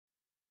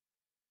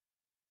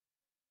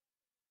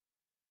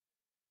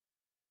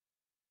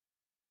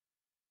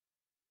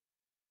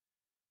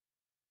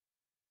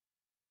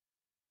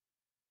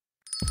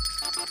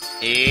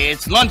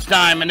It's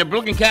lunchtime and the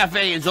Brooklyn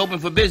Cafe is open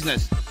for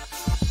business.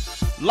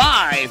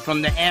 Live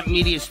from the AMP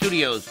Media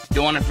Studios,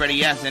 Dawn and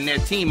Freddie S. and their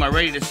team are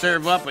ready to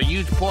serve up a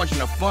huge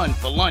portion of fun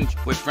for lunch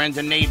with friends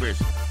and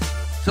neighbors.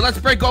 So let's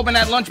break open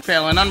that lunch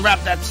pail and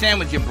unwrap that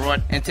sandwich you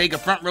brought and take a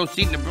front row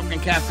seat in the Brooklyn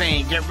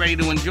Cafe and get ready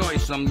to enjoy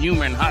some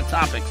humor and hot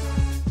topics.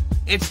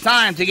 It's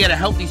time to get a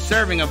healthy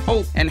serving of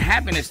hope and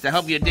happiness to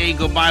help your day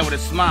go by with a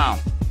smile.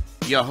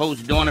 Your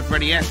hosts, Dawn and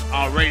Freddie S.,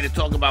 are ready to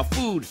talk about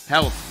food,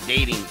 health,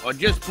 dating, or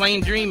just plain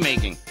dream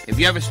making. If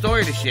you have a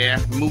story to share,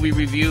 movie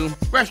review,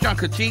 restaurant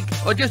critique,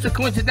 or just a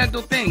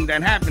coincidental thing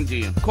that happened to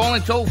you, call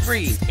in toll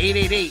free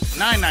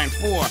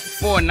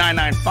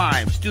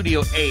 888-994-4995,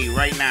 Studio A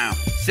right now.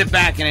 Sit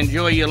back and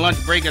enjoy your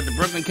lunch break at the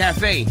Brooklyn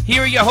Cafe.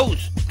 Here are your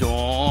hosts,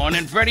 Dawn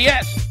and Freddie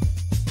S.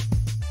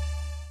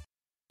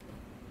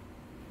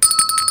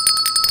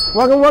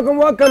 Welcome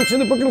to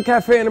the Brooklyn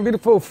Cafe on a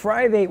beautiful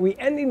Friday. We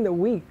ending the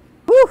week.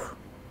 Whew.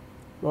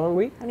 Long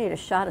week? I need a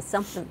shot of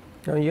something.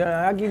 Oh,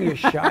 yeah, I'll give you a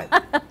shot.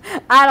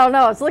 I don't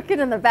know. I was looking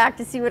in the back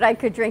to see what I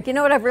could drink. You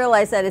know what? I've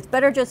realized that it's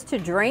better just to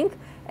drink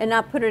and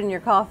not put it in your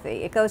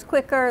coffee. It goes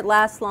quicker, it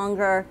lasts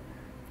longer,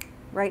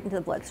 right into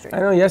the bloodstream. I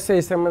know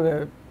yesterday some of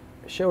the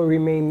shall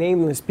remain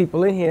nameless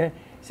people in here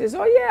says,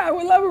 oh yeah, I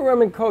would love a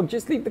rum and Coke.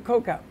 Just leave the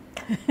Coke out.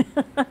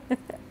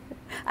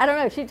 I don't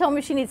know. She told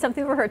me she needs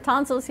something for her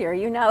tonsils here.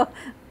 You know,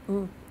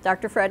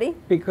 Dr. Freddie?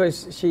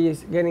 Because she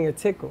is getting a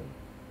tickle.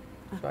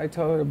 So I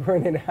told her to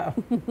burn it out.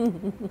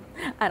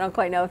 I don't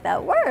quite know if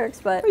that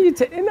works, but... No,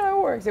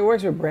 it works. It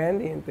works with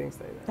brandy and things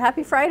like that.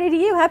 Happy Friday to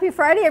you. Happy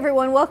Friday,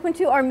 everyone. Welcome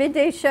to our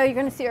midday show. You're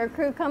going to see our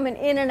crew coming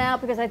in and out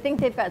because I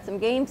think they've got some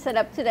games set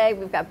up today.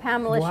 We've got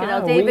Pamela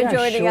Chanel David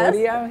joining us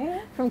out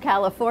here? from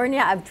California.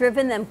 I've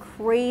driven them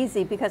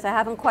crazy because I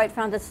haven't quite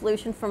found a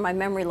solution for my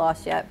memory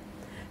loss yet.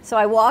 So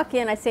I walk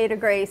in, I say to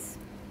Grace,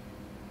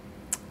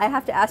 I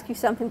have to ask you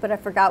something, but I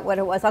forgot what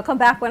it was. I'll come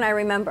back when I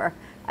remember.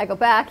 I go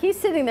back. He's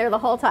sitting there the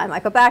whole time. I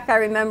go back. I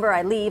remember.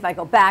 I leave. I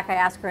go back. I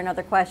ask her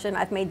another question.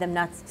 I've made them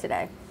nuts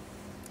today.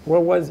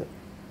 What was it?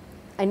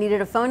 I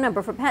needed a phone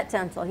number for Pet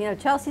Dental. You know,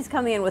 Chelsea's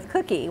coming in with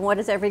Cookie. What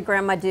does every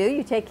grandma do?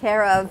 You take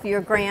care of your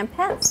grand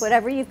pets,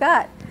 whatever you've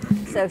got.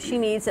 So she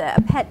needs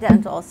a Pet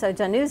Dental. So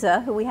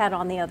Januza, who we had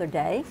on the other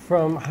day.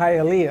 From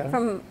Hialeah.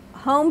 From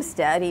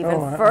Homestead,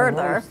 even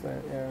further.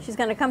 Homestead, yeah. She's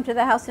going to come to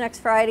the house next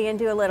Friday and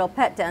do a little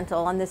Pet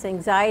Dental on this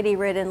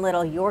anxiety-ridden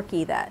little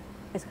Yorkie that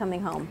is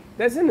coming home.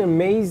 That's an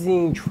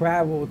amazing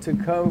travel to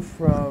come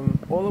from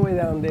all the way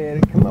down there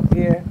to come up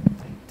here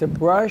to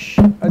brush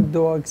a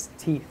dog's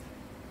teeth.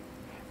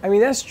 I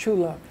mean, that's true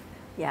love.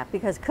 Yeah,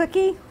 because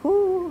Cookie,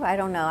 I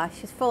don't know.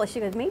 She's full of, she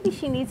goes, maybe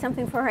she needs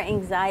something for her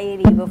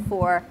anxiety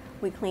before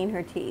we clean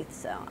her teeth.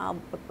 So I'll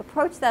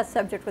approach that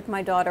subject with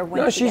my daughter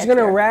when she's going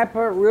to wrap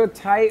her real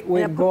tight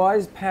with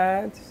gauze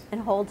pads.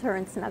 And hold her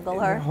and snuggle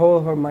her. And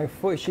hold her my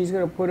foot. She's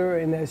going to put her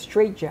in a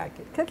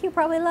straitjacket. Cookie will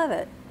probably love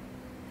it.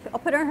 I'll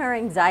put her in her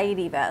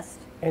anxiety vest.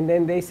 And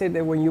then they said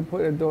that when you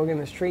put a dog in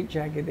a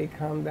straitjacket, they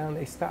calm down,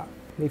 they stop,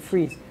 they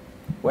freeze.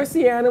 What's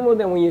the animal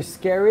that when you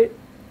scare it,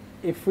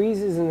 it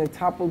freezes and it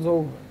topples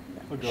over?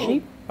 A goat.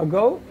 Sheep? A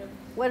goat?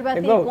 What about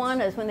the goats.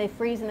 iguanas when they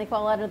freeze and they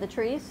fall out of the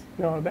trees?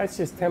 No, that's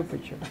just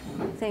temperature.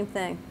 Same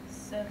thing.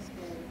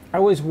 I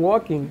was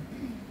walking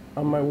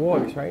on my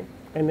walks, right?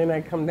 And then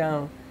I come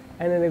down,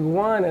 and an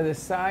iguana the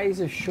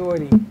size of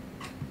Shorty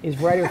is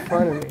right in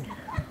front of me.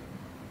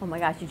 Oh my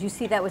gosh, did you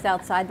see that was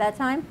outside that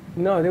time?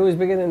 No, it was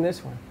bigger than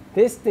this one.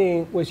 This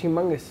thing was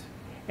humongous.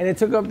 And it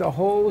took up the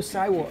whole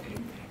sidewalk.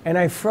 And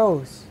I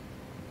froze.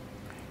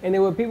 And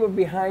there were people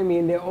behind me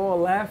and they're all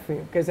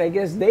laughing because I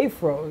guess they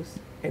froze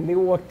and they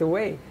walked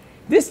away.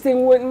 This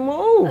thing wouldn't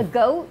move. A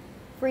goat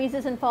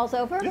freezes and falls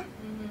over? Yeah.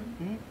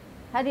 Mm-hmm.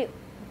 How do you,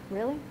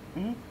 really?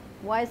 Mm-hmm.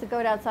 Why is the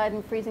goat outside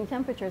in freezing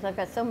temperatures? I've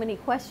got so many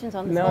questions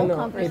on this whole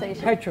conversation.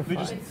 It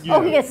petrifies.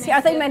 Oh, yes.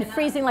 I thought you meant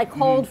freezing like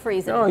cold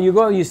freezing. No,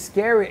 you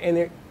scare it and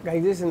it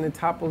like this and it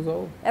topples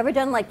over. Ever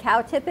done like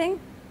cow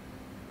tipping?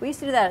 We used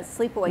to do that at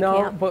sleepaway no,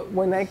 camp. but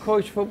when I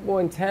coached football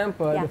in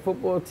Tampa, the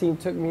football team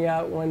took me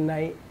out one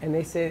night and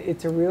they said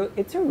it's a real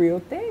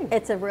thing.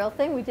 It's a real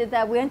thing. We did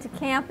that. We went to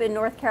camp in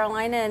North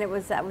Carolina and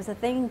that was a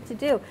thing to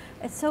do.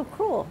 It's so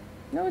cool.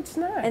 No, it's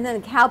not. And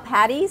then cow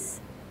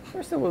patties.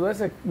 First of all, that's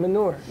like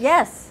manure.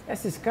 Yes.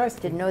 That's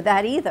disgusting. Didn't know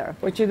that either.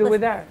 What you do with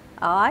that?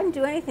 Oh, I didn't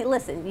do anything.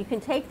 Listen, you can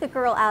take the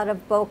girl out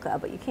of Boca,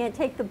 but you can't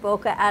take the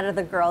Boca out of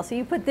the girl. So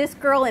you put this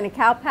girl in a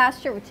cow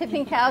pasture with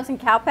tipping cows and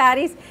cow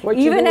patties,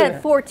 even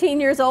at 14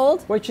 years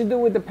old. What you do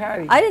with the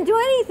patties? I didn't do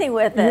anything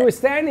with it. You were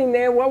standing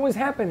there. What was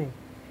happening?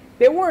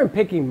 They weren't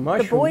picking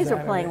mushrooms. The boys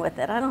were playing with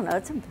it. I don't know.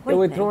 It's a boy They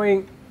were thing.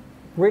 throwing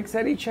bricks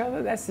at each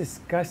other? That's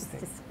disgusting.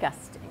 It's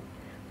disgusting.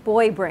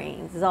 Boy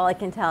brains is all I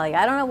can tell you.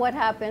 I don't know what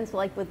happens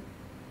like with,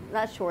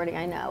 not Shorty,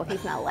 I know.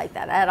 He's not like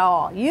that at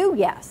all. You,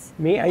 yes.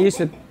 Me?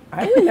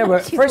 I would never,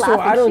 She's first of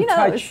all, I laughing. don't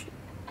touch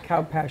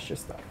cow pasture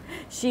stuff.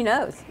 She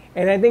knows.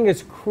 And I think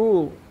it's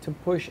cruel to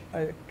push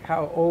a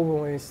cow over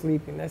when it's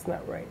sleeping. That's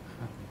not right.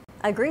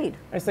 Agreed.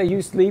 That's like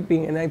you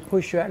sleeping and I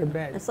push you out of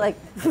bed. It's like,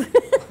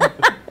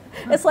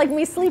 it's like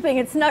me sleeping.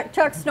 It's not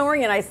Chuck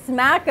snoring and I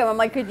smack him. I'm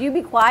like, could you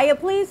be quiet,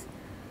 please?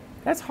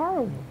 That's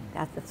horrible.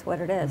 That's what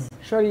it is.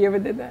 Shorty, you ever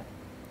did that?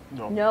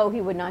 No,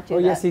 he would not do Oh,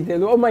 that. yes, he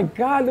did. Oh, my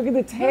God, look at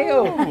the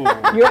tail.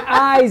 Your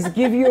eyes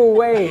give you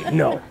away.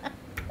 No.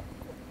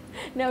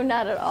 No,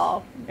 not at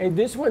all. And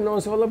this one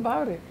knows all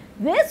about it.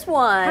 This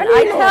one, How do you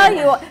I know? tell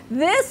you,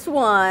 this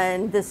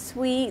one, the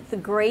sweet, the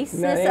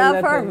graceness ain't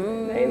of her,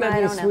 nothing, ain't I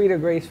nothing don't know. sweet or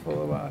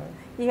graceful about her.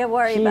 You gotta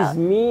worry She's about.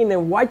 mean,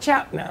 and watch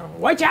out now.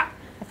 Watch out.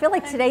 I feel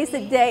like today's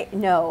the day.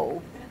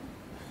 No.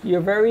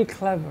 You're very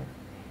clever.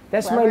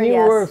 That's Clever, my new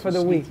yes. word for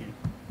the week.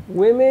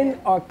 Women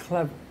are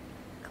clever.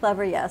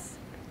 Clever, yes.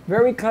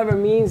 Very clever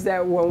means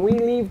that when we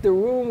leave the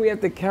room, we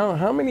have to count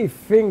how many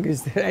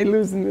fingers did I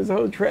lose in this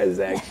whole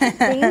transaction.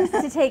 Things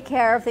to take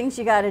care of, things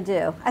you gotta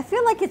do. I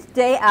feel like it's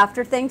day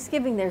after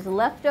Thanksgiving. There's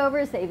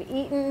leftovers, they've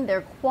eaten,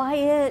 they're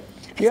quiet.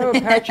 Do you have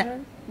a patch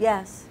on?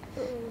 Yes.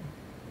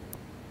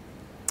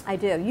 I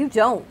do. You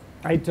don't.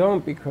 I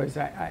don't because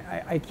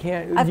I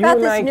can't. I've you got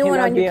and I this new one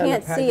cannot on. be You on the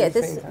can't patch see at it. the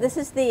This same time. this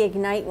is the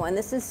Ignite one.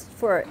 This is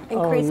for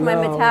increase my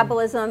no.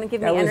 metabolism and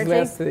give That me was energy.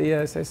 yesterday.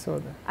 Yes, I saw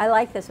that. I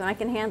like this one. I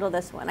can handle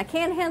this one. I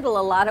can't handle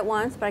a lot at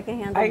once, but I can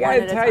handle I one at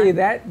gotta a tell time. you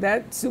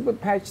that super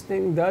patch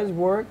thing does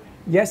work.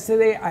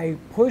 Yesterday I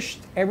pushed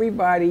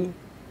everybody.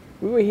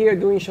 We were here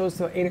doing shows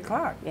till 8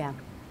 o'clock, Yeah.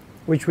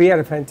 which we had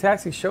a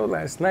fantastic show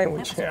last night, That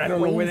which was I don't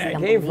know where crazy, that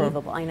came from.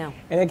 unbelievable. I know.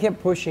 And I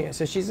kept pushing it.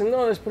 So she said,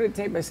 no, let's put a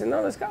tape. I said,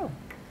 no, let's go.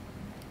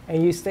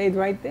 And you stayed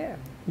right there.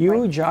 You,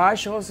 Right.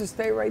 Josh, also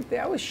stayed right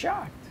there. I was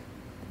shocked.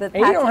 The And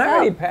you patch don't is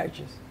have any out.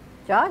 patches.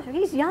 Josh,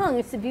 he's young.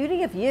 It's the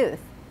beauty of youth.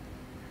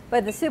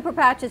 But the super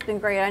patch has been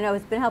great. I know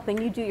it's been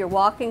helping you do your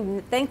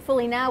walking.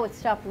 Thankfully now it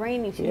stopped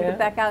raining, so you can get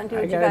back out and do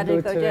what you got to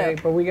it go today,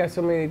 do. But we got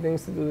so many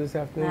things to do this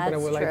afternoon, but I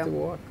That's would like to true.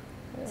 walk.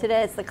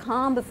 Today it's the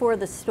calm before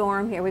the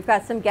storm here. We've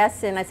got some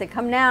guests in. I said,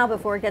 come now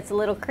before it gets a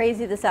little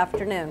crazy this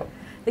afternoon.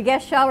 The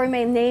guest shall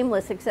remain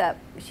nameless, except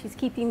she's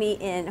keeping me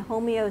in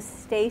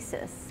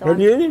homeostasis. So I'm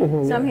here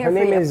Her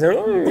name for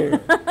you. is.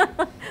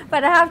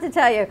 But I have to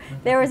tell you,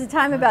 there was a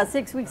time about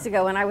 6 weeks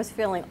ago when I was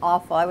feeling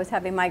awful. I was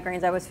having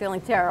migraines. I was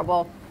feeling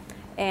terrible.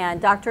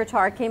 And Dr.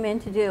 Attar came in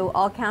to do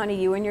all county,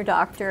 you and your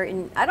doctor.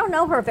 And I don't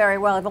know her very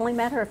well. I've only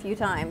met her a few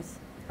times.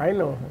 I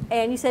know her.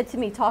 And you said to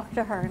me, talk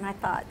to her. And I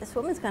thought, this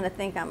woman's going to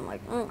think I'm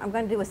like, I'm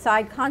going to do a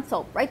side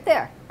consult right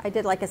there. I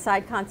did like a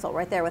side consult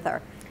right there with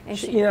her. And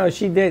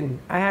She didn't.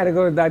 I had to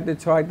go to Dr.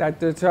 Tar.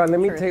 Dr. Tar, let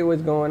me Truth. tell you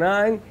what's going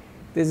on.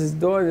 This is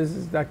Dawn. This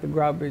is Dr.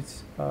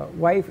 Graubert's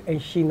wife,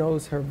 and she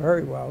knows her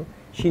very well.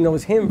 She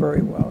knows him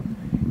very well.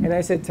 And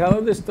I said, tell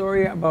her the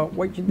story about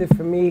what you did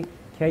for me.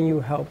 Can you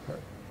help her?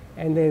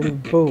 And then,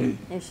 boom.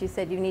 And she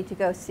said, you need to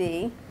go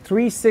see,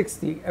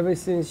 360 ever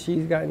since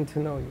she's gotten to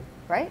know you.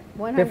 right?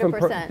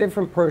 100%.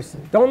 Different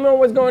person. Don't know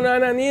what's going on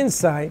the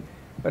inside,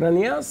 but on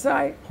the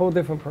outside, whole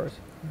different person.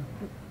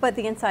 But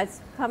the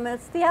inside's come,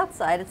 it's the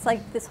outside. It's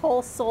like this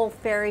whole soul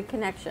fairy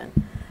connection.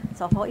 It's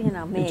a whole,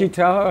 me. Did you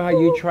tell her how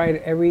you tried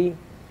every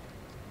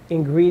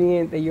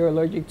ingredient that you're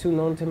allergic to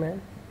known to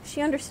man? She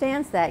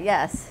understands that,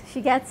 yes. She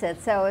gets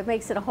it. So it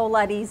makes it a whole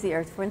lot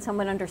easier when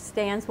someone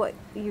understands what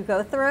you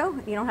go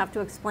through. You don't have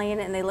to explain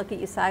it and they look at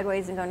you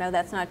sideways and go, no,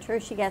 that's not true.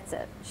 She gets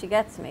it. She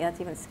gets me.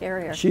 That's even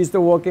scarier. She used to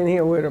walk in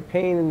here with a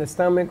pain in the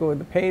stomach or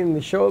the pain in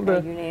the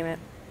shoulder, You name it.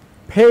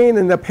 pain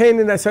in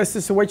the. So I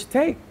said, so what you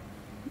take?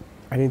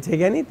 I didn't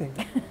take anything.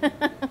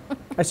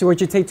 I said,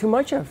 what you take too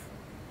much of?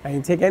 I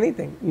didn't take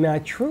anything.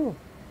 Not true.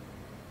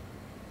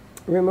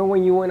 Remember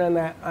when you went on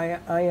that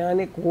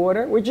ionic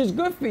water, which is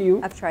good for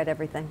you, I've tried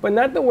everything. but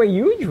not the way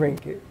you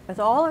drink it. It's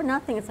all or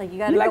nothing. It's like you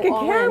got to You're go like a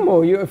all in.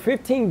 camel. You're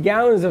 15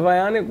 gallons of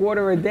ionic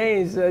water a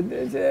day.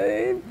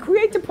 It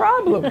creates a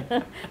problem.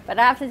 But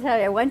I have to tell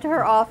you, I went to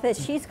her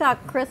office. She's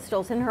got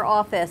crystals in her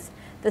office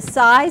the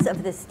size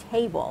of this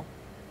table.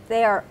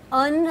 They are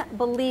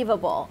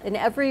unbelievable. In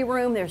every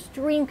room, there's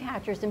dream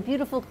catchers and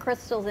beautiful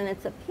crystals, and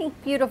it's a pink,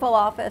 beautiful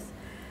office.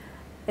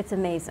 It's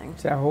amazing.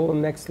 It's that whole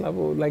next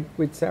level, like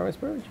with Sarah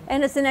Spurgeon.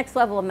 And it's the next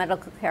level of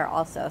medical care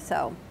also.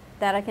 So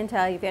that I can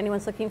tell you, if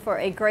anyone's looking for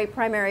a great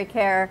primary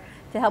care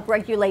to help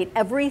regulate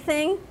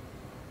everything,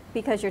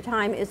 because your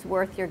time is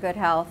worth your good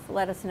health,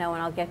 let us know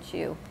and I'll get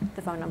you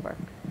the phone number.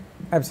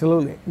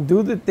 Absolutely.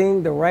 Do the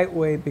thing the right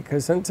way,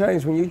 because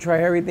sometimes when you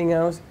try everything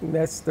else,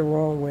 that's the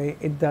wrong way.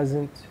 It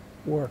doesn't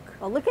work.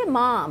 Well, look at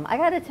Mom. I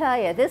got to tell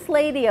you, this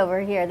lady over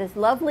here, this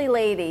lovely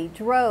lady,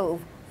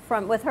 drove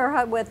with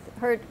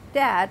her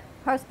dad,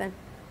 husband,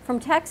 from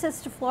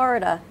Texas to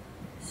Florida,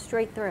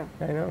 straight through.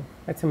 I know.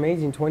 That's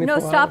amazing. 24 No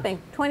hours.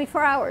 stopping.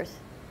 24 hours.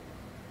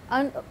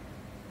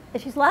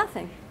 She's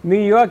laughing. New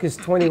York is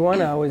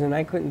 21 hours, and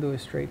I couldn't do it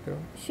straight through.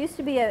 She used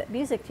to be a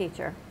music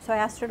teacher, so I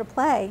asked her to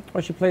play, Oh,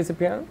 she plays the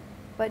piano?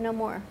 but no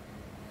more.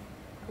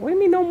 What do you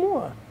mean no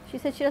more? She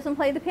said she doesn't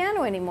play the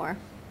piano anymore.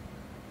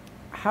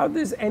 How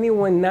does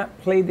anyone not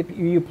play the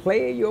piano? You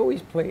play it, you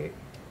always play it.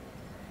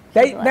 She's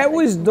That laughing.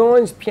 was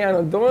Dawn's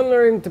piano. Dawn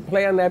learned to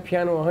play on that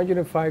piano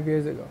 105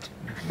 years ago.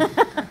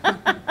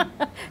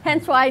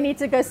 Hence why I need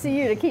to go see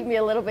you to keep me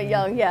a little bit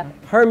young, yeah.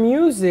 Her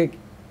music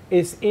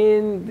is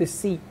in the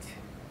seat.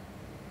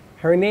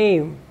 Her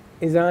name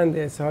is on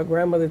there, so her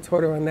grandmother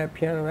taught her on that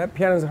piano. That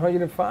piano's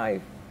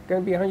 105.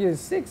 going to be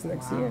 106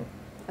 next year.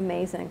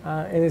 Amazing.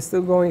 And it's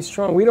still going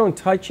strong. We don't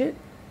touch it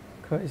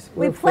because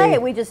We play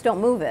it, we just don't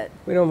move it.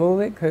 We don't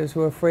move it because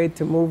we're afraid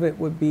to move it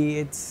would be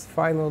its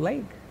final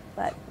leg.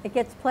 But it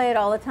gets played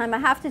all the time. I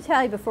have to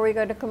tell you before we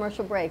go to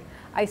commercial break,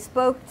 I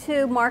spoke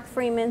to Mark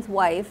Freeman's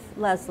wife,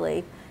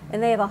 Leslie,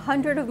 and they have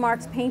 100 of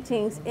Mark's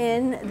paintings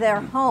in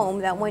their home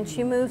that when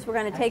she moves, we're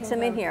going to take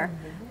some in here.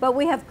 But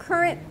we have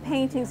current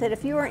paintings that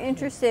if you are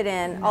interested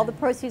in, all the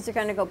proceeds are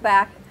going to go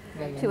back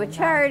to a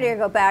charity or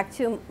go back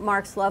to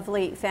Mark's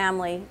lovely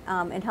family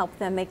and help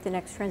them make the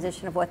next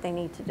transition of what they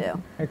need to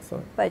do.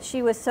 Excellent. But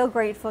she was so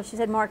grateful. She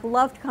said, Mark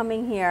loved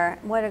coming here.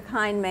 What a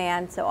kind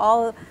man. So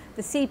all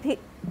the CP,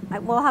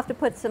 we'll have to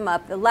put some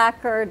up. The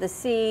lacquer, the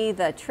sea,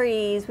 the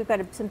trees. We've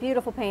got some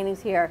beautiful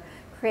paintings here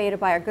created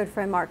by our good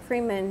friend Mark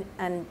Freeman,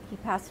 and he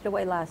passed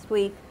away last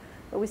week.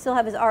 But we still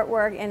have his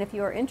artwork, and if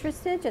you're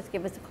interested, just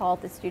give us a call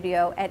at the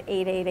studio at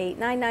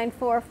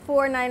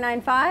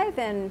 888-994-4995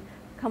 and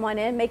come on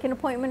in, make an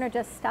appointment, or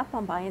just stop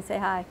on by and say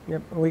hi.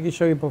 Yep, and we can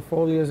show you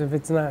portfolios. If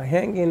it's not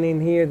hanging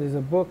in here, there's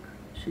a book.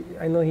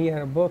 I know he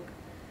had a book.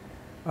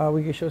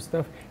 We can show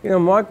stuff. You know,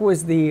 Mark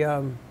was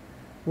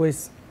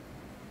was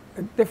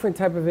a different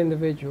type of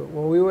individual.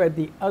 When we were at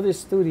the other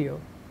studio,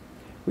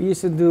 we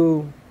used to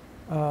do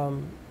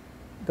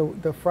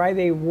the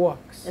Friday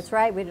walks. That's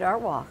right, we did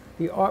art walk.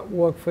 The art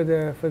walk for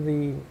the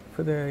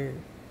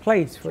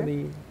place, Sure.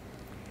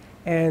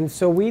 And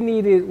so we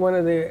needed one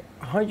of the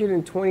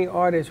 120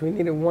 artists, we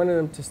needed one of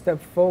them to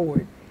step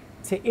forward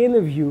to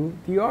interview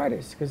the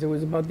artist, because it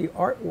was about the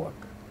art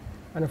walk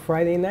on a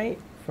Friday night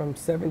from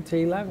 7 to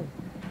 11.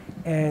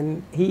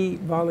 And he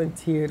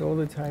volunteered all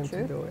the time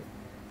to do it.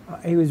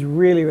 He was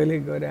really, really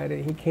good at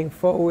it. He came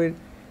forward,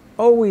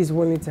 always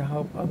willing to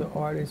help other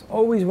artists,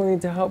 always willing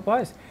to help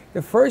us.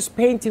 The first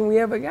painting we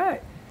ever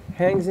got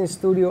hangs in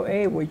Studio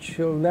A, which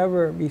will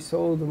never be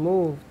sold or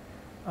moved.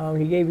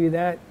 He gave you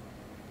that.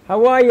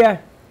 How are you? Good,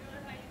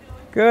 how you doing?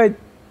 Good.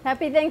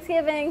 Happy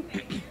Thanksgiving.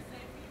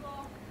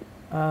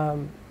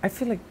 I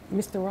feel like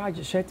Mr.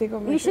 Rogers. Should I take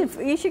off my You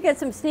shoes? should get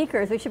some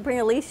sneakers. We should bring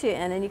Alicia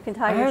in and you can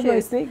tie I your have shoes. my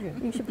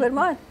sneakers. You should put them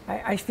on.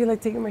 I feel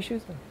like taking my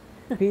shoes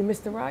off. Be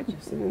Mr.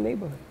 Rogers in the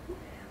neighborhood.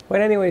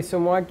 But anyway, so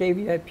Mark gave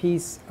you that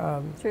piece.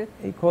 True.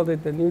 He called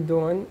it The New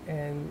Dawn,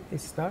 and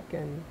it's stuck.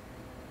 And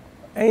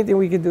anything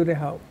we could do to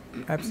help,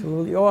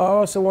 absolutely. Oh, I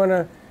also want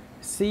to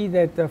see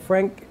that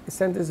Frank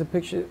sent us a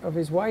picture of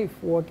his wife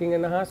walking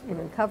in the In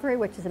hospital, recovery,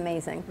 which is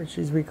amazing. which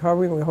is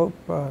recovering. We hope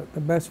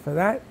the best for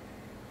that.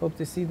 Hope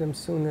to see them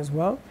soon as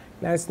well.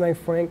 Last night,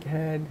 Frank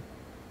had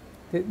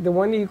the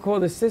one that you call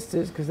the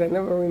sisters, because I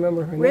never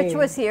remember her name. Rich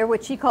was here,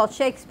 which she called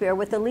Shakespeare,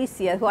 with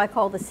Alicia, who I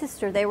call the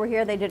sister. They were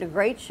here. They did a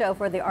great show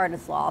for the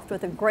Artist Loft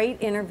with a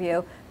great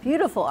interview.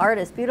 Beautiful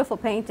artist, beautiful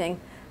painting.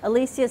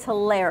 Alicia's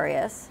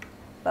hilarious.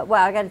 But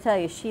wow, I got to tell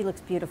you, she looks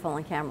beautiful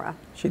on camera.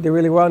 She did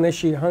really well, and then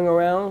she hung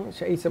around.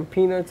 She ate some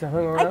peanuts and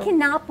hung around. I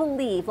cannot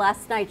believe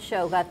last night's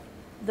show got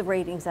the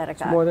ratings that it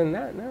It's got. more than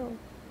that, no.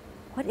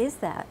 What is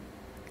that?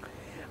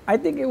 I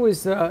think it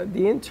was the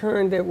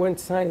intern that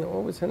went silent.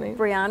 What was her name?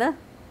 Brianna?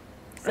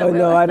 Oh,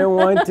 no, I don't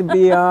want to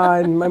be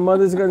on. My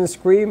mother's going to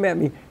scream at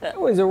me. That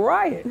was a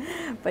riot.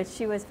 But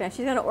she was fantastic.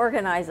 She's going to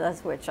organize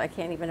us, which I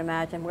can't even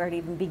imagine where to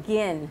even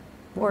begin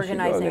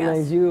organizing She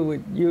organized us. you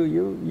with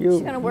you.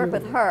 She's going to work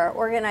with her,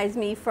 organize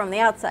me from the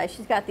outside.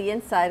 She's got the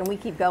inside, and we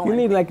keep going. You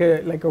need like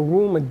a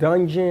room, a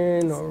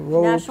dungeon, or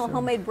ropes. National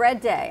Homemade Bread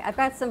Day. I've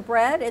got some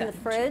bread in the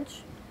fridge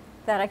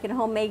that I can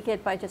home make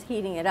it by just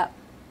heating it up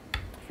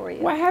for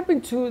you. What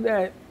happened to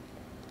that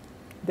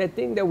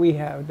thing that we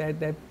have?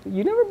 That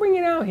you never bring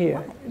it out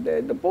here.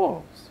 The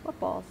balls. What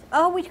balls?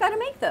 Oh, we got to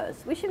make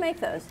those. We should make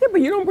those. Yeah,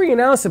 but you don't bring it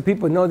out so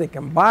people know they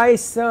can buy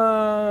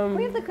some.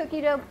 We have the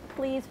cookie dough,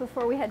 please,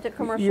 before we head to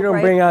commercial You don't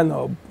break. bring out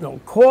no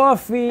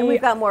coffee. And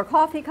we've got more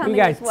coffee coming We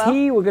got as well.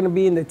 tea. We're going to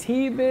be in the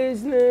tea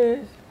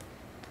business.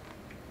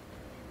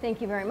 Thank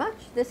you very much.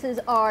 This is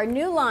our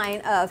new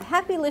line of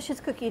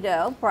Happylicious cookie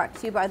dough, brought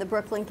to you by the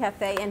Brooklyn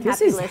Cafe and This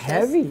Happylicious. is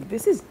heavy.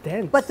 This is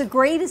dense. But the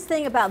greatest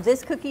thing about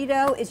this cookie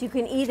dough is you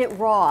can eat it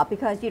raw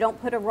because you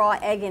don't put a raw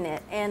egg in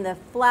it, and the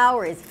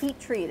flour is heat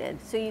treated,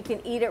 so you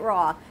can eat it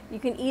raw. You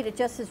can eat it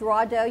just as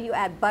raw dough. You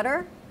add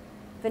butter,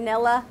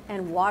 vanilla,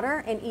 and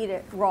water and eat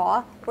it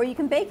raw, or you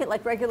can bake it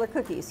like regular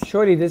cookies.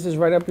 Shorty, this is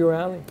right up your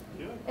alley.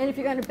 And if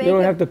you're going to bake You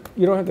don't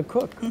it, have to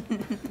cook.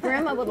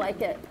 Grandma would like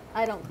it.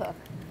 I don't cook.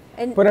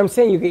 And But I'm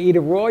saying you can eat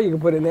it raw. You can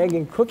put an egg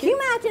and cook can you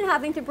it. imagine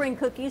having to bring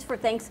cookies for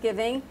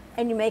Thanksgiving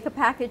and you make a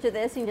package of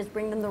this and you just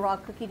bring them the raw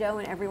cookie dough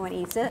and everyone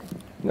eats it?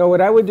 No,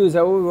 what I would do is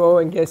I would go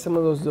and get some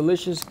of those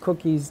delicious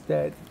cookies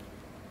that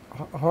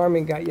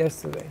Harmon got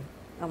yesterday.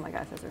 Oh my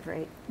gosh, those are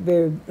great.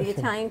 They're The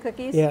Italian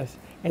cookies? Yes,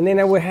 and then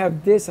I would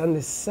have this on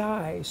the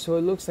side, so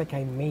it looks like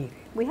I made it.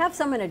 We have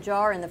some in a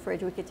jar in the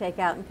fridge we could take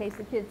out in case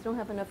the kids don't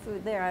have enough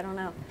food there. I don't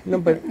know. No,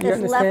 but you It's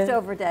understand?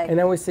 leftover day.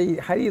 And I would say,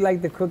 how do you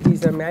like the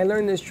cookies? I mean, I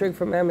learned this trick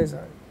from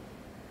Amazon.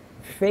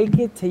 Fake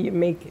it till you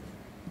make it.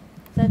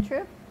 Is that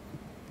true?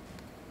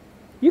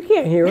 You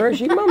can't hear her;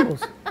 she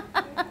mumbles.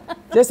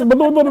 Just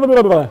blah, blah, blah, blah,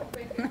 blah, blah.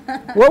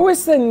 What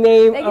was the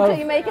name Fake it till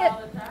you of? make it?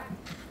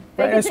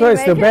 That's what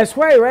it's the best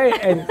way, right?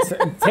 And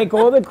take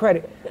all the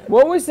credit.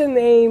 What was the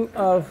name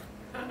of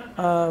the?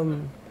 I lived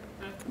on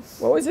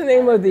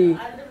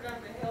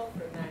the hill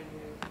for 9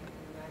 years.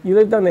 You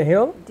lived on the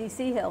hill?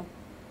 DC Hill.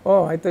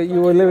 Oh, I thought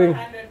you were living.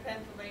 400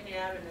 Pennsylvania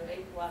Avenue,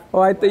 8 block. Oh,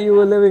 I thought you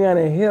were living on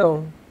a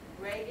hill.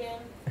 Reagan,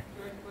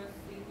 George Bush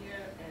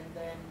Sr., and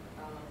then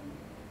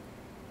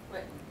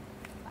Clinton.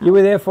 You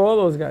were there for all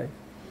those guys.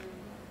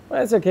 Well,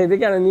 that's okay. They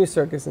got a new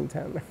circus in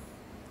town.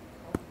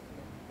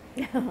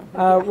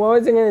 What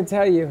was I going to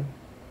tell you?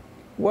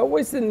 What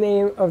was the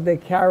name of the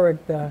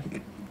character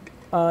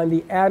on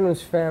the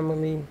Addams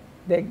Family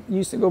that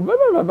used to go blah,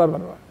 blah, blah, blah, blah,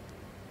 blah?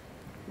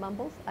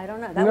 Mumbles? I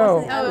don't know. That No,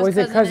 wasn't Oh, it was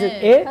it Cousin Cousin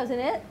It. It? Cousin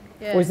It?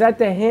 Yeah. Was that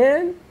the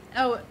hand?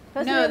 Oh,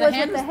 Cousin no, It the was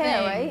hand with the was hair,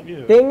 thing.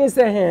 right? Thing is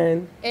the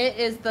hand, It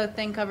is the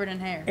thing covered in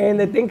hair. and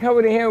the thing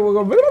covered in hair will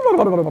go blah,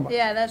 blah, blah, blah, blah.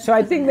 Yeah, that's. So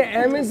I think the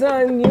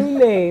Amazon new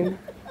name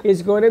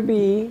is going to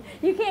be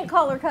You can't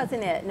call her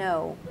Cousin It.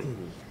 No.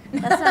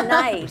 That's not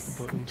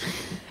nice.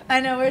 I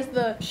know. Where's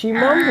the? She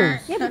Mumbles.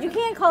 Yeah, but you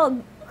can't call her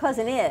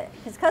Cousin It.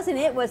 Because Cousin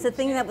It was the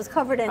thing that was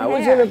covered in I hair.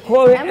 was going to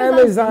call it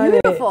Amazon's Amazon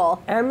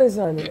beautiful. It.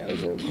 Amazon It. I was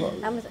going to call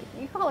it. Amazon.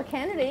 You call her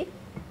Kennedy.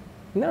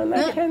 No,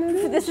 not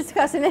Kennedy. This is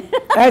Cousin It.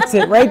 That's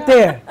it, right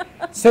there.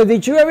 So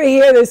did you ever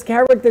hear this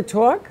character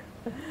talk?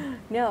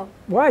 No.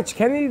 Watch,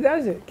 Kennedy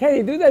does it.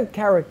 Kennedy, do that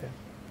character.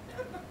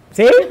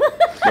 See?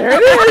 There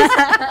it is.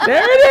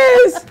 There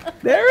it is.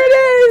 There it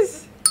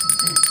is.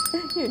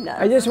 You're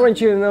nuts. I just want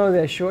you to know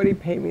that Shorty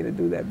paid me to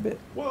do that bit.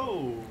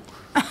 Whoa.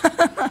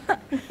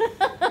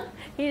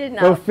 He did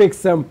Go not. fix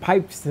some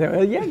pipes.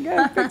 Yeah,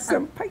 go fix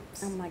some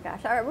pipes. Oh my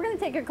gosh. All right, we're going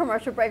to take a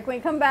commercial break. When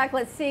we come back,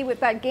 let's see. We've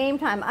got game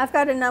time. I've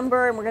got a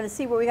number, and we're going to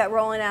see what we got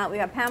rolling out. We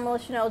got Pamela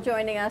Chanel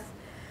joining us.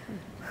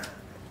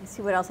 Let's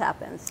see what else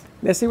happens.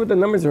 Let's see what the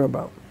numbers are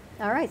about.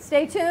 All right,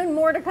 stay tuned.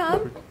 More to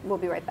come. We'll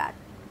be right back.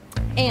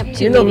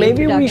 AMP2 You know,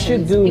 Media maybe we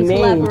should Productions, do in names.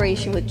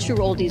 collaboration with True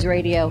Oldies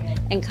Radio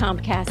and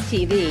Comcast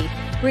TV,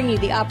 bring you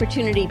the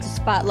opportunity to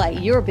spotlight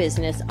your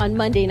business on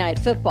Monday Night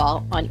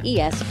Football on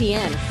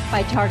ESPN.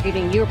 By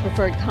targeting your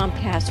preferred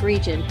Comcast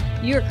region,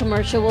 your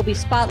commercial will be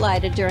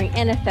spotlighted during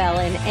NFL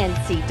and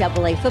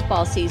NCAA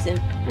football season,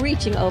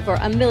 reaching over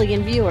 1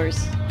 million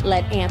viewers.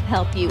 Let AMP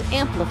help you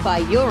amplify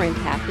your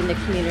impact in the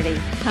community.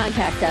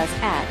 Contact us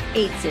at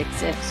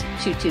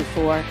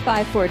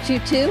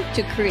 866-224-5422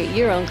 to create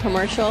your own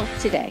commercial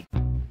today.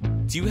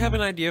 Do you have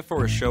an idea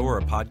for a show or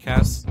a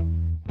podcast?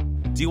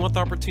 Do you want the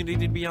opportunity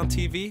to be on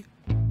TV?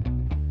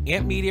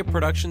 AMP Media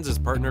Productions is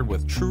partnered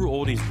with True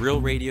Oldies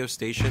Real Radio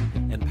Station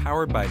and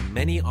powered by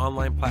many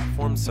online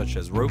platforms such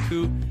as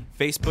Roku,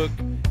 Facebook,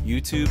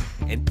 YouTube,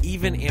 and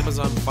even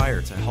Amazon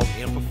Fire to help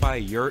amplify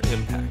your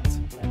impact.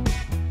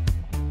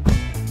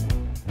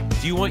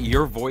 Do you want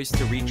your voice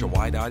to reach a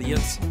wide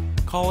audience?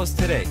 Call us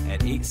today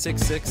at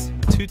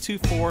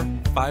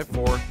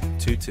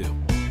 866-224-5422.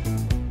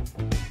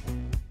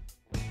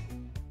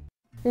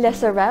 Le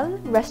Sorel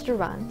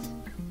Restaurant,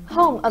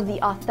 home of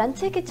the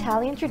authentic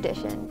Italian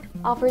tradition,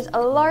 offers a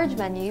large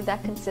menu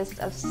that consists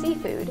of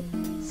seafood,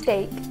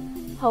 steak,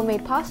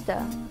 homemade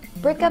pasta,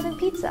 brick oven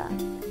pizza,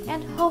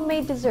 and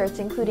homemade desserts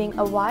including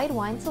a wide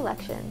wine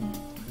selection.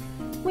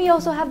 We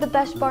also have the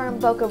best bar in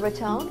Boca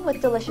Raton with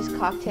delicious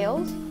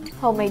cocktails,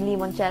 homemade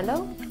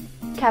limoncello,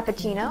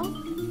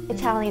 cappuccino,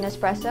 Italian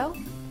espresso,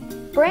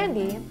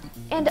 brandy,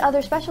 and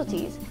other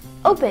specialties.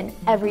 Open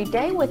every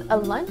day with a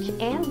lunch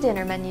and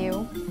dinner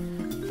menu.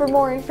 For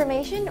more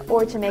information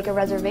or to make a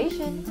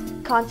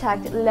reservation,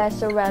 contact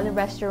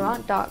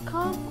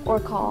lesorelrestaurant.com or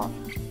call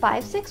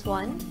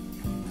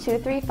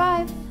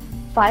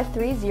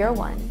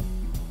 561-235-5301.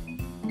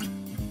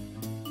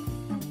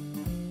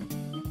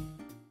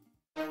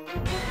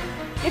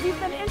 If you've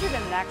been injured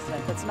in an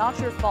accident that's not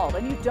your fault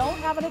and you don't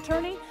have an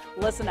attorney,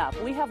 listen up.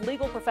 We have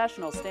legal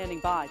professionals standing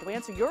by to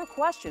answer your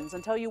questions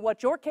and tell you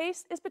what your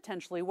case is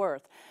potentially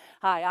worth.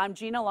 Hi, I'm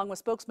Gina along with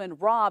spokesman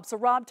Rob. So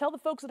Rob, tell the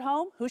folks at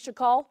home who should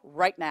call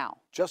right now.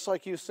 Just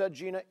like you said,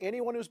 Gina,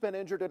 anyone who's been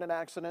injured in an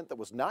accident that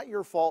was not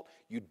your fault,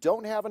 you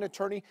don't have an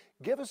attorney,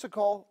 give us a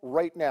call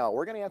right now.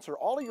 We're going to answer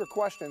all of your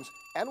questions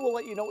and we'll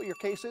let you know what your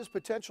case is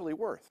potentially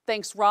worth.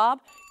 Thanks, Rob.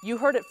 You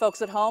heard it,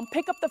 folks at home.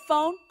 Pick up the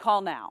phone,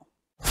 call now.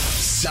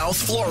 South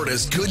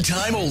Florida's Good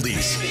Time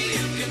Oldies.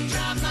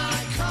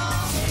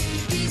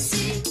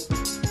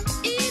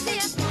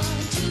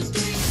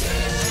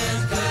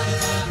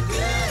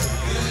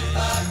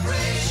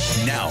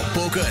 Now,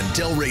 Boca and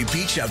Delray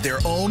Beach have their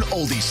own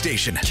oldie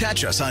station.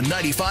 Catch us on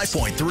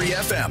 95.3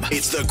 FM.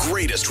 It's the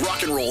greatest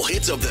rock and roll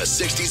hits of the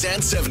 60s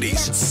and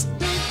 70s.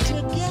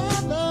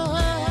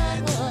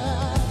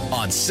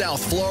 On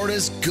South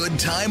Florida's Good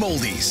Time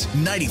Oldies,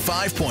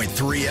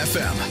 95.3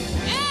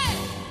 FM.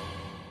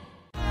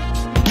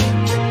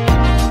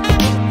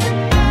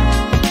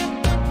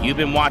 You've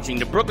been watching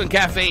the Brooklyn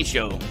Cafe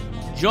Show.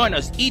 Join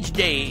us each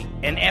day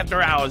and after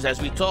hours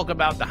as we talk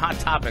about the hot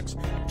topics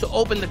to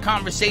open the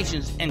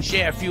conversations and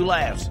share a few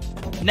laughs.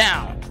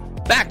 Now,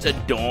 back to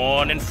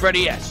Dawn and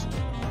Freddie S.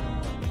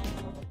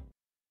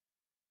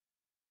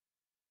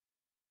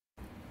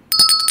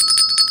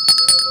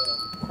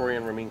 Corey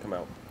and Ramin come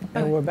out.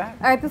 And we're back.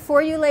 All right,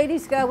 before you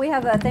ladies go, we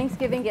have a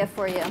Thanksgiving gift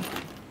for you.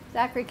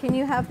 Zachary, can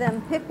you have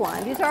them pick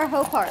one? These are our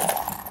hope hearts.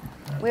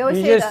 We always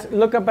You say just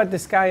look up at the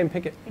sky and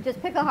pick it. you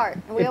just pick a heart.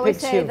 And we It always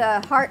picks say you.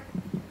 the heart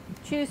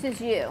chooses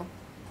you.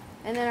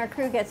 And then our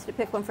crew gets to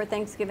pick one for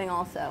Thanksgiving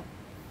also.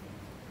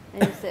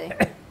 And you see.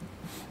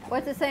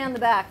 What's it say on the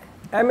back?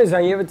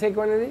 Amazon, you ever take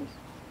one of these?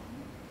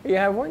 You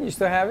have one? You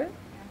still have it?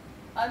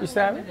 You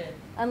still have it?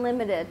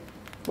 Unlimited.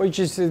 Which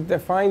just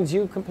defines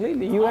you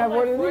completely. You have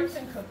one of these?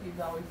 Fortune cookies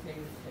always say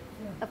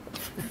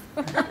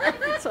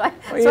That's why.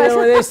 Well, you know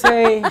when they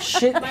say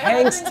shit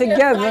hangs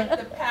together. like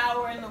the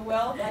power and the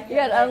wealth. I You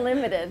got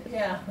unlimited.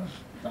 Yeah.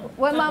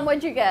 What, Mom,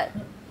 what'd you get?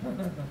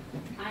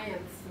 I am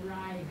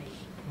thriving.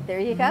 There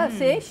you go.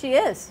 See, she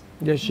is.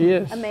 Yes, she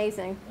is.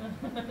 Amazing.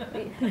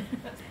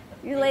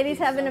 You ladies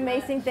have an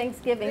amazing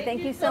Thanksgiving.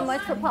 Thank you so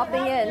much for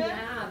popping in.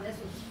 Yeah, this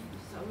was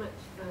so much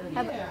fun.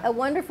 Have a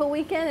wonderful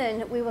weekend,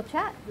 and we will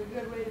chat. It's a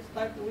good way to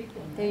start the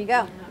weekend. There you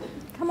go.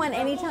 Come on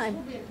anytime.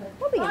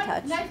 We'll be in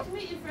touch. Nice to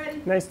meet you,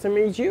 Freddie. Nice to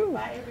meet you.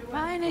 Bye, everyone.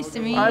 Bye, nice to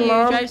meet Bye, you.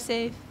 Mom. Drive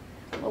safe.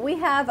 Well, we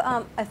have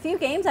a few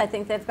games I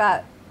think they've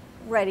got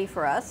ready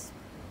for us.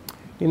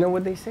 You know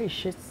what they say?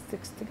 Shit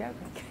sticks together.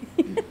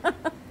 All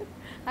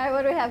right,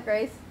 what do we have,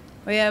 Grace?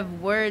 We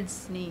have Word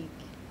Sneak.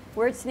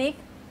 Word Sneak?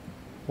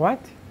 What?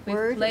 We've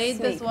Word played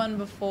this Sneak. one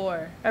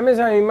before.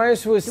 Amazon, you might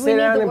as well we sit need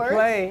down the and words?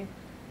 play.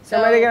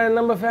 Somebody So- got a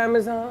number for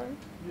Amazon?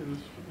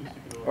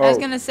 I was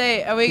gonna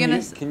say, are we Can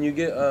gonna? you, can you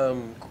get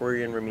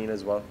Corey and Ramin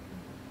as well?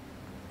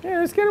 Yeah,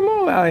 let's get them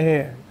all out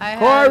here. I have-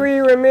 Corey, I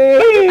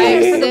Ramin.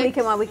 have The six.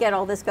 weekend while we get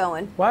all this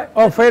going. What?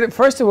 Oh,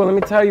 first of all, let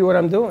me tell you what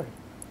I'm doing.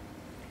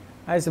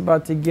 I was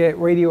about to get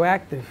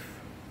radioactive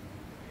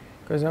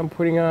because I'm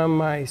putting on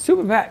my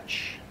super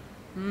patch.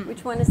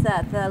 Which one is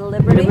that? The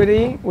Liberty?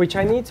 Liberty, which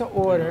I need to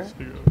order.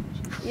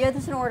 Yeah,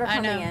 there's an order I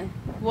coming know. in.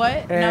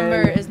 What And-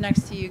 number is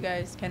next to you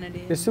guys,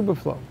 Kennedy? The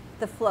Superflow.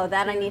 The Flow,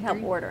 that I need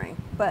help ordering.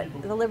 But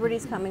the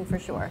Liberty's coming for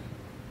sure.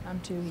 I'm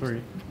 2.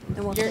 Three.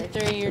 And we'll You're see.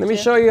 3. You're Let me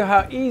 2. show you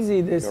how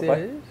easy this You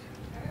wanna is.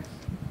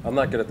 I'm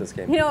not good at this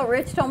game. You know what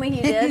Rich told me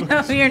he did? No,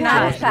 you're He had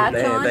not. his patch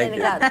Man, on thank and it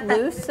you. got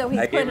loose, so he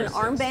I put gave an her 6.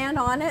 armband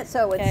on it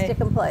so it Okay.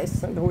 stick in place.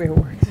 That's not the way it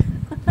works.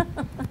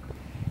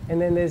 And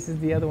then this is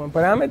the other one.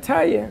 But I'm going to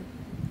tell you,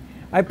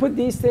 I put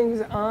these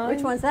things on.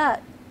 Which one's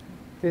that?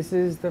 This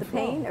is the The Flow.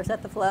 Pain, or is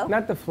that the Flow?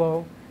 Not the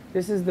Flow.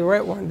 This is the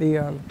red one.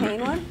 The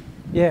Pain one?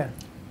 Yeah.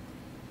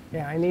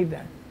 Yeah, I need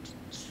that.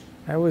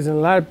 I was in a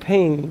lot of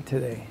pain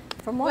today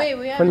From what? Wait,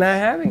 we have. for not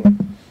having it.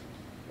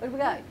 What do we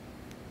got?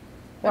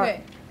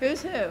 Okay,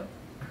 who's who?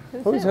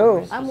 Who's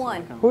who? I'm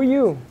one. Who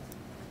you?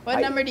 What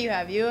number do you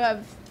have? You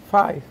have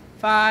 5.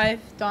 5.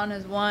 Dawn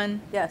is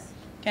 1. Yes.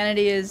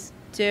 Kennedy is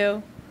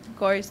 2.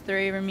 Corey's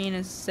 3. Ramin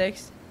is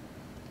 6.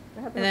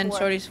 What happened And then to 4?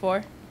 Shorty's 4.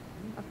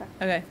 Okay.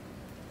 Okay.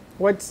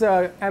 What's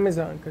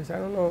Amazon? Because I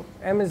don't know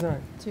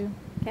Amazon. 2.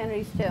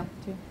 Kennedy's 2.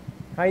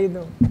 How you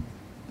doing?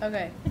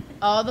 Okay.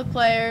 All the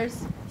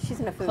players She's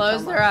in a food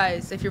close coma. their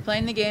eyes. If you're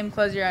playing the game,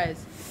 close your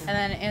eyes. And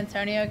then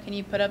Antonio, can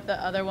you put up the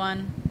other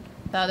one,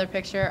 the other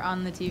picture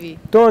on the TV?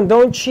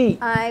 Don't cheat.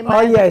 My Oh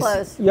eyes are yes,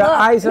 closed. your Look.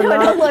 eyes are No,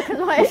 not. don't look, 'cause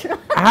my eyes are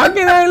How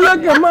can I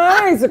look if my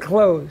eyes are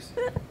closed?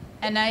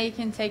 And now you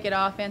can take it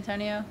off,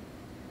 Antonio.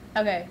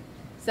 Okay.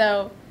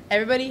 So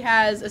everybody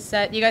has a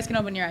set. You guys can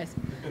open your eyes.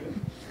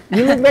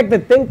 You look like the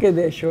thinker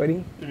there,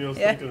 Shorty. Danielle's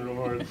Yeah. thinking real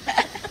hard.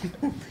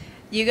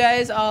 You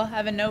guys all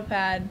have a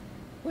notepad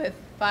with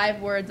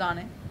 5 words on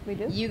it. We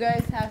do? You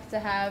guys have to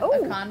have Oh.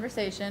 a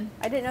conversation.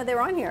 I didn't know they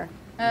were on here.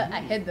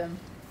 I hid them.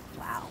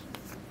 Wow.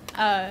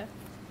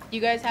 You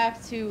guys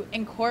have to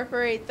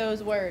incorporate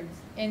those words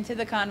into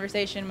the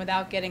conversation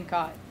without getting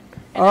caught.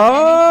 And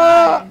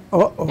at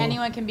any time,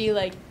 anyone can be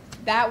like,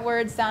 that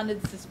word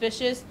sounded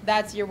suspicious,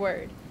 that's your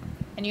word.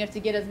 And you have to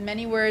get as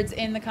many words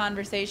in the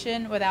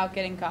conversation without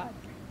getting caught.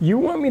 You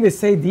want me to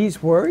say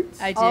these words?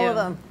 I do. All of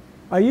them.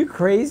 Are you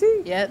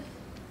crazy? Yep.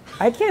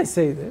 I can't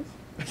say this.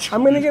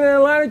 I'm gonna get in a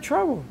lot of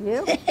trouble.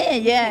 You?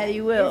 Yeah,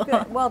 you will.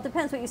 Good. Well, it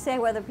depends what you say,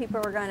 whether people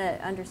are going to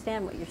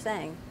understand what you're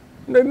saying.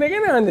 They're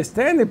gonna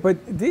understand it, but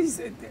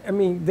these, I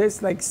mean,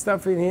 there's like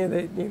stuff in here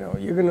that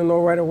you're gonna know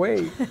right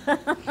away.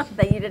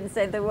 That you didn't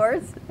say the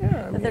words?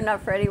 Yeah, That they're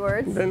not Freddie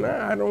words? They're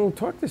not. I don't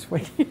talk this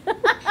way.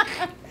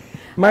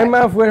 My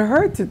mouth would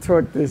hurt to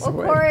talk this Well,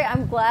 way. Corey,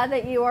 I'm glad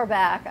that you are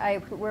back.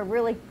 We're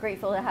really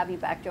grateful to have you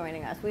back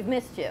joining us. We've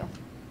missed you.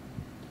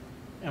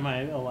 Am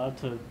I allowed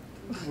to?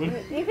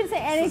 You can say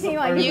anything you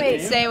want. You can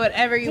say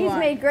whatever you he's want.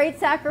 made great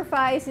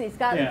sacrifice, and he's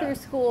gotten Yeah. through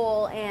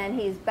school, and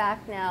he's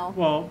back now.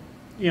 Well,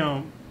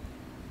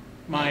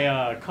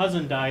 my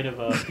cousin died of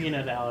a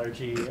peanut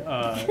allergy,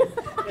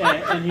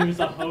 and he was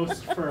a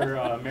host for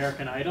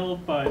American Idol,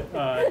 but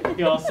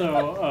he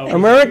also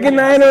American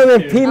Idol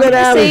and peanut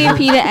allergy. Saying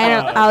peanut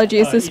allergy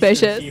is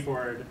suspicious.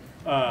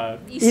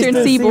 Eastern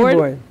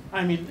Seaboard.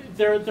 I mean,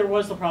 there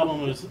was the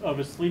problem of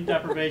his sleep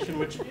deprivation,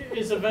 which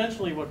is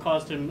eventually what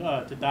caused him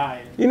to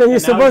die. You're And now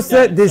supposed he's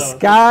to dead, so-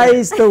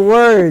 disguise the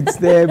words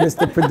there,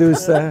 Mr.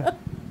 Producer.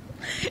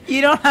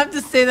 You don't have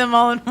to say them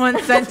all in one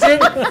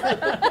sentence.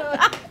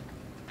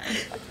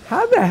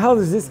 How the hell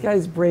does this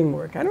guy's brain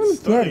work? I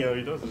don't get it. How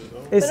he does it.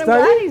 It's But I'm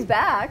glad stunning? he's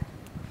back.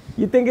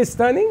 You think it's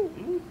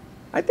stunning?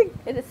 I think.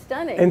 It is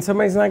stunning. And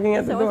somebody's knocking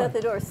at the Someone's door. at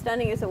the door.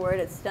 Stunning is a word.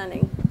 It's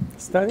stunning.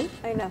 Stunning?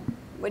 I know.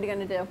 What are you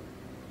going to do?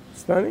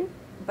 Stunning?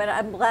 But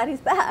I'm glad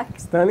he's back.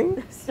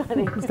 Stunning?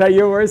 Stunning. Is that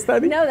your word,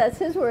 stunning? No, that's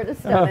his word. Is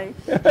stunning.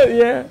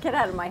 Yeah. Get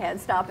out of my head.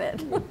 Stop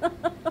it.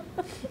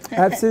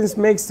 Absence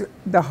makes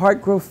the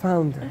heart grow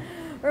fonder.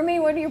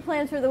 Ramin, what are your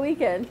plans for the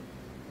weekend?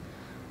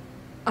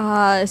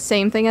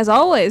 Same thing as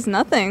always.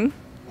 Nothing.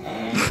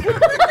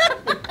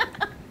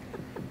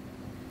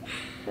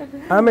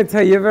 I'm going to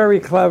tell you, you're very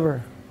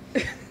clever.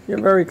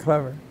 You're very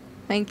clever.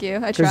 Thank you.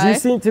 I Because try. you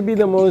seem to be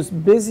the most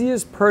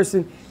busiest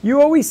person. You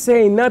always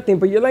say nothing,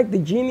 but you're like the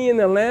genie in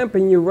the lamp,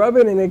 and you rub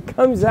it, and it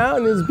comes out,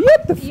 and it's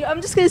beautiful.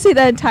 I'm just gonna say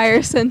that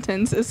entire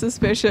sentence is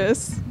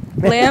suspicious.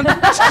 Lamp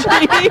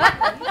tree.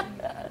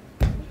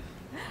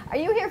 Are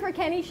you here for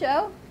Kenny's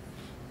show?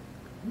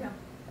 No,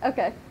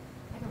 Okay.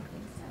 I don't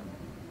think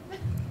so.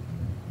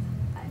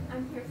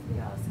 I'm here for the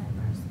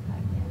Alzheimer's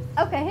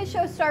podcast. Okay, his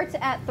show starts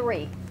at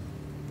 3.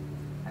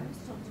 I was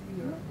told to be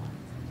here at 1.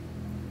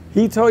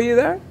 He told you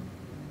that?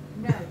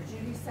 No,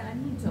 Judy said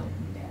he told me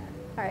that.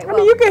 All right. I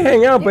mean, you can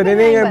hang out, you but can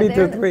it ain't hang, going to but be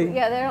till they're- 3.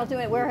 Yeah, they're not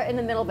doing it. We're in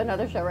the middle of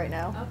another show right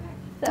now. Okay.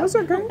 So, That's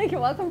okay.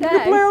 You're welcome You can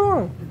back. play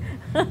along.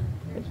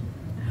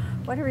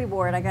 What a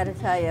reward, I got to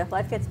tell you.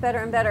 Life gets better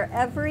and better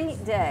every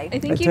day. I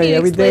think I you tell need you, to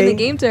every explain the day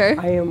game to her.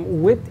 I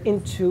am whipped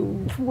into.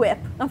 Whip.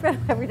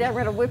 Every day I'm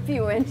going to whip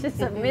you into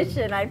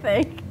submission, I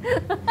think.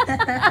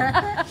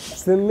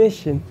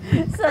 Submission.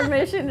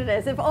 Submission it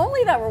is. If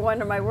only that were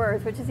one of my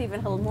words, which is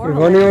even more If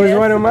only it was hilarious.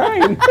 one of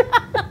mine.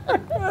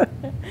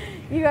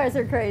 You guys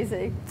are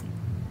crazy.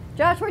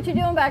 Josh, what you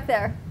doing back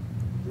there?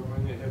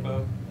 Drawing a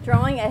hippo.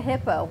 Drawing a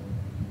hippo.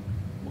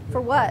 For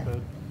what?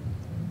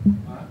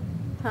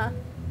 Huh?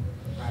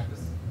 Practice.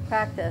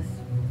 Practice.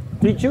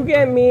 Did you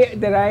get me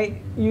that I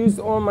used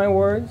all my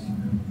words?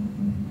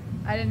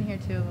 I didn't hear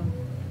 2 of them.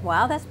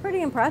 Wow, that's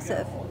pretty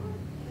impressive.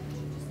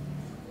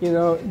 You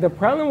know, the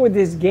problem with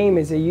this game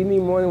is that you need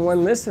more than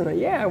one listener.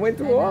 Yeah, I went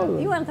through all of them.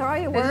 You want to throw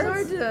your It's words?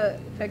 hard to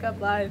pick up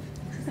live.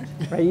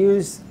 I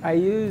use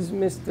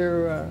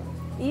Mr.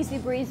 Easy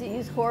breezy.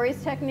 Use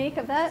Corey's technique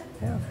of that.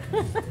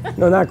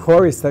 No, not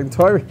Corey's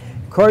technique.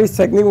 Corey's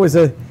technique was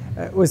a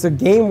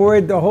game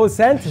word the whole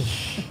sentence.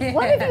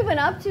 What have you been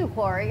up to,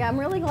 Corey? I'm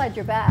really glad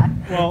you're back.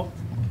 Well,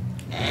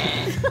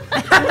 He's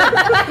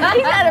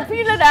had a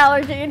peanut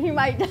allergy and he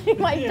might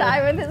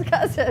die with his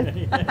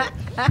cousin.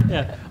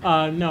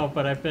 yeah. No,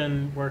 but I've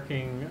been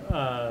working.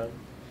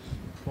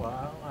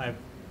 Well, I've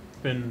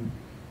been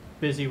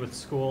busy with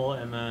school,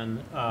 and then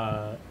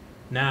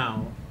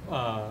now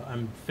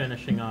I'm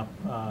finishing up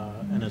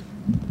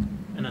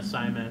an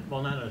assignment.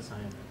 Well, not an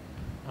assignment.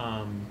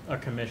 A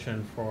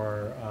commission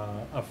for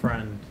a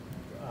friend,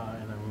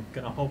 and I'm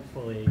gonna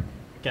hopefully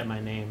get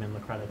my name in the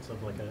credits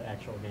of like an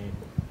actual game,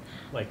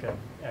 like an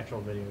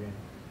actual video game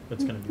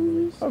that's gonna be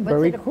released. Oh,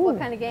 very cool. What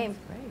kind of game?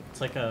 It's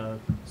like a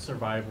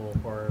survival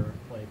horror,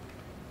 like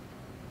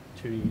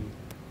 2D,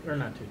 or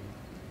not 2D,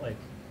 like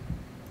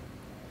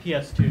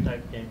PS2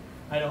 type game.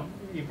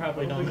 You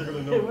probably don't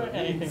really know what that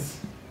anything. means.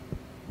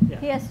 Yeah.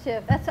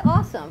 PS2. That's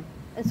awesome.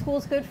 And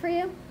school's good for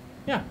you?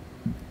 Yeah.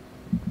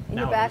 And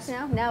Now you're it back is.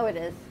 now? Now it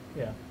is.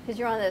 Yeah. Because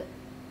you're on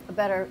a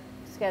better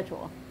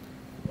schedule.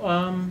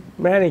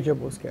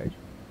 Manageable schedule.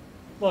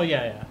 Well,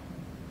 yeah.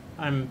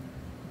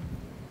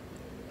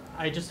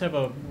 I just have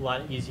a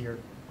lot easier,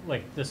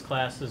 like this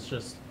class is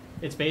just,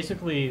 it's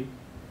basically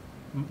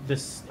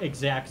this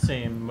exact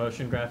same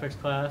motion graphics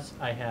class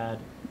I had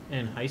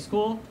in high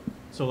school.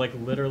 So like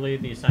literally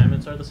the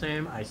assignments are the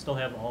same. I still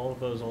have all of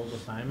those old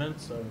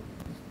assignments, so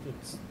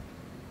it's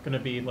gonna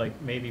be like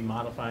maybe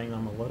modifying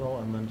them a little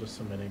and then just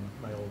submitting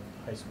my old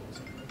high school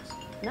assignments.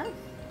 Nice.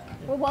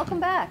 Well, welcome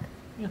back.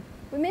 Yeah.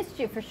 We missed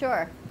you for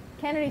sure.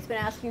 Kennedy's been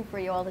asking for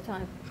you all the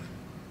time.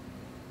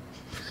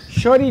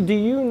 Shorty, do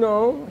you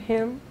know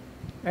him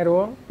at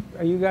all?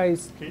 Are you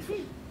guys?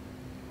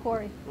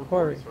 Corey.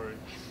 Corey. Sorry.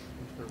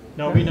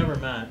 No, we never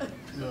met.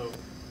 No.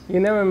 You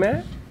never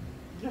met?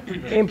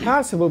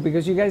 Impossible,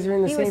 because you guys are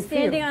in the He same was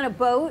standing field. on a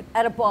boat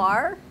at a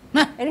bar,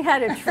 and he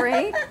had a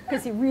drink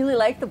because he really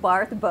liked the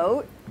bar at the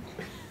boat.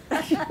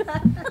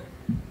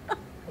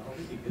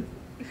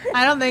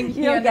 I don't think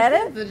You don't get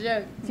it? understands the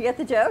joke. Do you get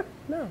the joke?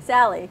 No.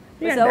 Sally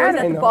was Yeah, always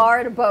that I at the know. bar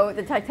at a boat.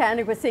 The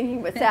Titanic was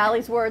sinking, but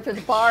Sally's words were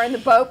the bar and the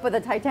boat, but the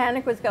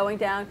Titanic was going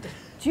down.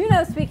 Do you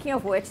know, speaking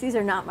of which, these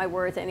are not my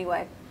words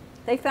anyway,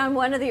 they found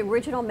one of the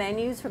original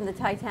menus from the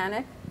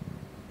Titanic.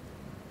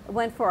 It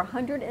went for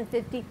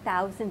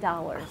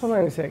 $150,000. Hold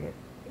on a second.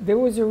 There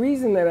was a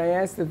reason that I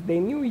asked if they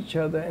knew each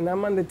other, and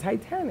I'm on the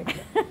Titanic.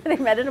 They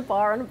met in a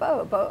bar on a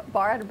boat,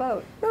 bar at a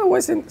boat. No, it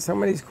wasn't.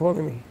 Somebody's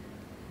calling me.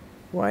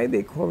 Why are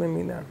they calling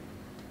me now?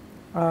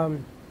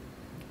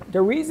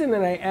 The reason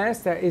that I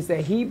asked that is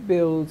that he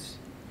builds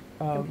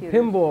Computers.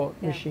 pinball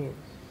Yeah. machines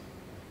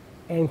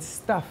and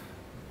stuff.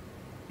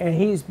 And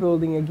he's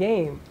building a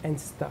game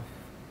and stuff.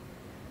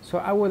 So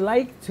I would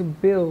like to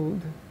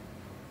build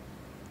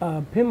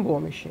a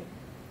pinball machine.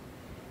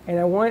 And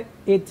I want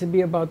it to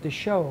be about the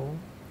show.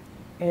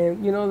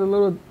 And you know the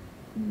little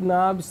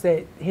knobs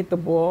that hit the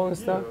ball and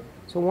stuff? Yeah.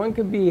 So one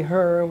could be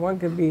her and one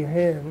could be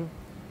him.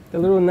 The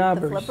little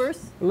knobbers. The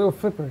flippers? The little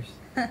flippers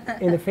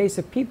in the face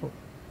of people.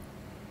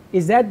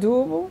 Is that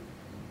doable?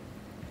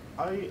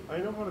 I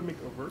know how to make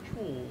a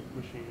virtual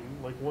machine,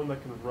 like one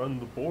that can run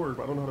the board,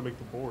 but I don't know how to make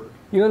the board.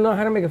 You don't know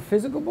how to make a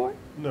physical board?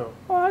 No.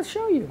 Oh, I'll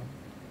show you.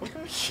 Okay.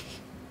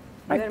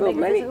 I built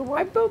many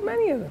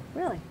of them.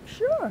 Really?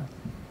 Sure.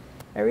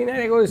 Every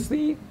night I go to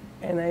sleep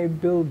and I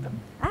build them.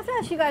 I have to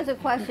ask you guys a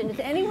question. Does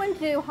anyone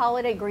do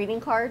holiday greeting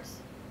cards?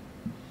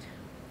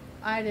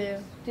 I do.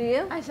 Do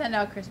you? I send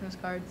out Christmas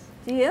cards.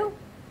 Do you?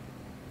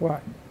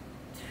 What?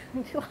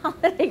 Do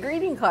holiday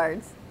greeting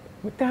cards.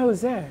 What the hell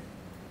is that?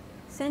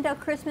 Send out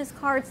Christmas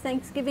cards,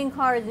 Thanksgiving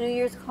cards, New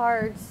Year's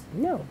cards.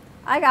 No.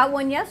 I got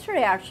one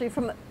yesterday actually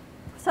from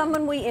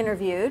someone we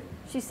interviewed.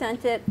 She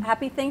sent it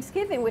Happy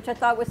Thanksgiving, which I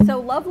thought was so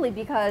lovely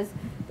because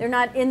they're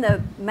not in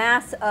the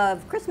mass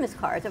of Christmas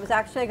cards. It was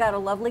actually, I got a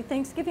lovely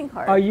Thanksgiving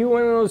card. Are you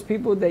one of those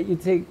people that you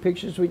take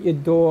pictures with your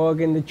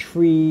dog and the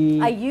tree?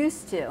 I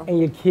used to. And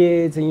your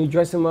kids, and you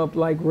dress them up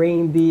like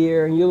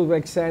reindeer, and you look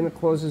like Santa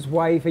Claus's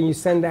wife, and you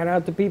send that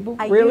out to people?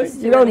 I Really? used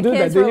to You don't when do the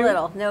that, kids do were you?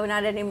 little. No,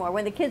 not anymore.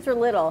 When the kids were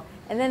little,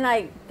 and then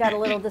I got a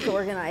little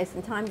disorganized,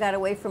 and time got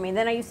away from me. And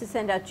then I used to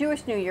send out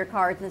Jewish New Year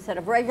cards instead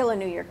of regular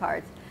New Year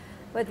cards.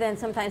 But then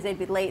sometimes they'd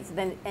be late, so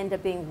then end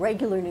up being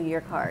regular New Year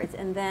cards.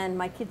 And then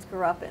my kids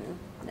grew up, and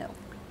no.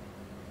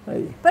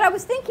 Hey. But I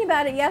was thinking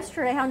about it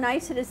yesterday, how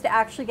nice it is to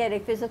actually get a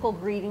physical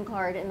greeting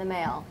card in the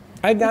mail.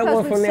 I got Because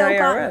one we've from the so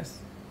gotten- IRS.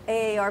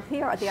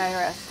 AARP or the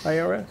IRS?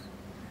 IRS.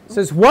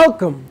 Says,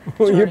 welcome.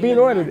 You're being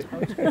audited.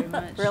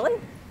 Really?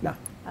 No.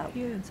 Oh.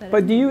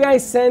 But do you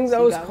guys send So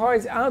you those got-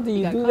 cards out? Do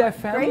you got do caught. that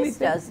family Grace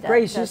thing? does that,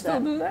 Grace, you does still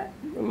that. do that?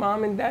 Your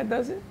mom and dad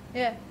does it?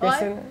 Yeah. They Well,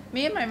 send it?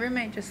 me and my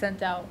roommate just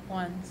sent out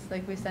ones.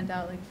 Like we sent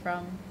out like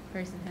from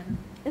Grace and Hannah.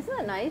 Isn't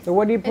that nice? So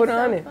what do you put It's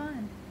on so it?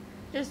 Fun.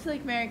 Just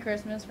like Merry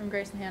Christmas from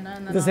Grace and Hannah.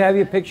 And then Does it on have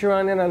your it- picture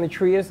on it on the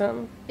tree or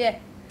something? Yeah.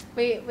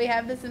 We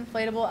have this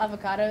inflatable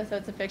avocado, so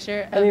it's a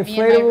picture An of me and my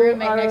inflatable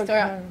roommate next door,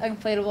 avocado.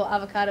 inflatable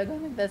avocado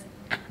going like this.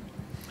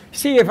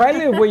 See, if I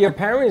live where your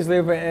parents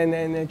live in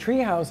a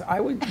treehouse, I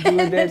would do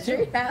it there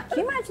too. Can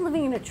you imagine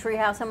living in a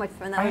treehouse? How much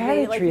fun that I would had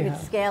be? a Like you could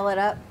treehouse. scale it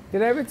up.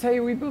 Did I ever tell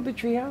you we built a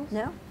treehouse?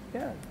 No.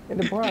 Yeah, in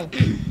the Bronx.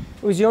 It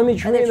was the only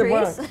tree in the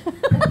Bronx.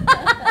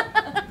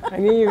 I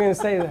knew you were going to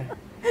say that.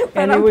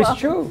 And it was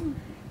true.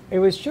 It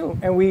was true.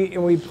 And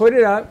we put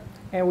it up,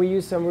 and we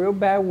used some real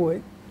bad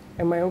wood.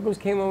 And my uncles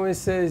came over and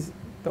says,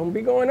 don't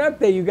be going up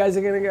there. You guys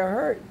are going to get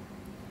hurt.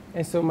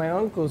 And so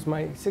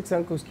my 6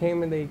 uncles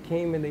came and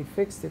they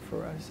fixed it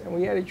for us. And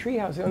we had a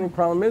treehouse. The only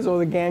problem is all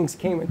the gangs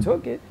came and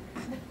took it.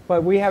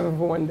 But we have it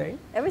for one day.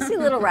 Ever see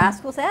Little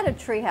Rascals? They had a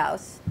tree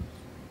house.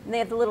 And they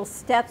have the little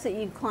steps that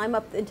you climb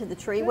up into the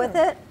tree with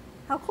it.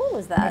 How cool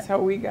is that? That's how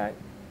we got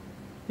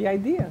the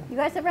idea. You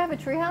guys ever have a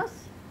tree house?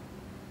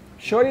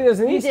 Shorty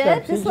doesn't You need did?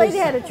 steps. This He lady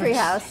just- had a tree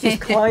house. Just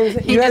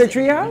climbs. You had a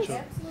tree house?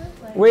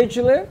 Where'd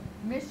you live?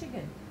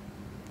 Michigan.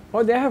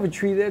 Oh, they have a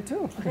tree there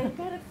too. They've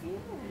got a few.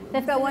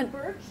 They've got one. A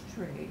birch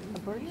tree. A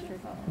birch tree.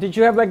 Did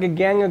you have like a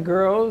gang of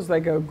girls,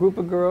 like a group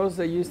of girls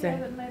that used Yeah,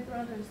 to but my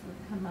brothers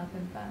would come up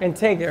and buy and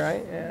take it,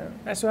 right? Yeah.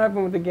 That's what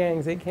happened with the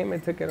gangs. They came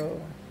and took it all.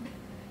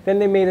 Then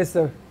they made us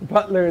the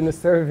butler and the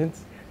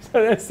servants.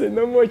 So that's it.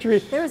 No more tree.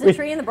 There was a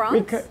tree in the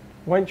Bronx?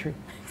 One tree.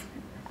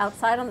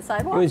 Outside on the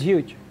sidewalk? It was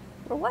huge.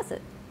 Where was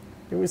it?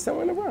 It was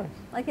somewhere in the Bronx.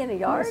 Like in a In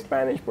yard?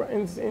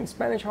 in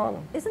Spanish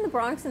Harlem. Isn't the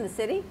Bronx in the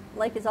city?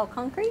 Like it's all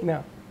concrete?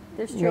 No.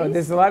 There's trees? No,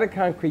 there's a lot of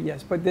concrete,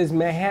 yes, but there's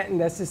Manhattan.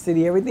 That's the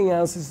city. Everything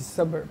else is a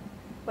suburb.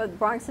 But the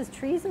Bronx has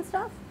trees and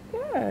stuff?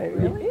 Yeah,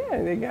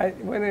 yeah. They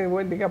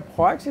got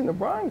parks in the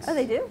Bronx. Oh,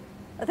 they do?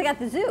 Oh, they got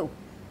the zoo.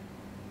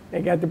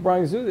 They got the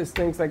Bronx Zoo. This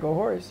thing's like a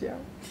horse, yeah.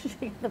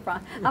 The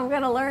Bronx. I'm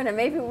going to learn it.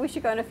 Maybe we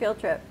should go on a field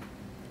trip.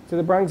 To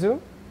the Bronx Zoo?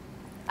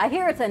 I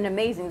hear it's an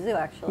amazing zoo,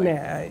 actually. Nah,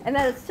 and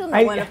that is still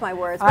not one of my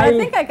words. But I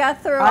think I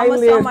got through I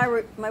almost all my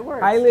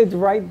words. I lived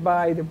right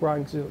by the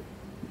Bronx Zoo.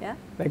 Yeah?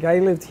 Like I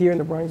lived here and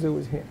the Bronx Zoo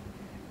was here.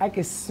 I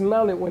could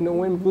smell it when the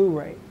wind blew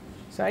right.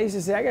 So I used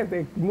to say, I got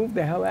to move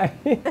the hell out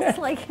of here. It's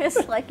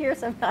like here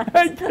sometimes.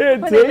 I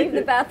can't when they take leave the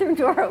it. bathroom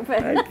door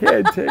open. I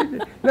can't take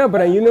it. No,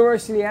 but on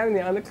University Avenue,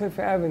 Undercliff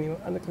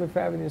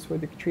Avenue is where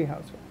the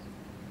treehouse was.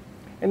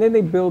 And then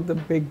they built the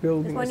big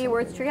building. Is one of your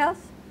words treehouse?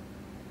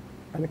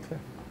 On the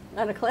cliff.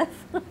 On a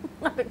cliff?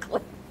 On a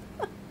cliff.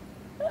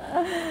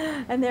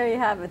 And there you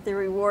have it. The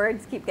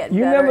rewards keep getting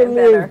You better never and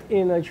better. lived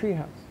in a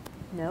treehouse.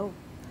 No.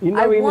 You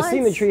never even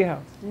seen the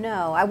treehouse.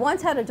 No. I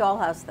once had a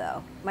dollhouse,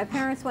 though. My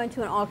parents went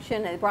to an auction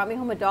and they brought me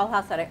home a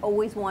dollhouse that I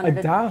always wanted.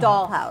 A dollhouse?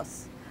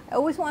 Dollhouse. I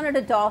always wanted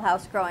a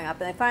dollhouse growing up.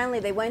 And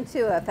they went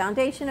to a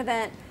foundation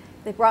event.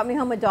 They brought me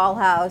home a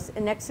dollhouse.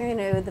 And next thing you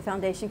knew, the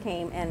foundation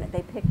came and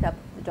they picked up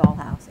the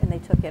dollhouse and they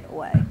took it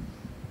away.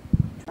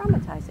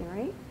 Traumatizing,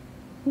 right?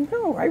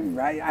 No,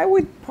 I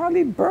would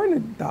probably burn a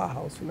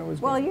dollhouse when I was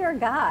Well, growing up. you're a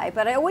guy,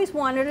 but I always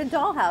wanted a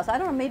dollhouse. I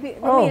don't know, maybe,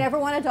 Oh. you ever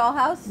want a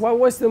dollhouse? What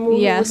was the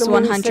movie? Yes,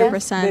 what the movie said?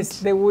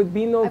 100%. There would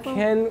be no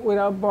Ken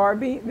without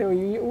Barbie.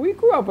 We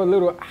grew up a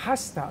little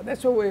hostile.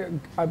 That's what we're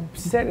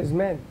upset as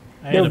men.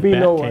 I There had would a be bat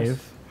no cave. us.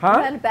 You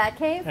Huh? had a bat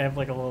cave? I have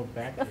like a little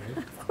bat cave.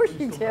 Of course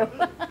you do.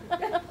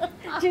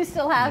 Do you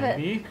still have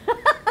Maybe.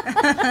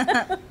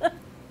 it?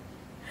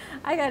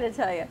 I got to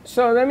tell you.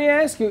 So let me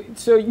ask you.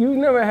 So you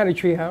never had a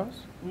tree house?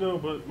 No,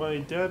 but my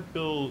dad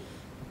built.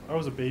 I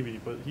was a baby,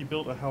 but he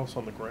built a house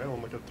on the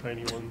ground, like a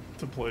tiny one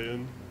to play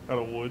in, out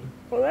of wood.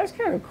 Well, that's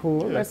kind of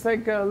cool. Yeah. That's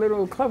like a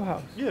little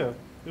clubhouse. Yeah,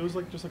 it was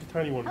like just like a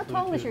tiny one. How for the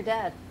tall was kids. your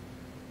dad?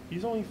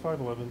 He's only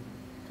 5'11".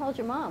 How tall's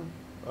your mom?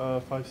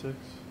 5'6".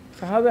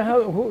 So how the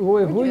hell? Who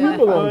you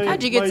belong to?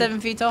 How'd you get My 7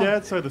 feet tall?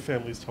 Dad's side of the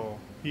family's tall.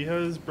 He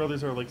has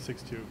brothers that are like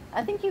 6'2".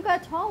 I think you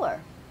got taller.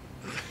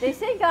 They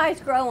say guys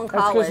grow in That's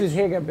because college. his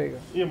hair got bigger.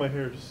 Yeah, my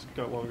hair just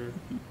got longer.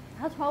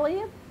 How tall are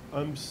you?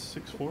 I'm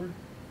 6'4".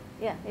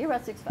 Yeah, you're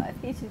about 6'5".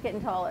 He's just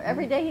getting taller.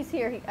 Every day he's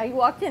here, he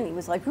walked in, he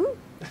was like, whoo.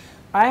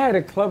 I had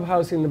a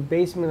clubhouse in the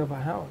basement of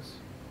a house,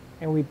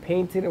 and we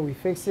painted and we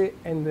fixed it,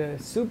 and the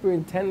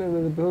superintendent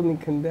of the building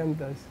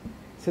condemned us.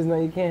 Says,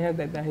 no, you can't have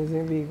that down. It's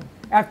illegal.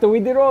 After we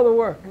did all the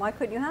work. Why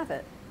couldn't you have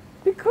it?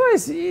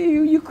 Because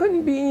you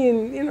couldn't be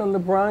in the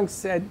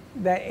Bronx at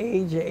that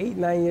age, at 8,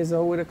 9 years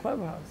old, with a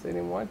clubhouse. They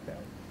didn't want that.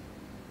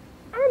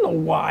 I don't know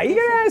why. You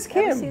gotta ask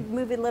Ever him. see the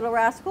movie Little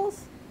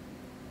Rascals?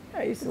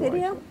 I used to watch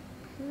Video?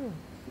 it.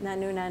 Not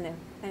new. Anyway,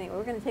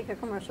 we're going to take a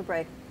commercial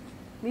break.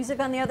 Music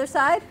on the other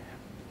side?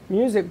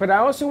 Music, but I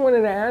also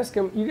wanted to ask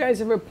him, you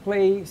guys ever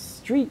play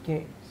street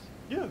games?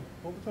 Yeah,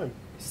 all the time.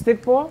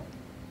 Stickball?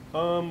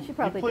 She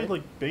probably we played did.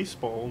 like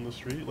baseball in the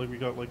street. Like we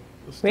got like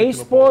a stick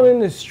Baseball and a in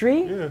ball. the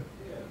street? Yeah.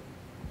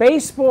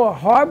 Baseball,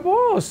 hardball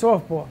or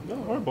softball? No,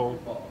 hardball.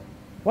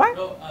 What?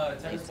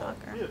 Tennis ball.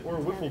 Yeah, or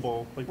wiffle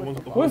ball, like the ones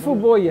with the holes in Wiffle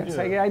it. ball, yes,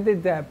 Yeah. I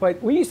did that.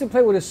 But we used to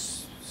play with a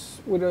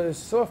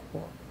softball.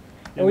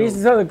 Yeah, And we no. used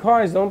to tell the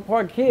cars, don't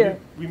park here.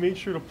 We made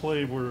sure to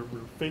play where we're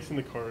facing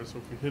the cars, so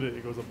if we hit it,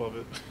 it goes above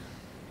it.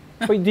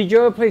 But did you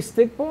ever play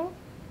stickball?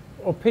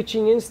 Or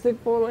pitching in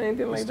stickball or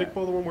anything The like stick that?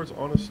 ball, the one where it's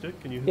on a stick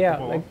and you hit Yeah, the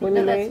ball. like off when it.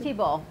 you No, lay- that's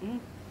T-ball.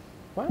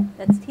 What?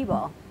 That's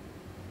T-ball.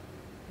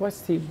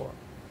 What's T-ball?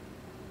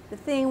 The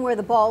thing where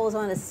the ball is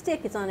on a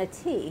stick, it's on a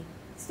T.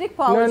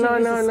 Stickball No, is you no,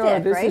 use no, a no.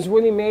 stick, This right? is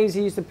Willie Mays.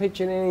 He used to pitch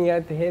it in and you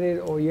had to hit it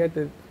or you had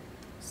to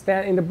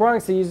stand. In the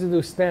Bronx, they used to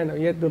do stand-up.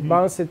 You had to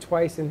bounce it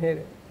twice and hit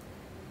it.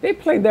 They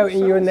played that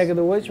in your neck of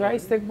the woods, right?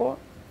 Stickball?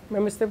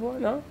 Remember stickball?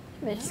 No?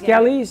 Michigan.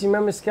 Skellies? You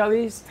remember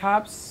Skellies?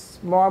 Tops,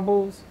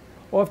 marbles,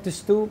 off the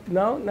stoop?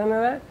 No? None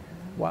of that?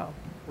 Wow.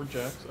 Or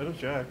jacks. I know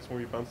jacks,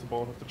 where you bounce the ball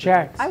and have to pick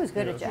Jacks. it. I was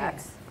good Yeah. at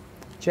jacks.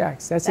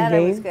 Jacks. That's That a I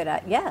game? was good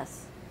at,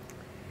 yes.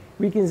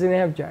 Weekends didn't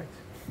have jacks.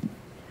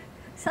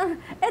 So,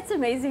 it's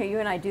amazing how you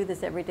and I do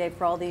this every day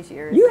for all these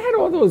years. You had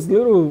all those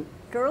little,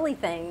 Girly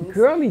things.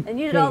 Girly And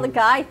you did all the things.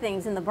 guy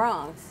things in the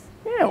Bronx.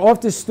 yeah,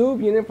 off the stoop.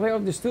 You didn't play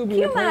off the stoop. Can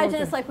you didn't play off imagine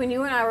the- it's like when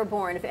you and I were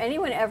born, if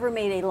anyone ever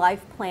made a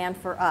life plan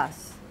for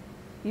us,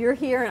 you're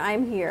here and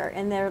I'm here,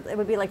 and there it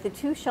would be like the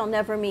two shall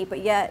never meet,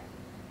 but yet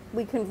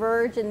we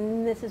converge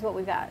and this is what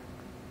we got.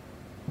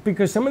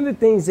 Because some of the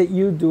things that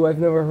you do, I've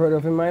never heard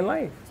of in my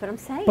life. That's what I'm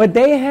saying. But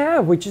they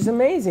have, which is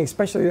amazing,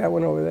 especially that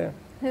one over there.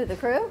 Who, the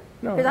crew?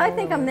 No, Because no, I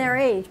think no, I'm no. their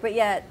age, but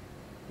yet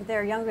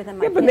they're younger than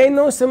my Yeah, but kids. they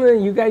know some of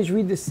them. You guys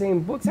read the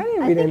same books. I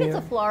didn't I read think any it's a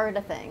of them.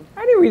 Florida thing.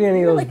 I didn't read any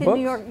You're of those like books.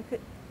 in New York,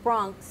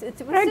 Bronx.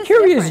 It's I had just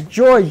Curious different.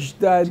 George,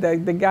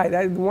 the guy,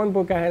 that one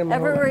book I had in my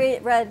Ever whole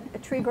life. read A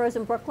Tree Grows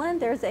in Brooklyn?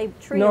 There's a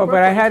tree No, in but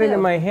I Brooklyn, had it too. in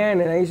my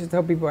hand, and I used to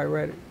tell people I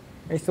read it.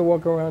 I used to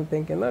walk around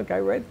thinking, look, I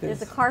read this.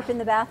 There's a carp in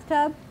the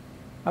bathtub.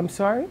 I'm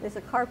sorry? There's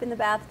a carp in the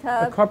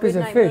bathtub. A carp is a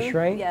Goodnight fish, Moon.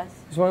 right? Yes.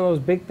 It's one of those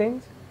big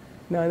things?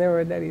 No, I never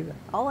read that either.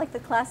 All like the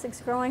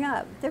classics growing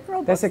up. They're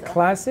girl That's a books, though.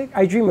 classic?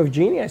 I Dream of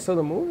Jeannie. I saw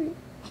the movie.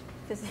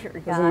 'Cause you're a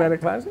Isn't guy. that a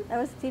classic? That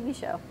was a TV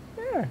show.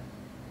 Yeah.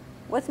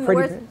 What's Freddie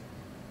where's, Prinze.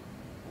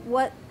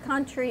 what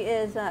country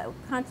is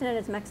continent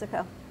is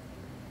Mexico?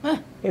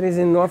 It is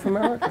in North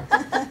America.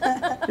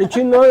 Did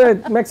you know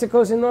that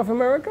Mexico's in North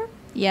America?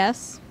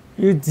 Yes.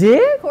 You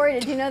did? Corey,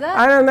 did you know that?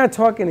 I'm not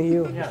talking to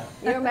you. Yeah.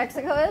 You know where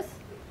Mexico is?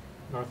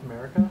 North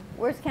America?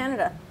 Where's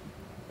Canada?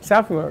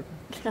 South America.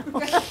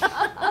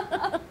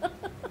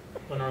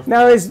 The North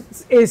Now,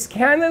 is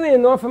Canada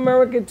in North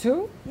America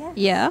too?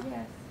 Yeah.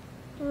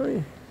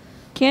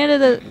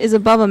 Canada is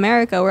above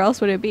America. Where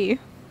else would it be?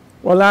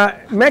 Well,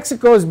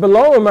 Mexico is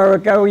below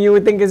America. You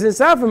would think it's in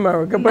South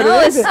America, but No,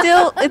 it it's isn't.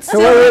 still it's So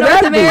still where in would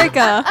North that be?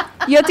 America.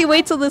 You have to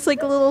wait till it's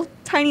like a little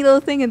tiny little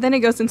thing, and then it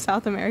goes in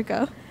South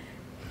America.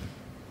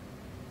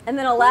 And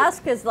then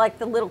Alaska's like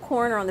the little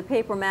corner on the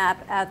paper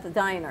map at the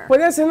diner. Well,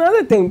 that's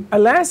another thing.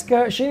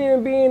 Alaska shouldn't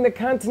even be in the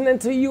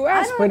continental I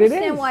U.S., don't but it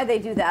understand is. why they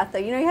do that, though.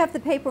 You know, you have the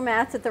paper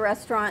mats at the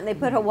restaurant, and they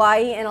put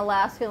Hawaii and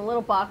Alaska in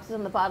little boxes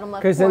in the bottom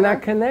left corner. Because they're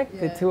not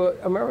connected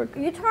to America.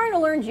 You're trying to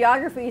learn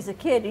geography as a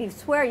kid, and you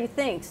swear you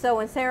think. So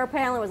when Sarah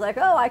Palin was like,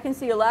 oh, I can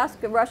see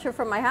Alaska, Russia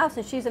from my house,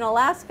 and she's in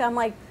Alaska, I'm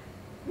like,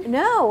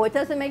 No, it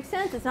doesn't make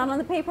sense. It's not on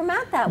the paper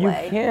mat that You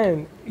way.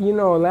 can. You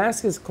know,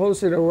 Alaska's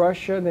closer to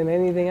Russia than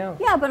anything else.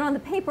 Yeah, but on the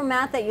paper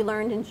mat that you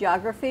learned in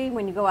geography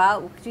when you go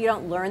out, because you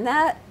don't learn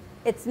that,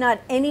 it's not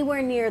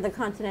anywhere near the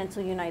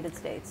continental United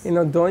States. You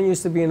know, Dawn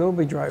used to be an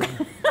Uber driver.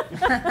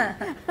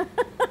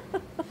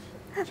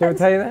 Did she ever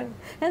tell you that?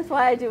 That's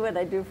why I do what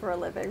I do for a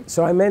living.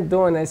 So I met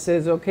Dawn. I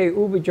says, okay,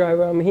 Uber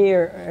driver, I'm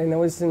here. And I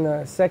was in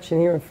a section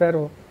here in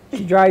Federal.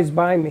 She drives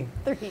by me.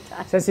 3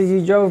 times. So I said,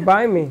 you drove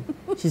by me.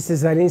 She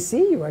says, I didn't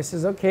see you. I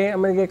says, okay,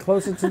 I'm going to get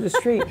closer to the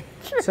street.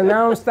 So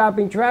now I'm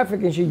stopping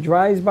traffic, and she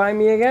drives by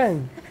me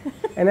again.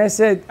 And I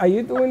said, are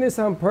you doing this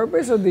on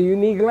purpose, or do you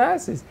need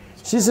glasses?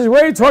 She says,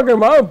 what are you talking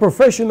about? I'm a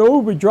professional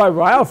Uber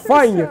driver. I'll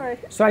find you.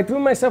 So I threw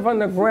myself on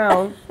the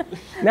ground.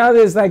 Now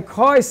there's like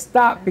cars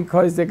stopped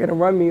because they're going to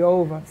run me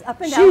over.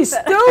 She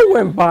still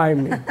went by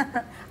me.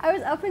 I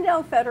was up and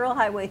down Federal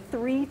Highway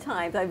 3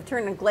 times. I've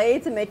turned in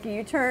Glades and make a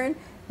U-turn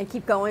and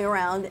keep going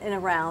around and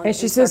around. And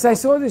she says, I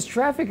saw this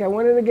traffic. I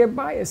wanted to get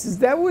by. I says,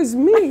 that was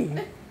me.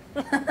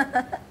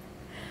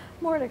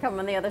 More to come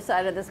on the other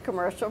side of this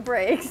commercial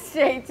break.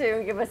 Stay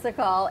tuned. Give us a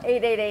call,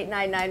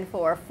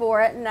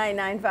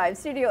 888-994-4995.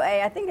 Studio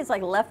A, I think it's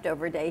like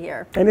leftover day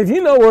here. And if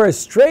you know where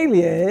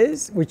Australia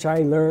is, which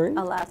I learned.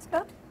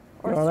 Alaska?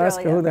 Or No, Australia?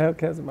 Alaska, who the hell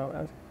cares about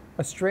Alaska?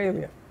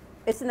 Australia.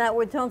 Isn't that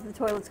where don't the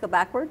toilets go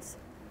backwards?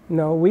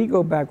 No, we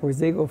go backwards.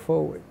 They go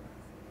forward.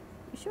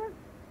 You sure?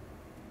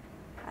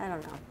 I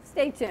don't know.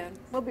 Stay tuned.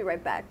 We'll be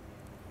right back.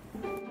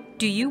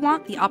 Do you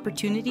want the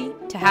opportunity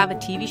to have a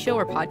TV show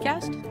or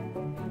podcast?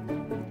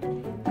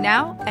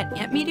 Now, at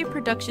Amp Media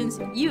Productions,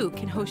 you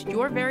can host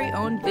your very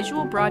own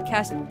visual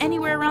broadcast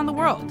anywhere around the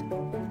world.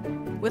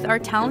 With our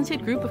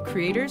talented group of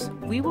creators,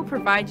 we will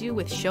provide you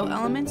with show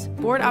elements,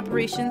 board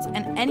operations,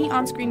 and any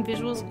on-screen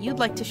visuals you'd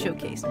like to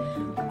showcase.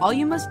 All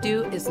you must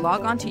do is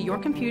log onto your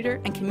computer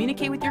and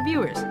communicate with your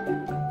viewers.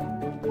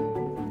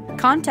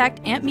 Contact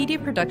Amp Media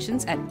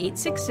Productions at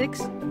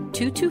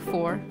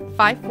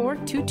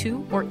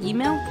 866-224-5422 or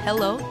email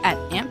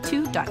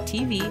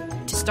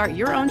hello@amp2.tv to start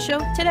your own show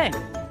today.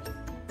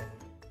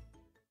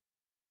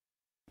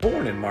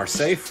 Born in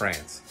Marseille,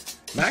 France,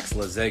 Max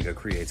Lazega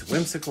creates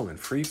whimsical and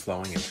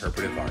free-flowing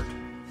interpretive art.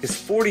 His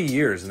 40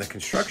 years in the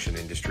construction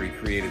industry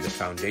created the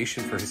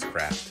foundation for his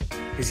craft.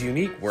 His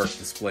unique work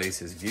displays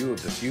his view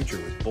of the future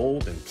with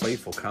bold and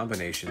playful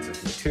combinations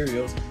of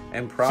materials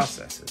and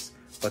processes,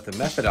 but the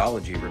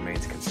methodology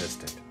remains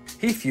consistent.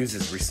 He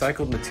fuses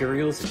recycled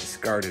materials and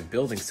discarded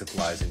building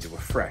supplies into a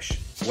fresh,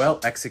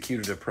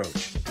 well-executed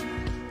approach.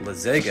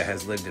 Lazega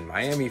has lived in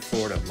Miami,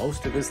 Florida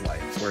most of his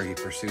life, where he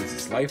pursues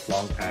his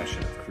lifelong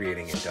passion of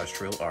creating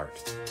industrial art.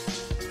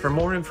 For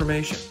more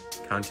information,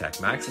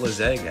 contact Max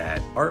Lazega at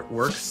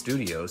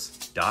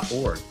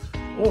artworkstudios.org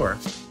or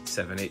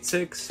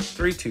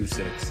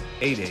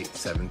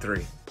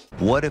 786-326-8873.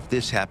 What if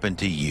this happened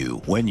to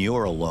you when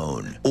you're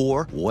alone?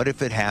 Or what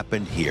if it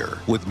happened here?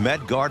 With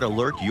MedGuard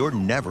Alert, you're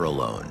never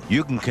alone.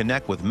 You can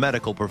connect with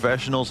medical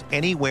professionals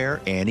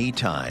anywhere,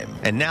 anytime.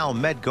 And now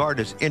MedGuard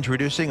is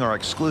introducing our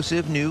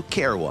exclusive new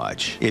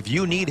CareWatch. If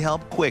you need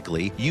help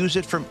quickly, use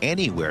it from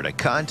anywhere to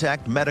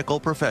contact medical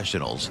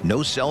professionals.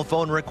 No cell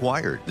phone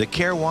required. The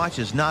CareWatch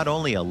is not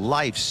only a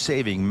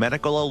life-saving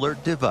medical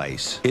alert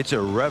device, it's a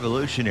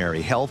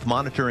revolutionary health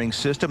monitoring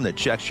system that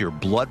checks your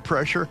blood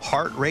pressure,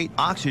 heart rate,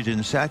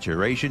 oxygen saturation,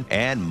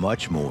 and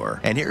much more.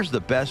 And here's the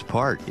best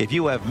part. If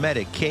you have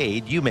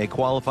Medicaid, you may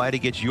qualify to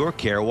get your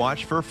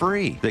CareWatch for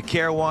free. The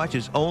CareWatch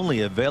is only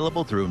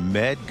available through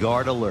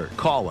MedGuard Alert.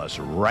 Call us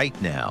right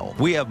now.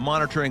 We have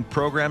monitoring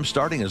programs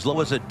starting as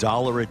low as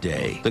 $1 a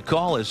day. The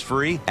call is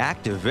free,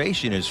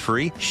 activation is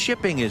free,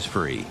 shipping is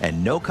free,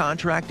 and no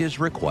contract is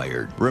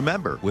required.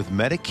 Remember, with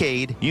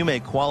Medicaid, you may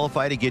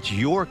qualify to get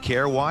your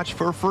CareWatch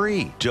for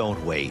free.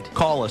 Don't wait.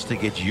 Call us to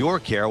get your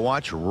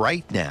CareWatch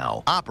right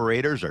now.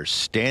 Operators are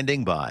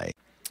standing by.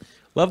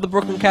 Love the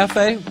Brooklyn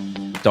Cafe?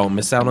 Don't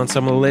miss out on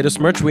some of the latest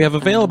merch we have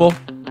available.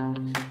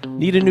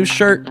 Need a new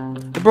shirt?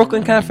 The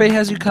Brooklyn Cafe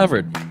has you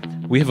covered.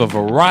 We have a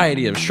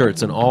variety of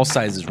shirts in all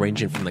sizes,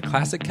 ranging from the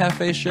classic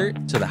cafe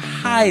shirt to the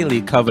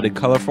highly coveted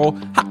colorful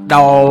hot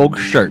dog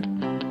shirt.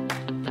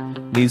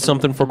 Need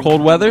something for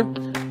cold weather?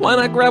 Why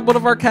not grab one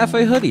of our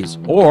cafe hoodies?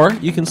 Or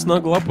you can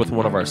snuggle up with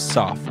one of our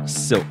soft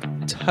silk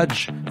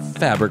touch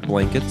fabric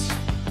blankets.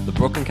 The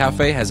Brooklyn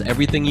Cafe has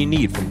everything you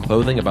need, from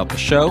clothing about the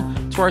show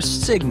to our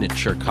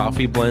signature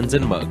coffee blends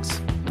and mugs.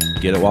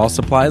 Get it while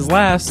supplies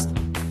last.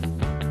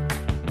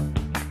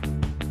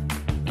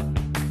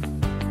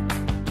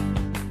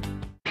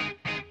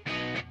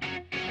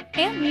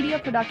 Amp Media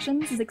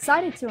Productions is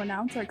excited to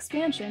announce our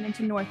expansion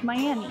into North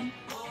Miami.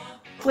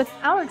 With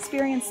our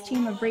experienced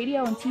team of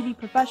radio and TV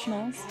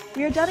professionals,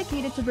 we are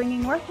dedicated to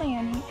bringing North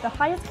Miami the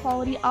highest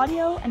quality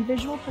audio and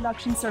visual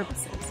production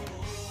services.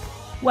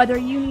 Whether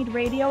you need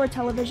radio or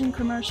television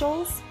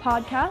commercials,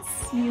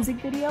 podcasts, music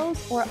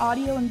videos, or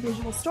audio and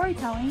visual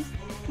storytelling,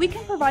 we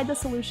can provide the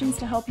solutions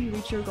to help you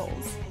reach your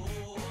goals.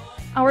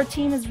 Our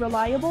team is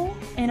reliable,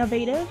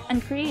 innovative,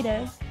 and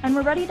creative, and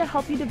we're ready to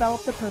help you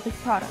develop the perfect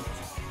product.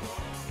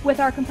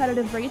 With our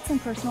competitive rates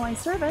and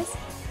personalized service,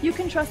 you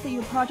can trust that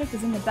your project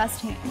is in the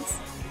best hands.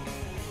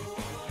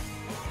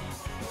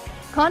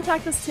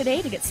 Contact us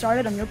today to get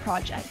started on your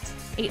project.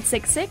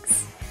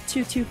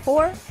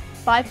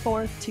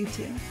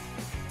 866-224-5422.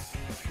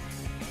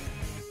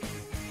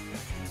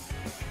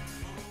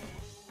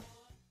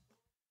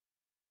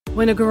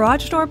 When a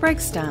garage door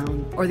breaks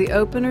down or the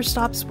opener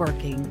stops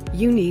working,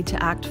 you need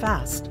to act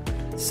fast.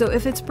 So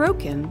if it's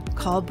broken,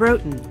 call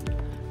Broughton.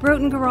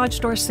 Broughton Garage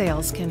Door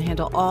Sales can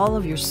handle all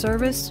of your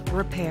service,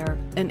 repair,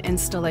 and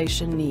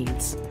installation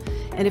needs.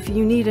 And if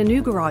you need a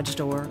new garage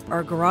door or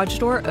a garage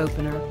door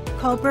opener,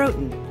 call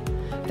Broughton.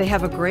 They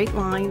have a great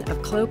line of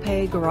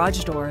Clopay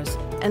garage doors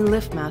and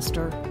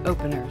LiftMaster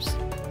openers.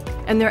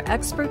 And their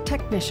expert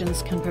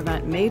technicians can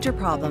prevent major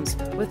problems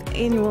with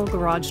annual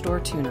garage door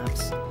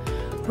tune-ups.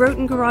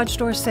 Broughton Garage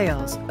Door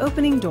Sales,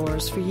 opening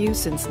doors for you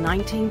since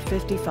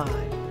 1955.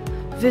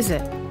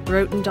 Visit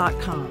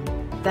Broughton.com.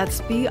 That's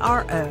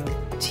BROTEN.com.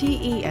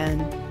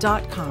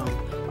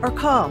 Or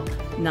call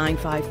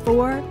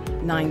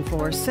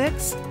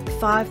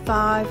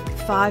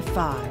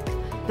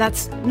 954-946-5555.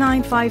 That's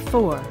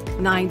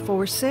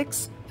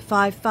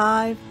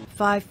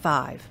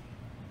 954-946-5555.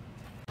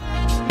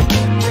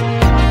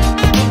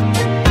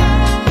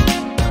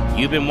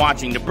 You've been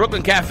watching the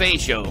Brooklyn Cafe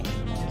Show.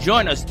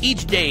 Join us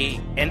each day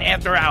and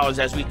after hours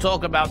as we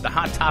talk about the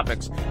hot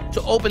topics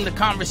to open the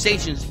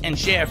conversations and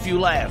share a few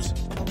laughs.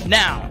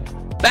 Now,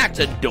 back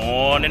to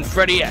Dawn and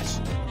Freddie S.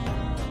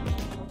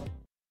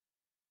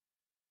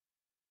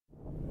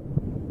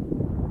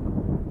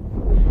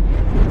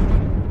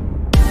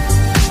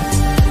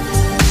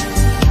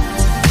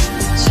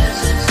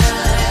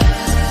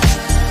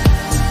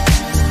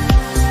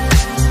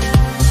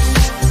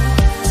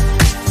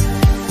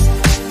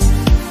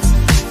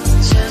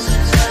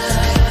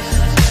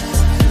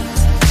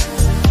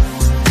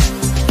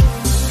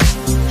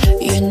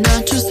 You're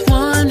not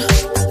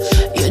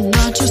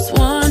just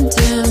one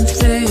damn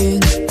thing.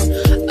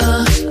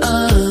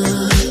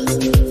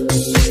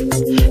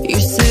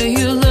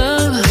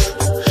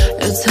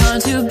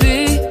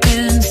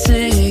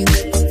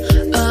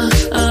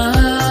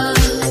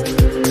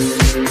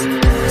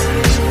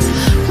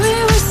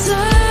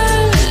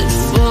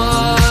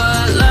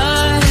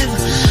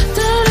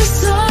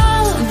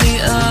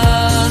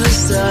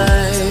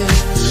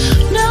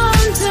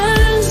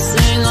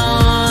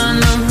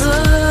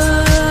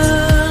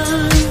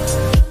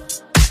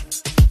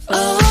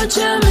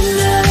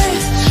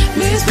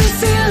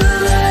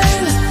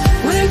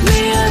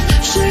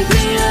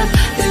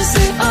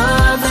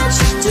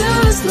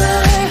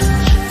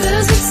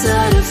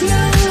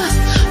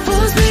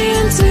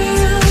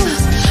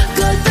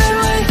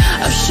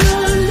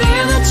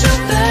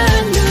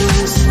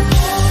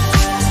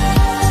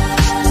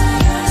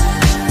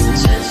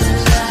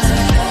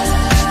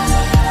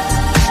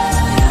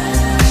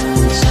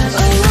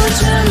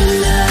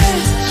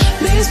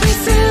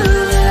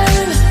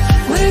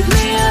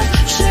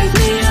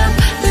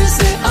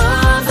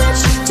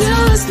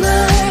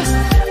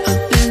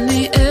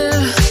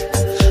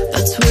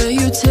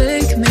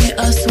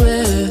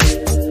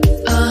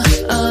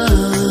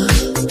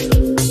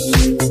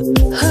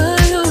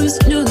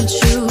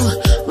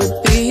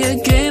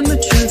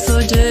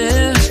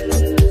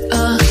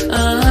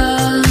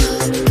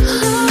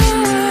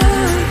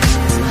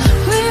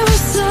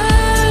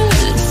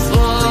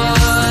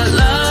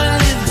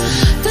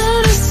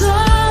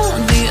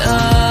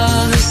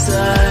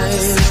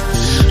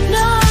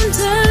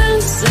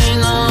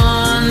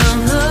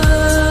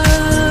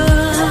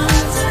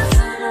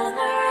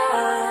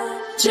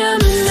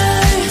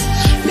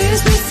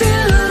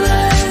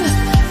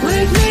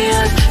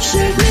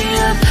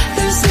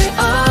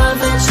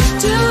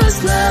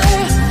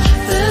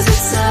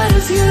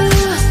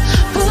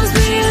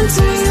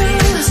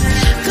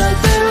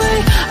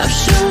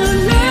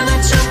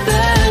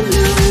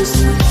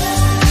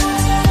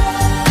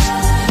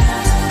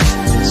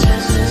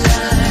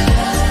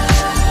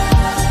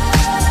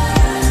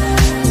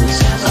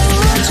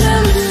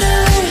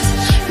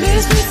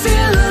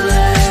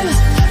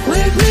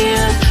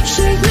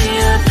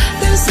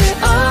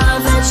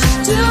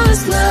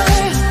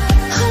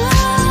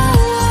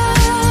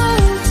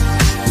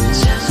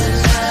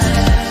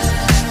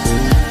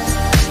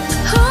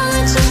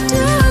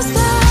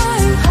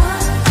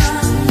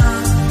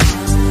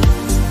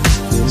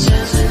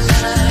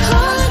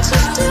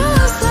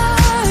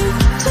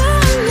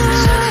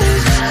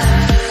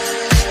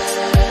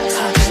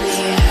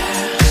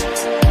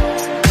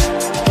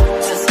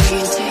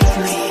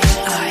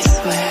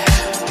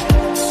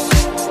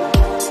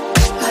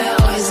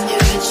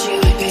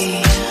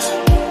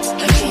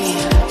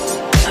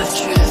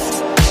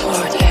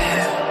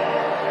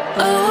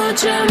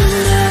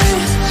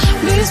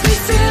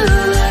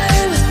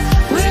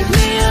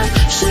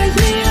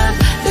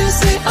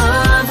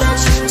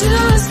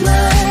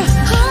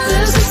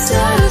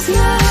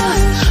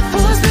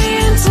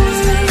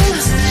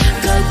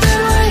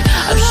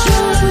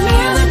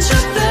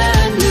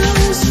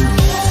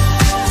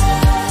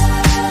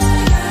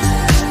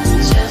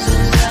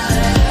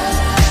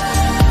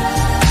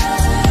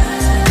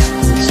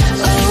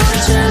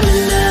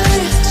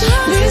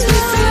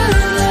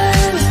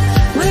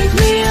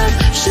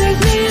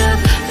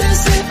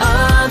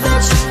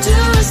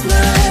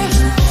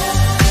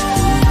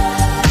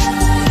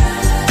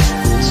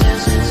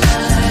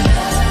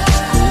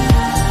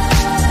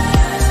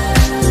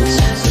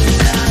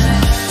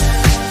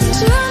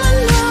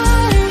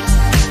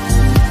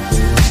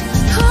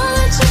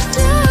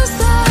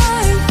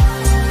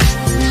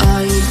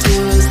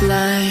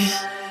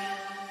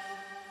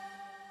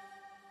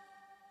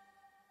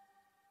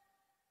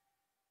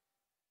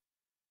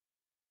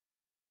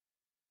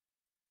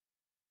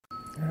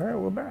 All right,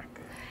 we're back.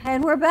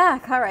 And we're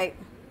back. All right.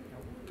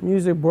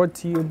 Music brought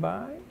to you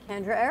by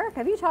Kendra Eric.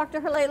 Have you talked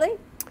to her lately?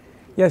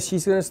 Yes,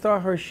 she's going to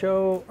start her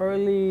show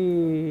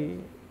early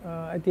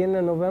at the end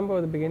of November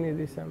or the beginning of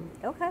December.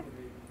 Okay.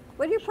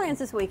 What are your plans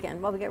this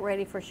weekend while we get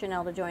ready for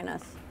Chanel to join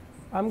us?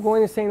 I'm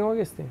going to St.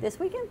 Augustine. This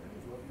weekend?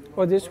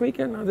 Or this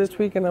weekend? No, this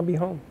weekend I'll be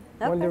home.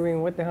 Okay.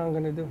 Wondering what the hell I'm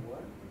going to do.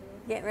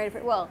 Getting ready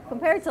for, well,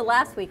 compared to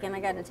last weekend, I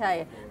got to tell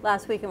you,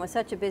 last weekend was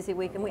such a busy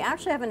weekend. We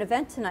actually have an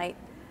event tonight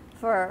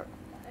for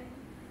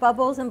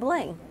Bubbles and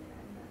Bling.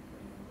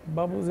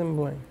 Bubbles and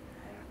Bling.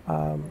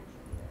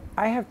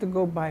 I have to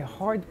go buy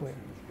hardware.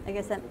 I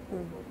guess that.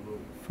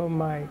 For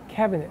my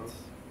cabinets,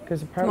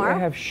 because apparently Tomorrow? I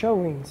have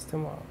showings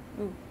tomorrow.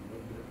 Mm.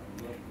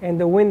 And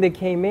the wind that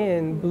came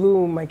in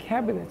blew my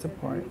cabinets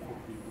apart.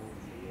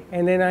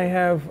 And then I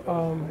have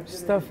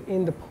stuff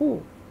in the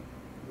pool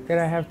that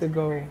I have to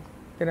go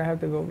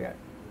get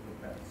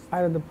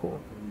out of the pool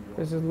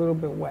because it's a little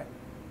bit wet.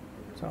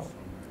 So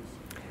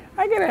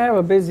I gotta have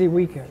a busy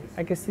weekend.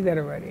 I can see that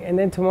already. And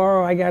then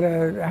tomorrow I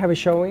have a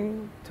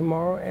showing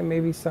tomorrow and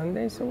maybe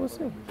Sunday, so we'll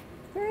see.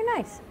 Very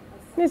nice.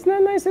 It's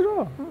not nice at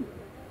all.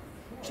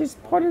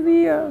 Just part of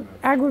the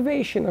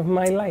aggravation of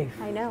my life.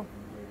 I know.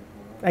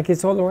 Like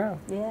it's all around.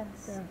 Yes.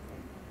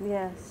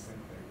 Yeah. Yes.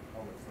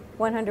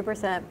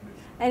 100%.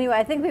 Anyway,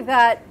 I think we've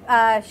got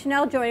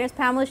Chanel joining us,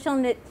 Pamela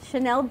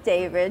Chanel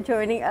David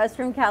joining us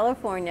from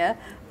California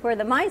for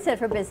the Mindset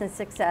for Business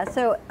Success.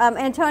 So,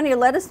 Antonio,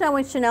 let us know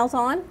when Chanel's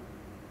on.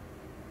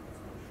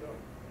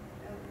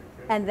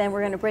 And then we're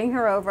going to bring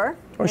her over.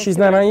 Oh, she's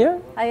not on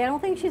yet? I don't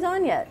think she's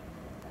on yet.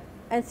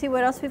 And see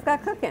what else we've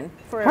got cooking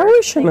for How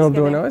is Chanel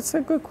doing? Thanksgiving. Oh, it's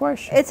a good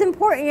question. It's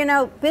important, you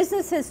know,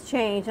 business has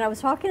changed. And I was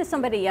talking to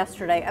somebody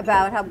yesterday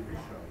about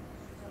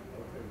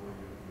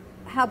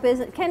how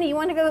business. Kenny, you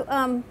want to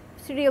go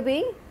Studio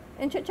B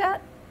and chit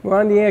chat? We're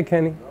on the air,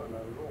 Kenny.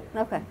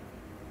 Okay.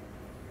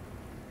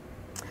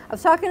 I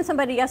was talking to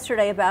somebody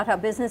yesterday about how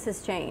business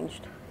has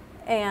changed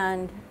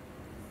and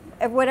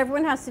what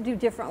everyone has to do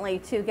differently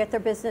to get their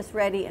business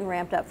ready and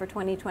ramped up for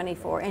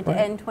 2024 and to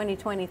end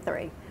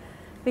 2023.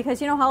 Because,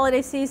 you know,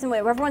 holiday season,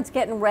 everyone's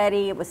getting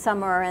ready. It was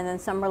summer, and then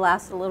summer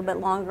lasted a little bit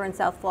longer in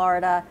South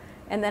Florida.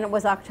 And then it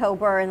was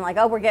October, and like,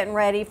 oh, we're getting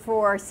ready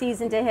for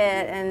season to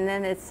hit. And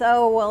then it's,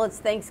 oh, well, it's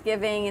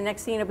Thanksgiving. And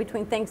next thing you know,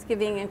 between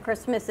Thanksgiving and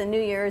Christmas and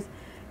New Year's,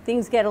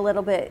 things get a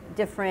little bit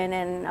different.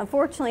 And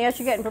unfortunately, as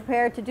you're getting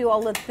prepared to do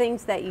all the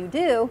things that you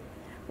do,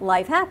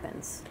 life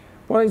happens.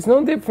 Well, it's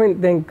no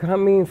different than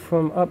coming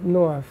from up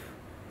north,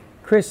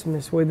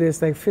 Christmas, where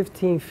there's like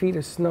 15 feet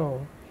of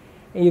snow.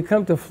 And you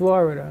come to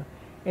Florida,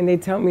 and they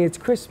tell me it's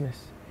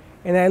Christmas.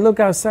 And I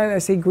look outside, and I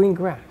see green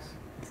grass.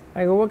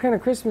 I go, what kind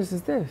of Christmas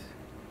is this?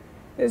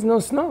 There's no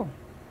snow.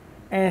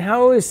 And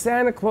how is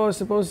Santa Claus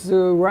supposed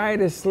to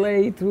ride a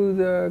sleigh through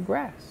the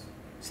grass?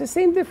 It's the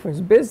same difference.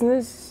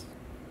 Business,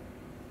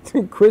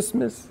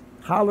 Christmas,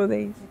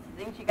 holidays.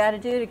 Things you got to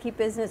do to keep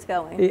business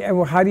going. Yeah,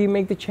 well, how do you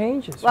make the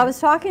changes? Well, I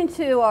was talking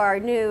to our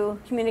new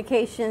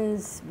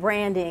communications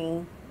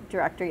branding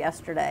director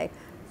yesterday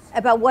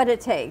about what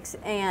it takes,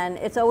 and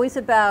it's always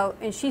about,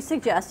 and she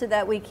suggested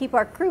that we keep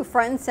our crew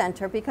front and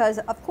center because,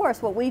 of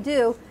course, what we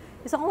do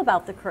is all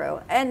about the crew,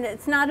 and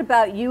it's not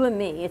about you and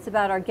me, it's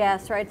about our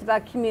guests, right? It's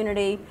about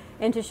community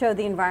and to show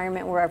the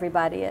environment where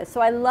everybody is.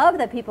 So I love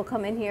that people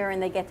come in here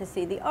and they get to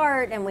see the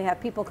art, and we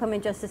have people come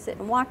in just to sit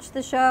and watch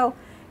the show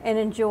and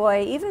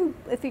enjoy. Even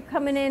if you're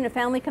coming in, a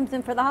family comes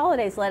in for the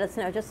holidays, let us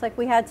know, just like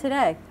we had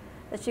today,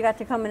 that you got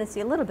to come in and see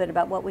a little bit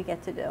about what we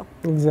get to do.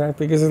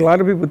 Exactly, because a lot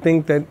of people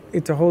think that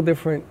it's a whole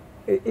different,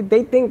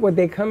 they think what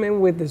they come in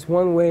with is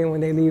one way and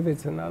when they leave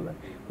it's another.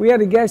 We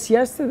had a guest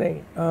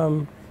yesterday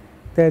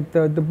that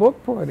the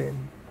book brought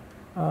in,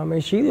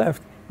 and she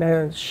left.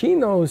 Now she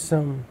knows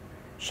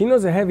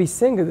a heavy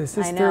singer, the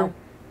sister. I know.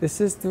 The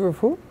sister of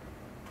who?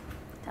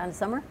 Donna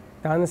Summer?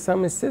 Donna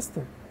Summer's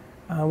sister.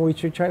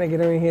 Which we're trying to get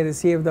her in here to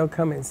see if they'll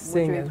come and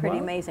sing Which would be as pretty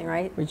well. amazing,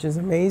 right? Which is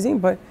amazing,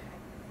 but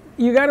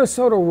you got to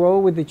sort of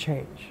roll with the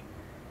change.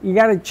 You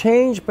got to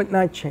change, but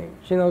not change.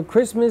 You know,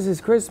 Christmas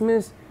is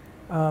Christmas,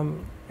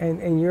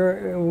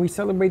 and we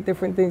celebrate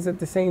different things at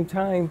the same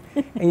time,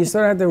 and you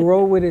sort of have to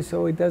roll with it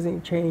so it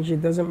doesn't change.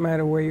 It doesn't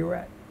matter where you're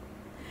at.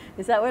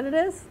 Is that what it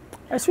is?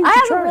 That's what I you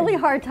have try. a really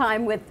hard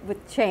time with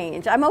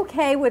change. I'm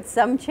okay with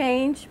some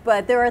change,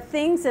 but there are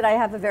things that I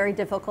have a very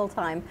difficult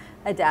time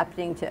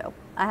adapting to,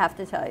 I have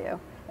to tell you.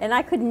 And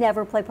I could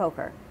never play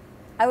poker.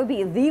 I would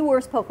be the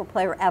worst poker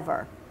player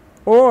ever.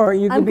 Or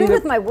you could I'm be good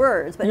with my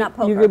words, but not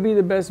poker. You could be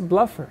the best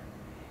bluffer.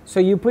 So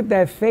you put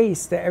that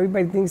face that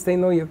everybody thinks they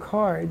know your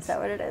cards. Is that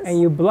what it is? And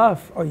you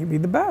bluff, or you be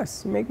the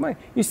best. You make money.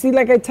 You see,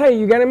 like I tell you,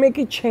 you got to make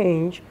a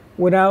change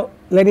without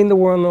letting the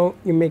world know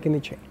you're making the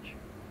change.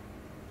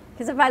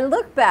 Because if I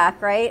look back,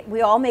 right,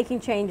 we all making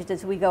changes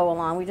as we go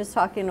along. We just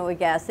talking to a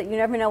guest that you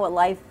never know what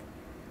life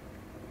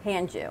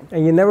hands you.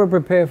 And you're never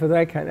prepared for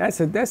that kind.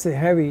 That's a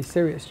heavy,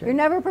 serious change. You're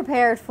never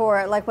prepared for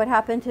it, like what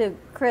happened to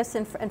Chris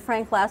and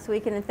Frank last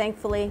week, and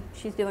thankfully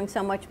she's doing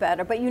so much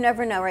better. But you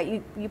never know,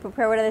 right? You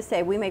prepare, what do they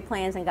say? We make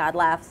plans and God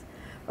laughs.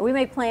 We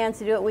make plans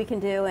to do what we can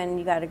do, and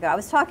you got to go. I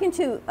was talking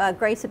to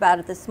Grace about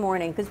it this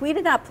morning because we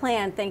did not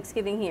plan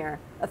Thanksgiving here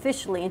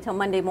officially until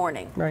Monday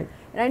morning. Right.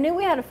 And I knew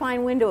we had a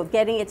fine window of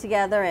getting it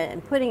together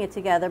and putting it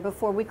together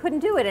before we couldn't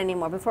do it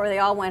anymore, before they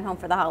all went home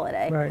for the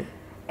holiday. Right.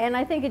 And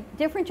I think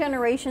different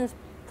generations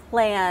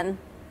plan,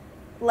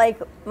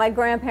 like my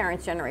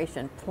grandparents'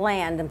 generation,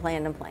 planned and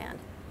planned and planned.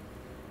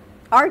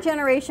 Our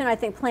generation, I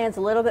think, plans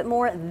a little bit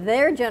more.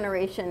 Their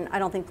generation, I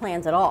don't think,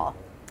 plans at all.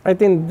 I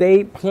think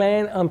they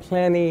plan on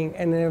planning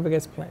and it never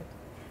gets planned.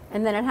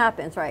 And then it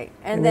happens, right?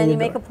 And then you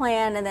make a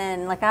plan, and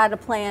then, like, I had a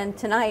plan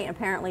tonight, and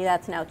apparently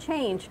that's now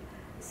changed.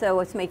 So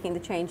it's making the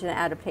change and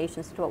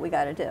adaptations to what we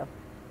got to do.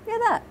 Yeah,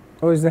 that.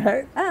 Oh, is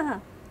that? Uh-huh.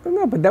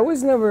 No, but that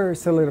was never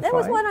solidified. That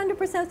was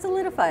 100%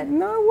 solidified.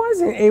 No, it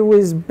wasn't. It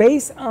was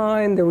based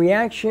on the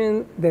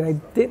reaction that I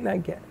did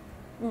not get.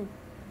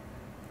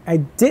 I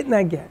did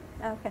not get.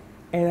 Okay.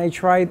 And I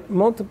tried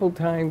multiple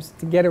times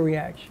to get a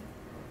reaction.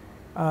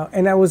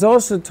 And I was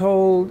also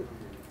told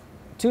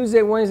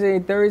Tuesday, Wednesday,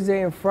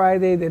 Thursday, and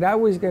Friday that I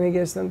was going to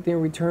get something in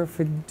return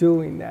for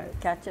doing that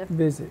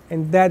visit.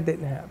 And that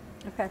didn't happen.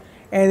 Okay.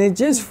 And it's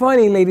just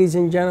funny, ladies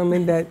and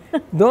gentlemen, that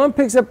Dawn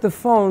picks up the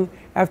phone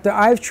after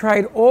I've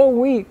tried all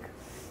week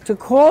to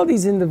call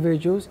these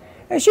individuals,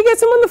 and she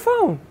gets them on the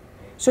phone.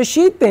 So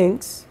she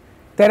thinks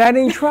that I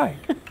didn't try.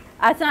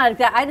 That's not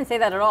exact. I didn't say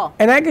that at all.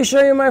 And I can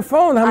show you my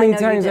phone how many know you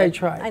times I did.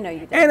 tried. I know you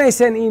did. And I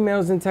sent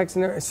emails and texts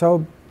and everything.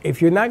 So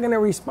if you're not going to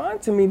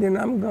respond to me, then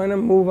I'm going to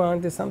move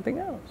on to something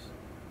else.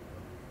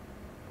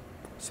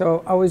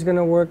 So I was going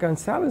to work on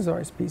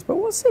Salazar's piece, but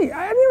we'll see.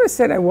 I never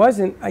said I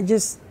wasn't. I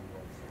just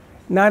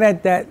not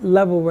at that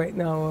level right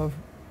now of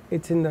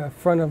it's in the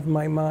front of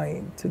my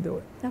mind to do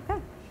it. Okay.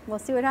 We'll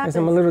see what happens.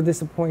 Because I'm a little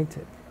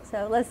disappointed.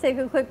 So let's take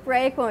a quick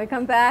break. When we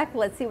come back,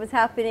 let's see what's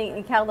happening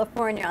in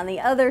California on the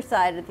other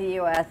side of the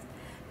U.S.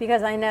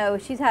 because I know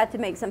she's had to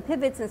make some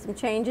pivots and some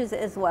changes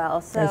as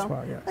well. So As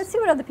well, yes. let's see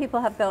what other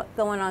people have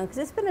going on because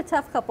it's been a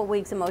tough couple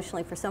weeks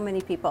emotionally for so many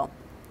people.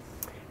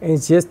 And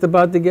it's just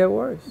about to get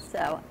worse.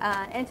 So,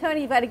 and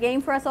Tony, you've got a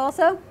game for us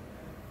also?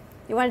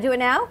 You want to do it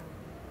now?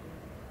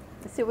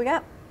 Let's see what we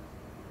got.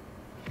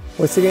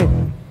 What's the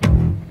game?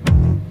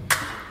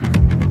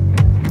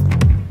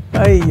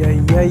 Ay,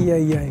 ay, ay,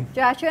 ay, ay.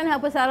 Josh, you want to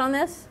help us out on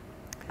this?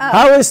 Oh.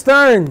 Howard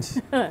Stearns.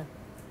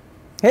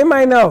 Him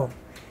I know.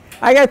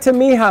 I got to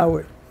meet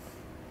Howard.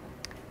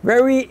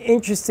 Very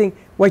interesting.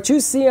 What you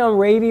see on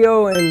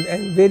radio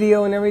and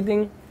video and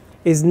everything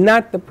is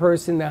not the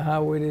person that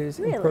Howard is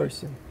in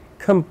person.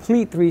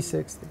 Complete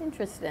 360.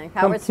 Interesting.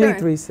 Howard Complete Stern.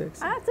 360.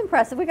 That's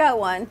impressive. We got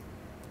one.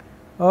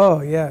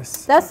 Oh,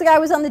 yes. That's the guy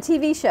who was on the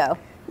TV show.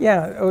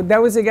 Yeah, oh,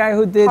 that was the guy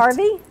who did...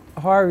 Harvey?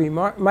 Harvey.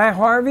 Matt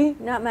Harvey?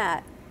 Not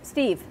Matt.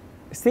 Steve.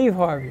 Steve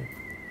Harvey.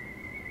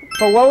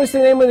 But what was the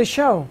name of the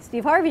show?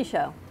 Steve Harvey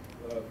Show.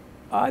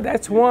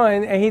 That's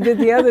one, and he did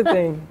the other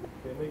thing.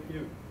 Family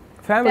Feud.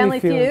 Family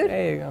Feud.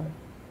 There you go.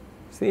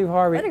 Steve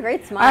Harvey. What a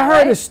great smile. I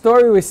heard right? a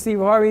story with Steve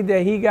Harvey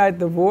that he got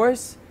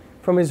divorced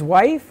from his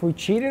wife who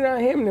cheated on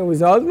him and it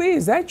was ugly.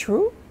 Is that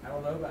true? I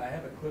don't know, but I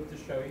have a clip to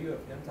show you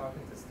of him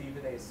talking to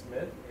Stephen A.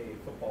 Smith, a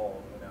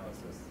football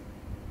analysis.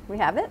 We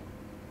have it?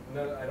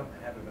 No, I don't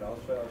have it, but I'll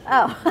show you.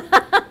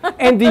 Oh.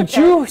 And did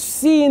you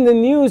see in the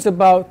news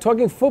about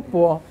talking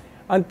football?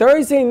 On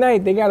Thursday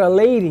night, they got a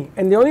lady.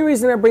 And the only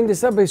reason I bring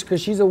this up is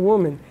because she's a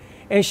woman.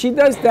 And she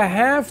does the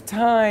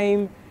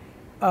halftime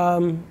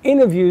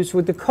interviews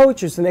with the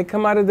coaches. And they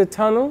come out of the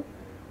tunnel.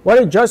 What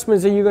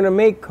adjustments are you going to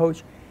make,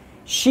 coach?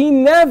 She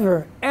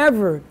never,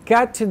 ever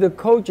got to the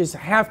coaches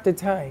half the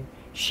time.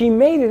 She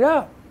made it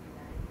up.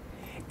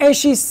 And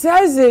she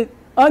says it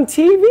on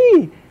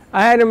TV.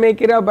 I had to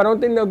make it up. I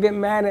don't think they'll get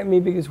mad at me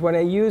because what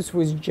I used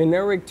was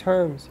generic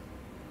terms.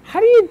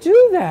 How do you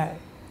do that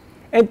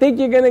and think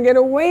you're going to get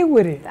away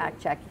with it? Fact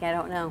checking. I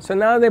don't know. So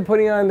now they're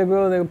putting on the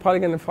girl. They're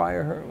probably going to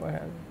fire her. What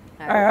have you.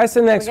 All right, that's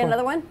the next Can we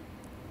get one. another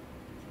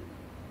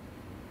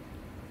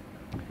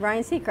one?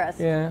 Ryan Seacrest.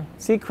 Yeah.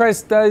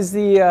 Seacrest does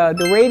the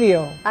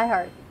radio.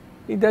 iHeart.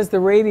 He does the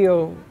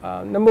radio,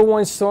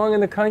 #1 song in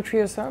the country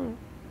or something.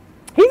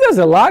 He does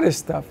a lot of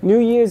stuff. New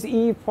Year's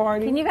Eve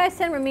party. Can you guys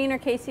send Ramin or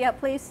Casey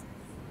up, please?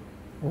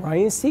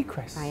 Ryan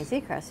Seacrest. Ryan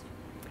Seacrest.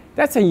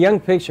 That's a young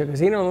picture because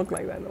he don't look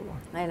like that no more.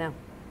 I know.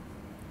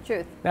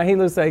 Truth. Now he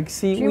looks like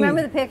seaweed. Do you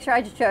remember the picture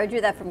I just showed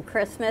you, that from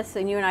Christmas,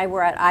 and you and I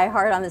were at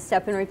iHeart on the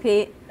Step and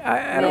Repeat?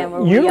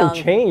 You don't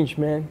change,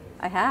 man.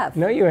 I have.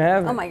 No, you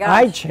haven't. Oh my gosh.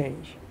 I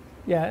change.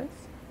 Yes.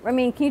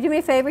 Ramin, can you do me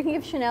a favor? Can you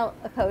give Chanel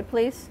a code,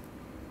 please?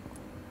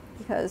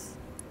 Because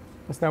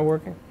It's not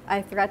working.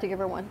 I forgot to give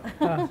her one.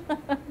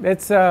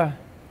 Let's go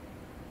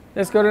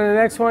to the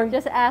next one.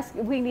 Just ask.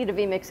 We need a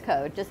VMix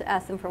code. Just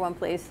ask them for one,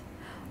 please.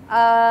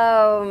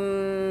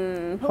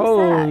 Who's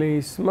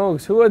Holy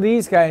smokes! Who are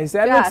these guys?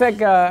 That looks Josh.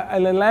 like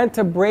an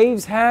Atlanta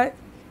Braves hat.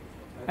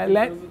 No,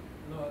 I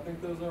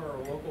think those are our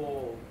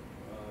local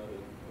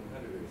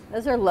competitors.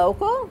 Those are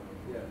local?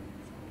 Yeah.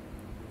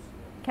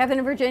 Kevin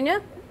in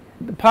Virginia?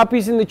 The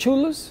Poppies and the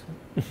Chulas.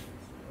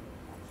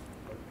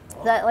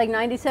 Is that like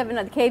 97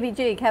 of the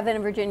KBG, Kevin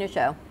in Virginia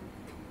show?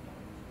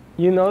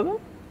 You know them?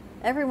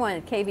 Everyone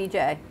at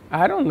KVJ.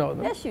 I don't know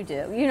them. Yes, you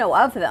do. You know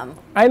of them.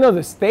 I know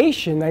the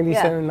station,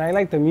 97, and I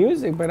like the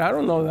music, but I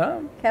don't know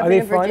them. Kevin Are they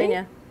in funny?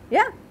 Virginia.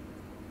 Yeah.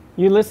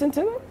 You listen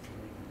to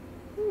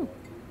them?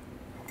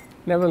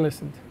 Never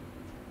listened.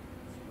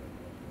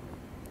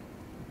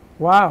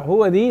 Wow,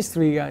 who are these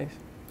three guys?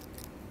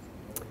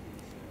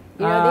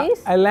 You know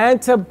these?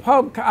 Atlanta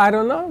Pub, I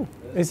don't know.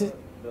 Is it?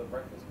 The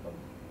Breakfast Club.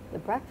 The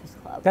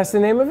Breakfast Club. That's the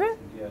name of it?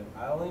 Yeah,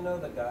 I only know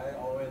the guy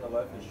all the way on the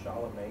left is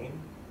Charlemagne.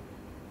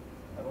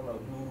 I don't know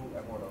who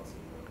everyone else is.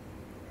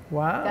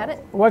 Wow. Got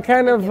it? What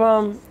kind of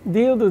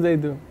deal do they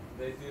do?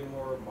 They do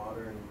more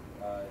modern,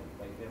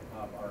 like hip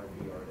hop,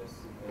 R&B artists,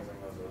 things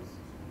like those.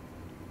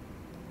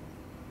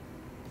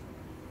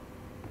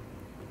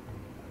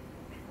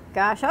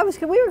 Gosh,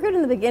 we were good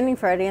in the beginning,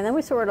 Freddie, and then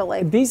we sort of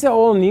like. These are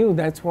all new,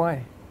 that's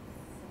why.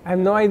 I have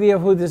no idea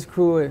who this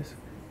crew is.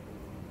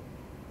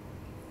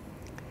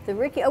 The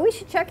Ricky. Oh, we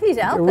should check these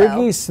out, The though.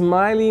 Ricky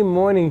Smiley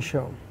Morning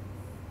Show.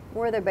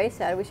 Where they're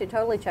based at. We should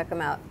totally check them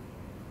out.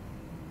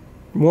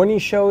 Morning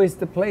Show is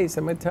the place,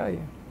 I'm going to tell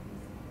you.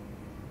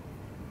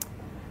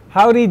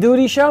 Howdy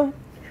Doody Show?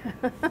 You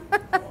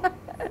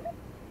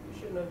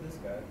should know this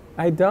guy.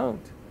 I don't.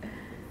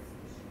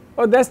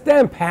 Oh, that's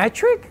Dan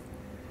Patrick?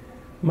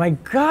 My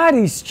God,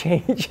 he's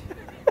changed.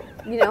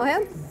 You know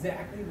him?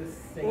 Exactly the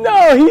same.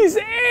 No, he's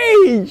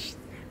aged.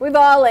 We've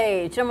all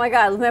aged. Oh my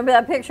God! Remember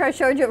that picture I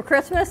showed you of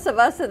Christmas of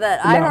us at that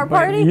iHeart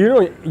party?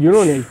 You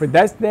don't age, but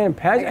that's Dan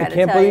Patrick. I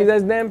can't believe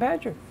that's Dan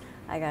Patrick.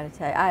 I gotta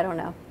tell you, I don't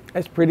know.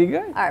 That's pretty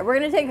good. All right, we're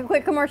going to take a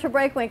quick commercial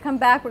break. When we come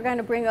back, we're going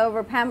to bring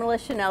over Pamela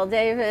Chanel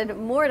David.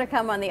 More to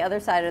come on the other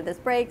side of this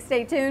break.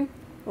 Stay tuned.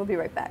 We'll be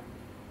right back.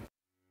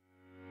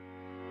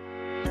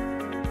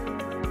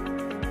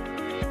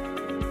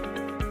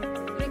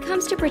 When it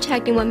comes to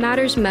protecting what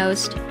matters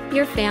most,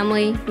 your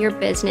family, your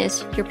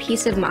business, your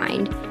peace of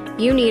mind,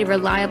 you need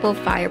reliable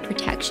fire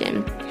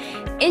protection.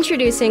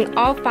 Introducing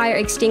All Fire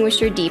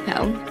Extinguisher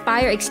Depot,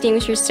 Fire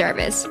Extinguisher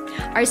Service.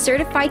 Our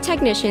certified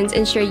technicians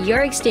ensure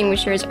your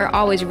extinguishers are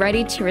always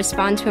ready to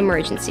respond to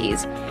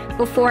emergencies.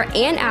 Before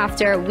and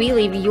after, we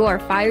leave your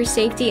fire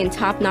safety in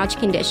top-notch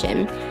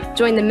condition.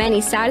 Join the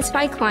many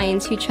satisfied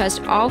clients who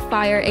trust All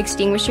Fire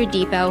Extinguisher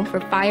Depot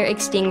for fire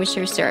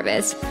extinguisher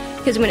service.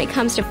 Because when it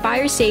comes to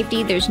fire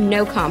safety, there's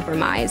no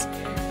compromise.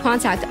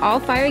 Contact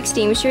All Fire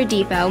Extinguisher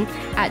Depot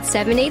at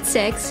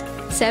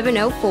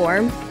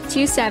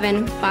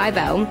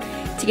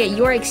 786-704-2750 to get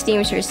your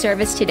extinguisher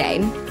service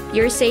today.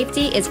 Your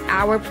safety is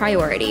our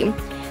priority.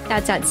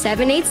 That's at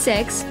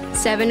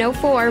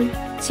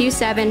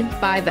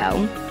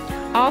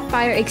 786-704-2750. All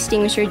Fire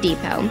Extinguisher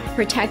Depot,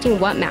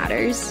 protecting what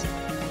matters.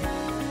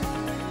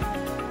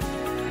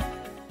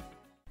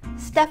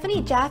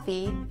 Stephanie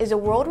Jaffe is a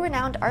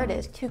world-renowned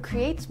artist who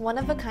creates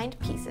one-of-a-kind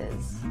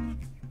pieces.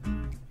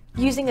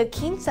 Using a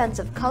keen sense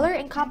of color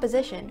and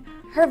composition,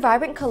 her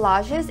vibrant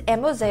collages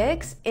and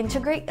mosaics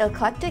integrate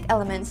eclectic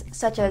elements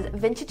such as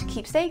vintage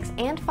keepsakes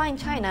and fine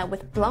china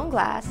with blown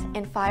glass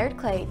and fired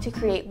clay to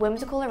create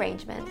whimsical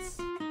arrangements.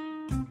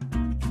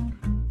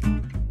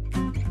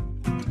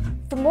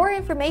 For more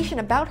information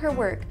about her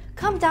work,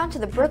 come down to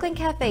the Brooklyn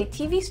Cafe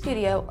TV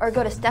studio or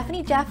go to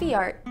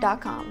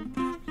StephanieJaffeArt.com.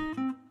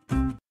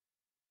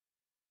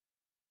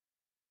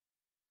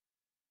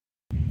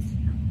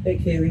 Hey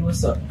Kaylee,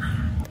 what's up?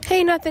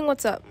 Hey, nothing,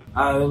 what's up?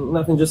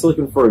 Nothing, just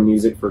looking for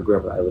music for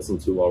Grandpa I listen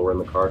to while we're in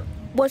the car.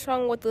 What's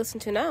wrong with listen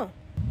to now?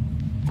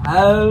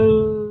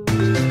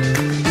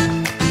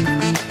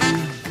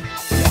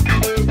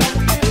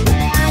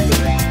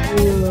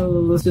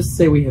 Let's just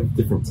say we have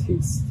different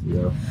tastes, you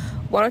know?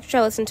 Why don't you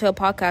try listen to a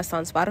podcast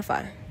on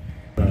Spotify?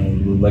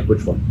 Like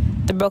which one?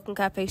 The Broken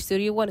Cafe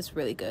Studio one is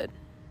really good.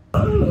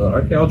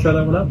 Okay, I'll try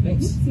that one out,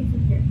 thanks.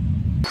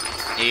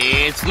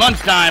 It's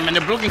lunchtime and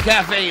the Brooklyn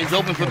Cafe is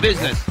open for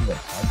business.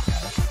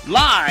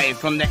 Live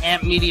from the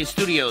Amp Media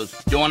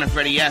Studios, Dawn and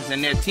Freddie S.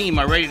 and their team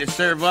are ready to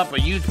serve up a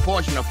huge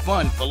portion of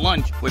fun for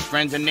lunch with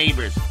friends and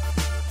neighbors.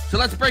 So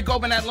let's break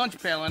open that lunch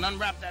pail and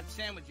unwrap that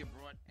sandwich you brought.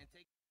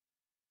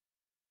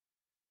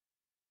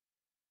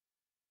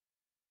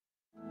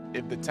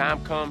 If the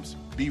time comes,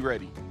 be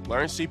ready.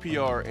 Learn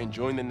CPR and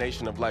join the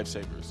nation of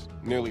lifesavers.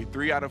 Nearly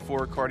 3 out of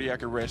 4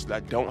 cardiac arrests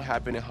that don't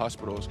happen in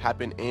hospitals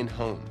happen in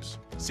homes.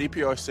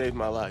 CPR saved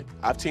my life.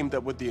 I've teamed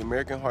up with the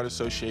American Heart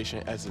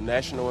Association as the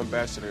national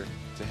ambassador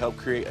to help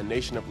create a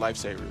nation of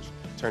lifesavers,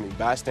 turning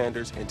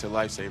bystanders into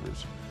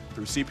lifesavers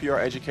through CPR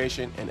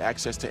education and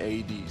access to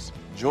AEDs.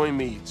 Join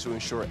me to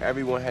ensure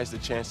everyone has the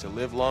chance to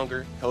live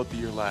longer,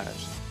 healthier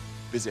lives.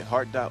 Visit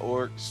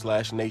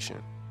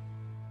heart.org/nation.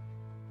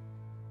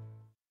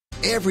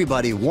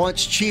 Everybody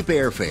wants cheap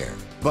airfare,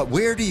 but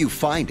where do you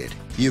find it?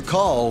 You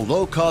call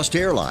Low Cost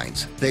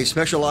Airlines. They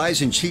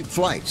specialize in cheap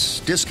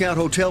flights, discount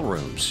hotel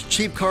rooms,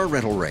 cheap car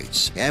rental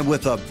rates, and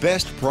with a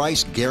best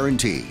price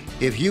guarantee.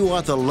 If you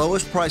want the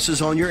lowest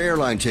prices on your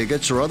airline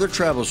tickets or other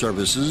travel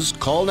services,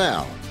 call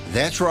now.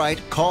 That's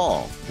right,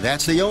 call.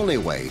 That's the only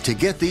way to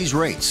get these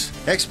rates.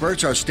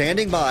 Experts are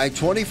standing by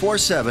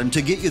 24/7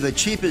 to get you the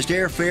cheapest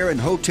airfare and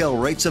hotel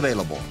rates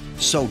available.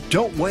 So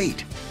don't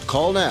wait.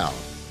 Call now.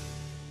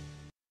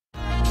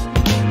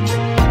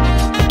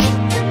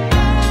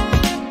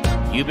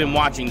 You've been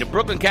watching the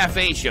Brooklyn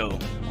Cafe Show.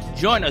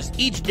 Join us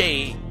each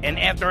day and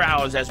after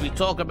hours as we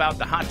talk about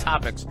the hot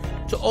topics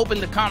to open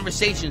the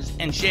conversations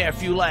and share a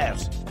few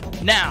laughs.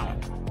 Now,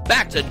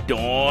 back to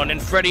Dawn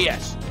and Freddie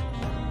S.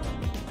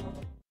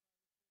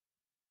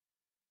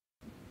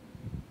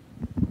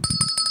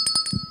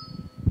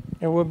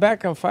 And we're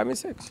back on 5 and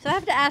 6. So I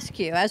have to ask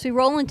you, as we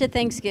roll into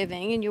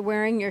Thanksgiving and you're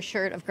wearing your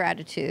shirt of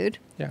gratitude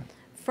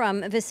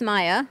from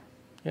Vismaya,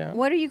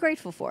 what are you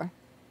grateful for?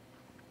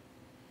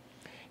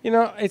 You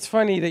know, it's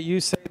funny that you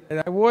say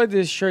that. I wore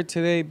this shirt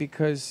today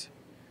because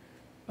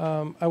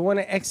I want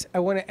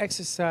to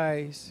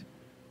exercise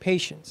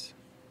patience.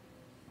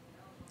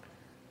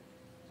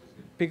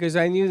 Because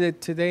I knew that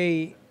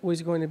today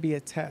was going to be a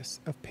test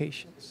of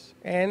patience.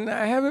 And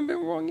I haven't been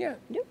wrong yet.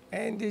 Yep.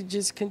 And it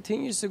just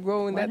continues to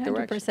grow in that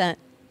direction. 100%.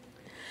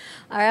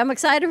 All right, I'm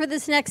excited for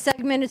this next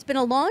segment. It's been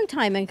a long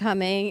time in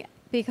coming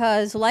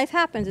because life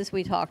happens, as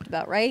we talked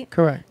about, right?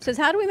 Correct. So it's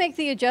how do we make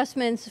the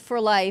adjustments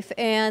for life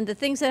and the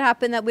things that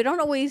happen that we don't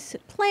always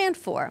plan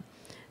for?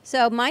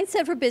 So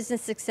Mindset for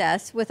Business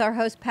Success with our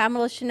host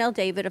Pamela Chanel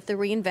David of The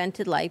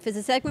Reinvented Life is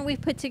a segment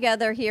we've put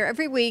together here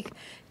every week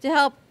to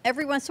help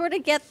everyone sort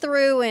of get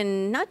through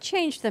and not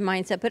change their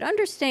mindset, but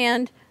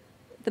understand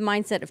the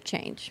mindset of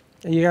change.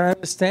 And you got to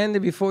understand it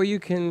before you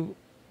can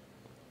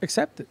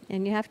accept it.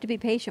 And you have to be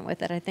patient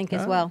with it, I think,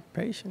 as well.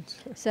 Patience.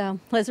 So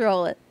let's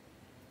roll it.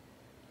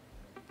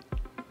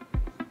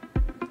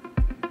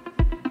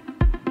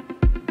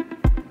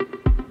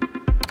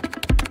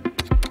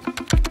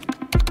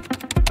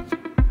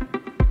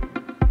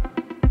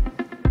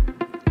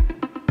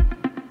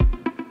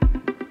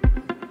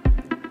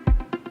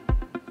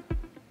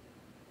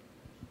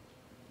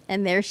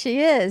 And there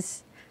she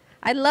is.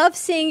 I love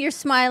seeing your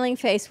smiling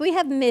face. We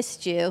have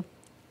missed you.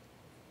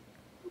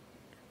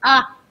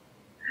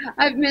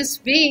 I've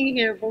missed being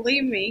here,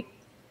 believe me.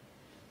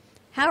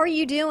 How are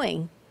you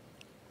doing?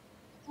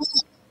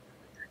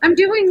 I'm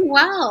doing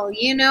well.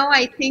 You know,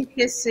 I think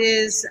this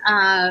has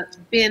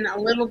been a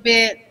little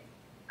bit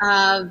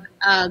of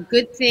a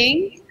good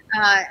thing,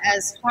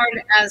 as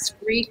hard as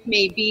grief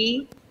may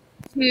be,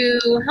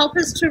 to help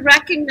us to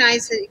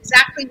recognize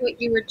exactly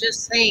what you were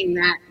just saying,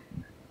 that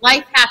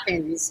life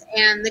happens.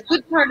 And the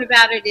good part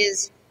about it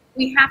is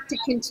we have to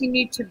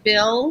continue to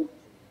build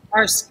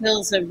our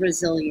skills of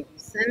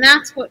resilience. And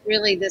that's what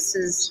really this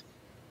has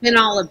been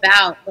all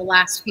about the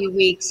last few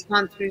weeks.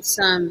 Gone through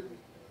some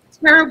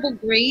terrible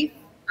grief,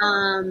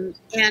 and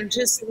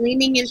just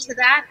leaning into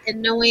that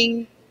and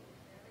knowing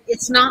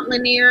it's not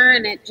linear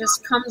and it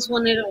just comes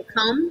when it'll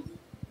come.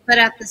 But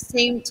at the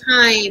same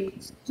time,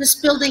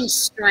 just building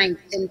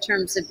strength in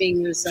terms of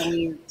being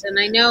resilient. And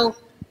I know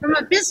from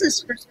a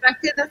business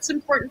perspective, that's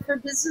important for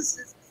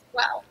businesses as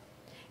well.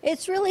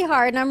 It's really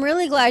hard, and I'm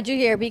really glad you're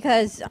here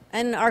because,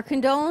 and our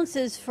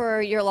condolences for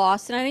your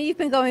loss. And I know you've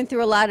been going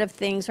through a lot of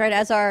things, right?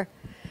 As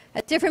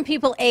different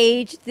people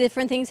age,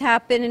 different things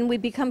happen, and we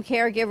become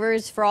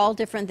caregivers for all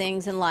different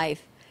things in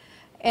life.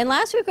 And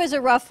last week was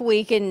a rough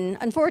week, and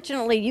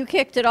unfortunately, you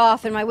kicked it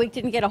off, and my week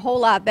didn't get a whole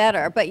lot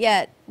better. But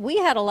yet, we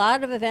had a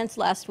lot of events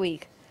last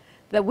week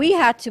that we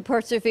had to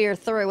persevere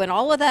through, and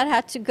all of that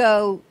had to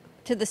go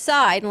to the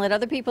side and let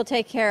other people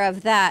take care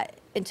of that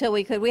until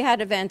we could. We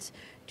had events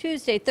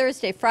Tuesday,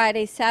 Thursday,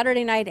 Friday,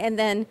 Saturday night, and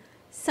then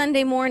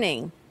Sunday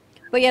morning.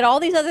 But yet all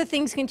these other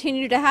things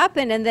continue to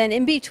happen. And then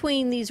in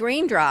between these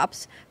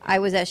raindrops, I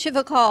was at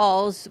Shiva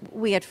calls.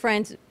 We had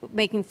friends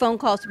making phone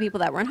calls to people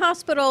that were in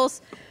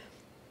hospitals.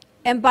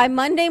 And by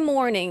Monday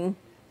morning,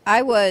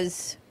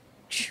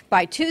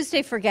 by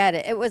Tuesday, forget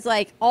it. It was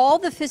like all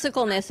the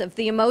physicalness of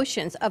the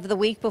emotions of the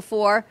week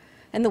before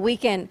and the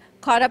weekend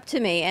caught up to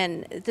me,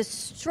 and the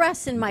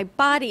stress in my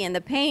body and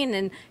the pain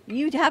and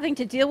you having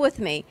to deal with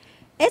me.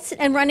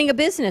 And running a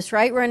business,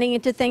 right? Running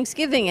into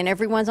Thanksgiving, and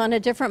everyone's on a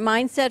different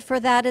mindset for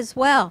that as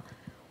well.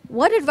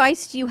 What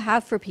advice do you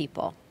have for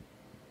people?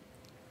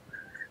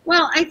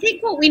 Well, I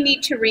think what we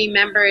need to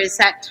remember is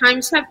that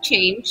times have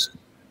changed,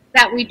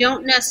 that we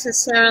don't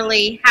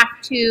necessarily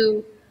have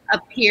to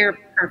appear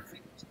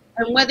perfect.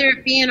 And whether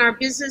it be in our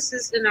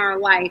businesses, in our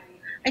life,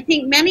 I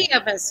think many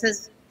of us have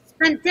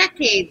spent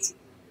decades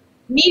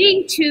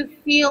needing to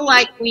feel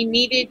like we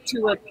needed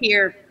to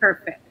appear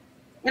perfect.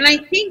 And I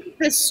think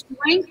the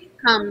strength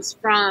comes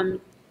from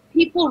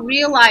people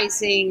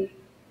realizing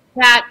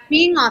that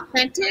being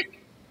authentic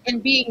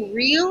and being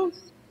real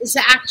is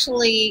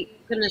actually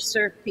going to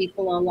serve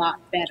people a lot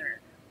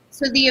better.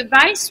 So the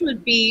advice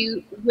would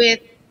be with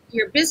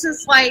your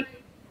business life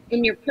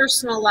and your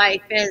personal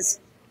life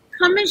is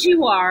come as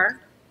you are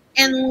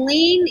and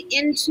lean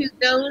into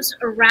those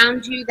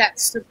around you that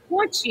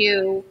support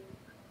you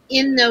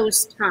in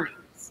those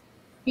times,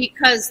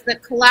 because the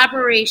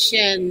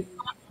collaboration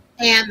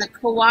and the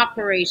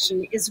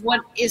cooperation is what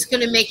is going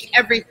to make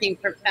everything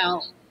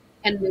propel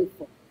and move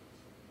forward.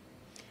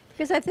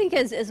 Because I think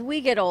as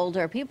we get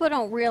older, people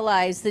don't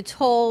realize the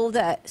toll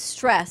that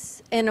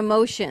stress and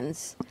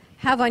emotions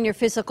have on your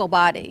physical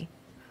body.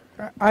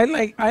 I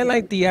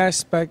like the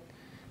aspect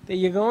that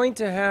you're going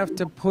to have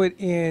to put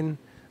in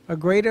a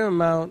greater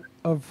amount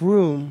of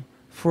room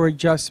for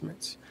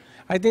adjustments.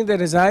 I think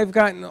that as I've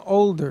gotten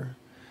older,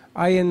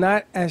 I am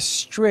not as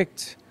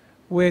strict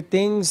with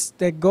things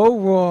that go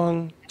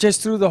wrong,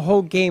 just threw the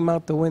whole game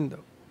out the window.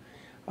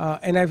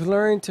 And I've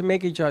learned to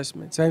make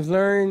adjustments. I've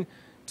learned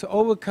to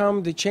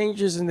overcome the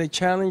changes and the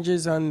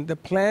challenges on the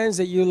plans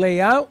that you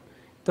lay out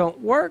don't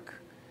work.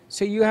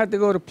 So you have to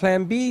go to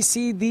plan B,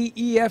 C, D,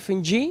 E, F,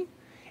 and G.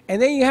 And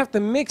then you have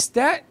to mix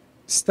that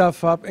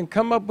stuff up and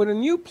come up with a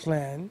new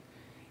plan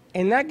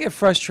and not get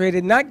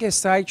frustrated, not get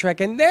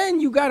sidetracked. And then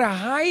you got to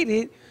hide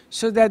it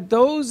so that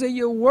those that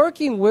you're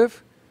working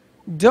with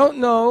don't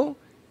know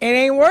it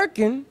ain't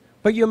working,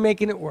 but you're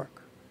making it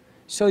work.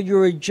 So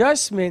your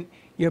adjustment,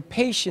 your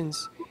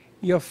patience,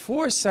 your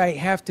foresight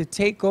have to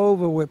take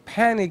over where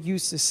panic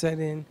used to set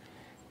in.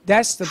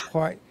 That's the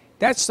part.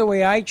 That's the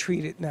way I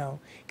treat it now.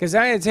 Because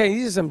I tell you,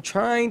 these are some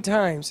trying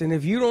times. And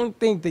if you don't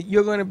think that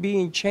you're going to be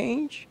in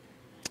change,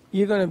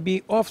 you're going to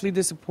be awfully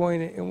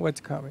disappointed in what's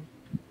coming.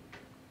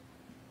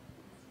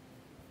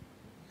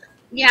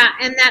 Yeah,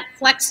 and that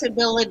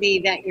flexibility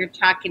that you're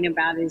talking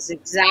about is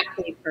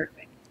exactly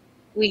perfect.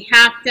 We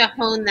have to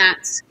hone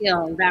that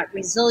skill, that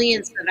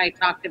resilience that I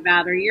talked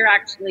about, or you're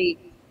actually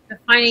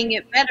defining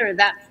it better.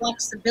 That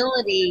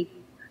flexibility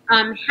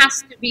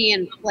has to be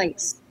in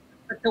place.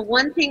 But the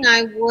one thing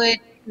I would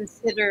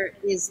consider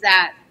is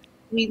that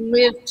we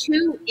live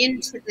too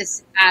into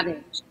this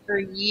adage for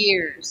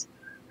years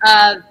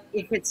of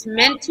if it's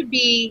meant to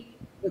be,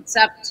 it's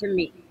up to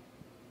me.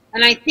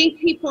 And I think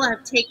people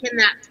have taken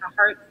that to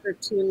heart for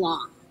too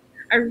long.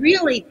 I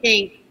really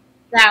think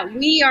that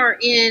we are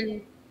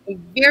in a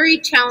very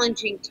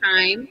challenging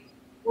time.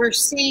 We're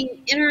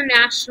seeing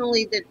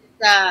internationally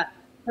the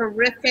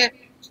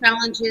horrific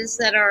challenges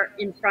that are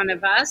in front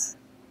of us,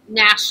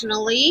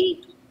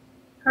 nationally,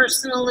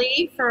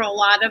 personally for a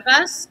lot of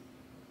us.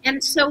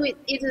 And so it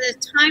is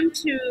a time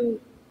to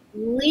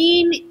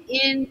lean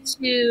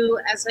into,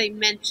 as I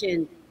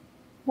mentioned,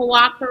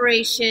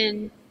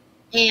 cooperation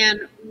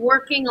and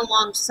working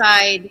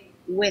alongside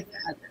with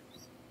others.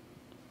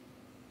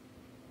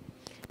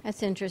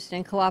 That's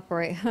interesting,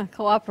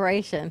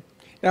 cooperation.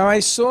 Now, I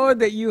saw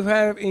that you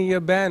have in your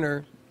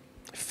banner,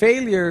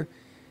 failure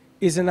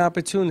is an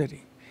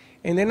opportunity.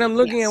 And then I'm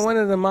looking at one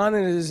of the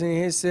monitors and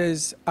it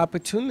says,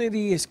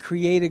 opportunity is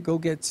created, go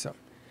get some.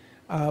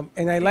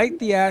 And I like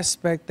the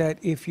aspect that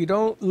if you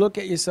don't look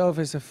at yourself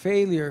as a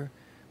failure,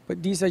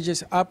 but these are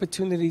just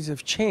opportunities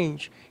of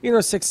change. You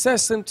know,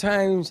 success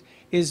sometimes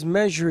is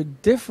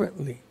measured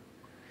differently.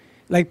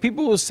 Like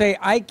people will say,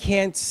 I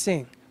can't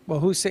sing. Well,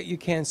 who said you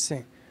can't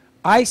sing?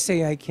 I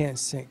say I can't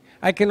sing.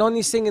 I can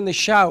only sing in the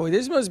shower.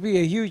 This must be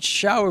a huge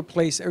shower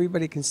place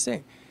everybody can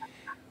sing.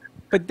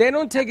 But they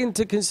don't take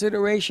into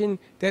consideration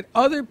that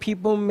other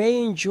people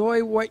may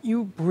enjoy what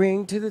you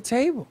bring to the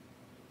table.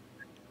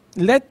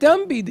 Let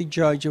them be the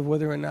judge of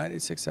whether or not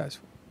it's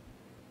successful.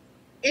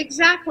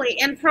 Exactly.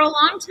 And for a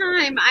long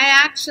time, I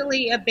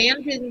actually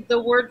abandoned the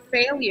word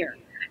failure.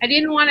 I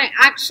didn't want to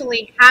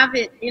actually have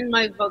it in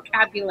my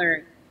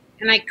vocabulary,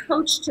 and I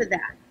coached to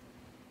that.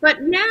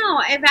 But now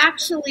I've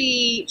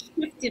actually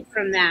shifted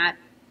from that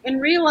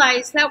and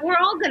realized that we're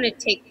all going to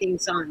take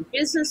things on,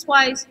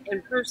 business-wise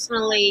and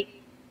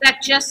personally,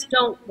 that just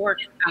don't work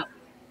out.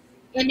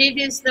 And it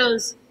is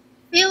those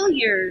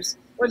failures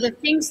or the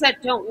things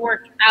that don't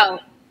work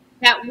out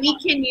that we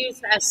can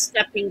use as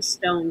stepping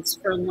stones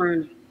for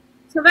learning.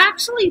 So I've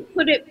actually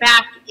put it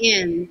back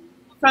in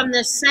from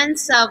the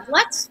sense of,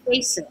 let's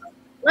face it,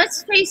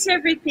 let's face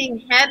everything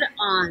head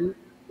on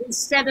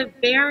instead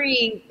of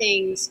burying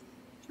things,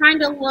 trying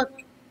to look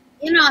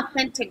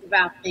inauthentic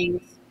about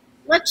things.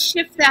 Let's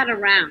shift that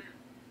around.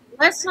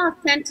 Let's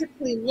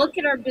authentically look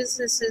at our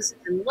businesses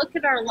and look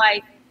at our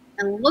life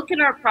and look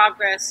at our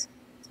progress,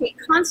 take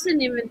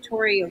constant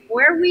inventory of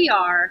where we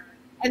are,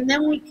 and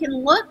then we can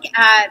look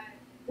at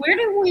where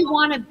do we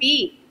want to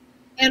be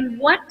and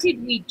what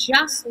did we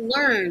just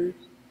learn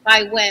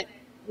by what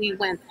we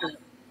went through.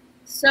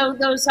 So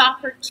those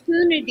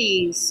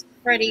opportunities,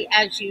 Freddie,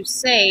 as you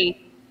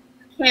say,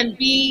 can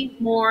be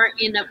more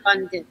in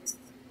abundance.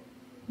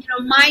 You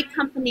know, my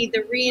company,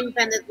 The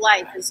Reinvented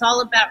Life, is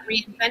all about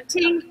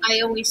reinventing. I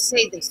always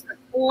say this. The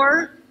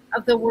core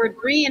of the word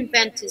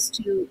reinvent is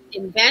to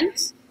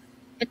invent,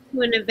 and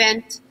to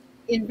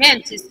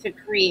invent is to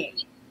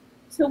create.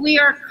 So we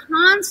are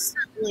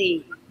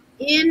constantly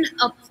in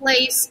a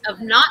place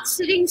of not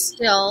sitting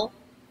still,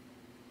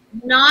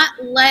 not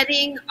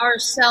letting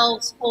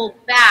ourselves hold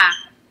back,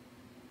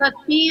 but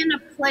be in a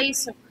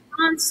place of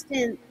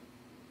constant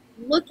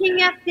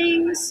looking at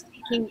things,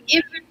 taking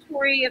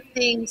inventory of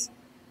things,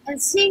 and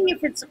seeing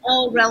if it's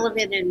all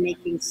relevant and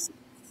making sense.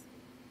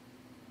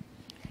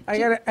 I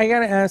gotta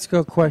ask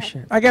a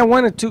question. I got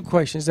one or two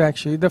questions,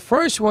 actually. The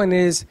first one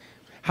is,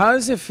 how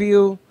does it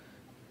feel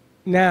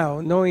now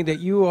knowing that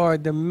you are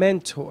the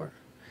mentor?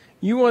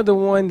 You are the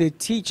one that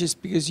teaches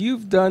because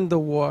you've done the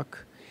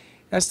walk.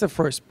 That's the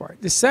first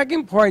part. The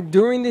second part,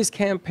 during this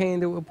campaign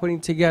that we're putting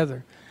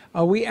together,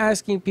 are we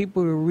asking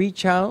people to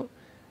reach out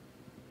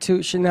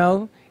to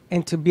Chanel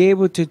and to be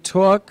able to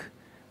talk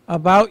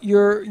about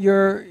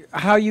your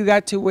how you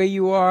got to where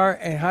you are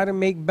and how to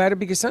make better,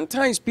 because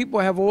sometimes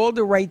people have all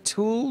the right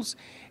tools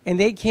and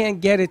they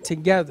can't get it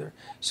together.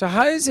 So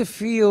how does it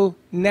feel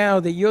now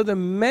that you're the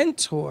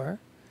mentor,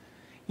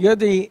 you're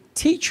the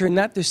teacher,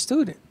 not the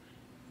student?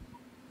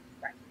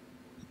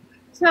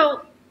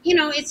 So, you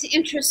know, it's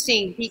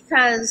interesting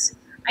because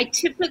I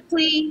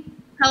typically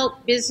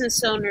help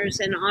business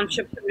owners and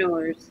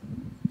entrepreneurs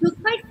who,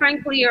 quite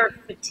frankly, are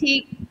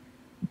fatigued,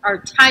 are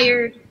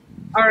tired,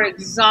 are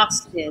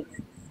exhausted.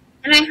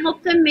 And I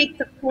help them make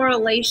the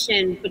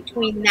correlation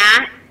between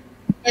that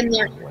and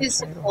their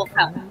physical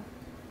health.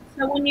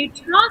 So when you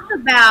talk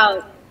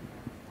about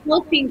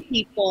helping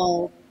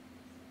people,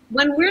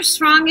 when we're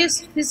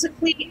strongest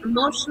physically,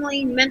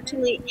 emotionally,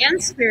 mentally,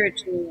 and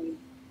spiritually,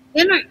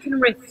 then it can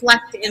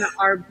reflect in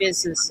our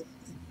businesses.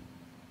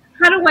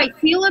 How do I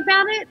feel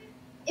about it?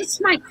 It's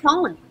my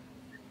calling.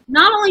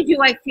 Not only do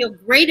I feel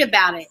great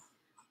about it,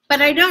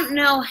 but I don't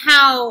know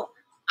how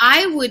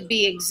I would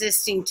be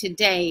existing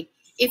today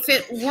if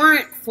it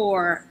weren't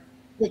for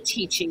the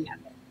teaching of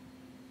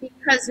it.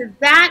 Because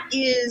that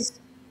is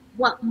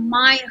what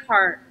my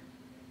heart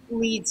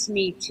leads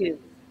me to,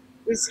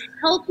 is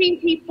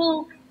helping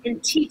people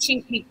and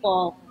teaching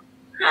people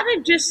how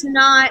to just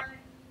not,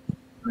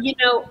 you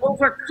know,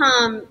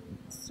 overcome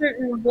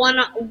certain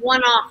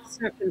one-off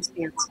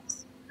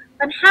circumstances.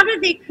 But how do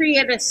they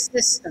create a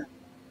system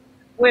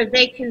where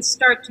they can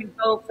start to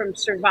go from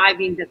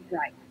surviving to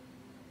thrive?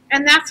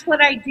 And that's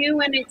what I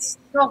do, and it's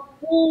the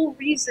whole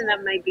reason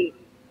of my being.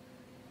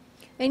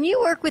 And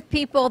you work with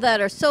people that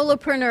are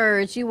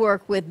solopreneurs, you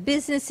work with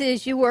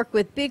businesses, you work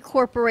with big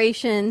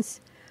corporations.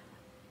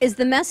 Is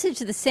the message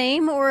the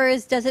same, or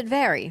does it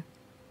vary?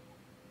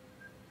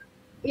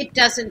 It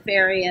doesn't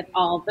vary at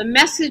all. The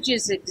message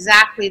is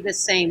exactly the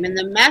same. And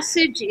the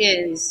message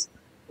is,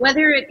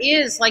 whether it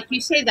is, like you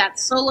say, that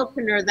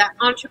solopreneur, that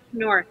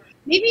entrepreneur,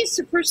 maybe it's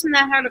a person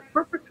that had a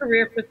corporate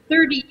career for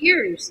 30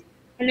 years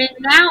and is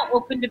now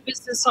opened a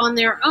business on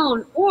their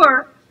own,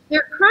 or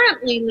they're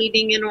currently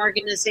leading an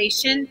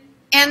organization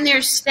and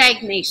there's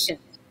stagnation.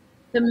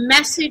 The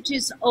message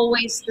is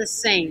always the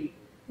same.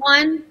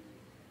 One,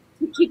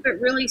 to keep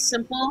it really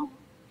simple,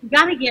 you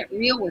got to get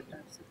real with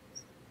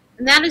ourselves.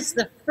 And that is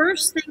the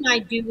first thing I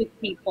do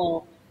with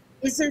people,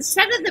 is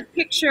instead of the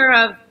picture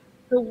of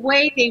the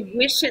way they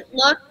wish it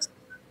looked,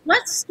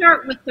 let's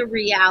start with the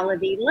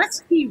reality.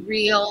 Let's be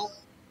real,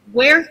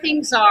 where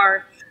things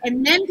are,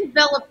 and then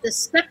develop the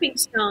stepping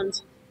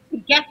stones to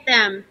get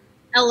them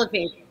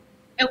elevated.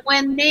 And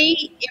when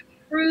they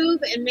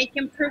improve and make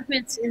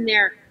improvements in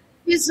their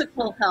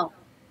physical health,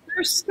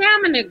 their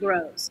stamina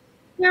grows.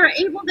 They're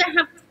able to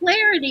have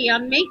clarity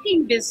on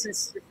making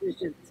business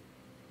decisions.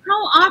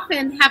 How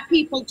often have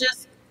people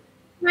just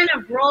kind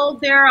of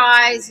rolled their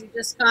eyes and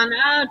just gone,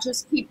 oh,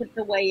 just keep it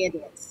the way it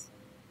is?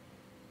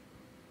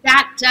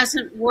 That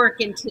doesn't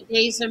work in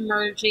today's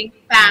emerging,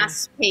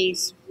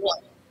 fast-paced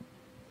world.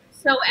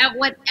 So at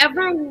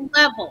whatever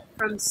level,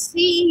 from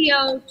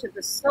CEO to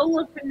the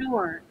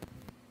solopreneur,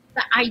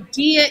 the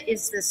idea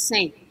is the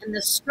same, and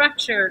the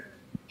structure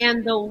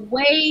and the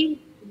way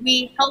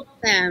we help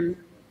them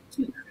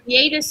to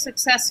create a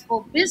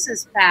successful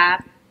business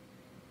path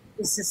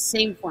is the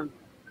same formula.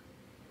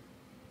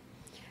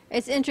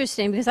 It's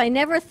interesting because I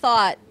never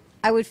thought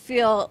I would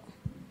feel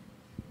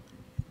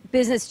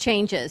business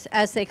changes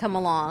as they come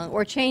along,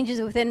 or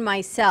changes within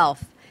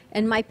myself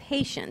and my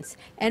patience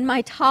and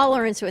my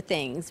tolerance for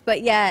things.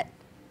 But yet,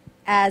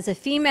 as a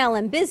female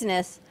in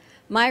business,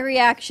 my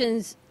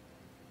reactions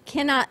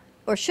cannot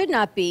or should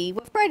not be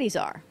what Freddie's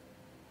are,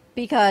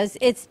 because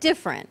it's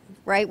different,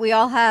 right? We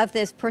all have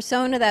this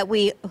persona that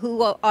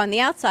who on the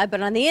outside,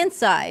 but on the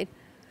inside,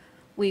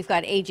 we've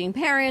got aging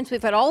parents,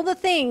 we've got all the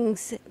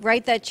things,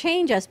 right, that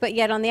change us, but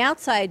yet on the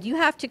outside, you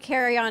have to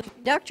carry on,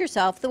 conduct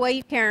yourself the way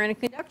you carry on and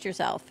conduct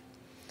yourself.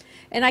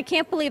 And I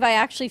can't believe I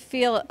actually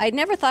feel, I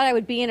never thought I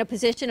would be in a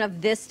position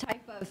of this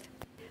type of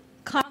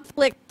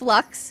conflict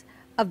flux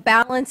of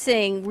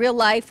balancing real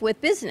life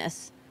with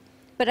business.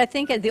 But I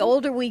think as the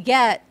older we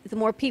get, the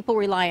more people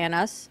rely on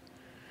us,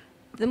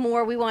 the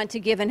more we want to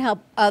give and help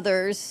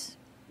others,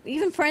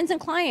 even friends and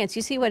clients.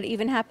 You see what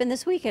even happened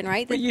this weekend,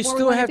 right? But you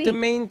still have to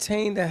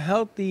maintain the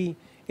healthy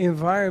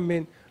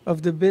environment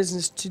of the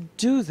business to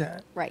do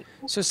that. Right.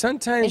 So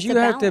sometimes you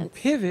have to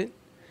pivot,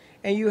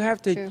 and you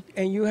have to,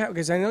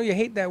 because I know you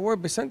hate that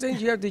word, but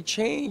sometimes you have to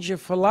change your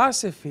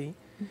philosophy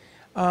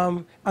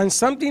on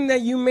something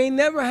that you may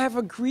never have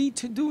agreed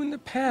to do in the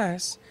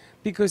past,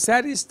 because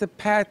that is the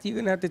path you're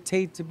going to have to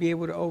take to be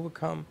able to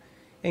overcome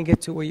and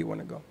get to where you want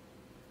to go.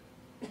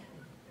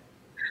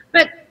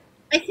 But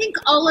I think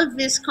all of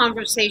this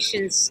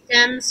conversation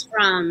stems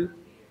from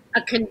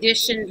a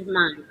conditioned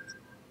mind.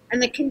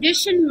 And the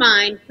conditioned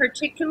mind,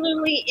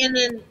 particularly in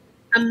an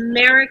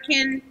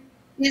American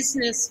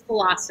business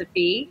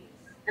philosophy,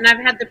 and I've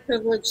had the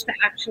privilege to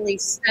actually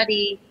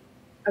study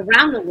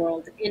around the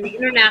world in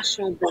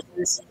international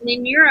business, and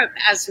in Europe,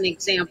 as an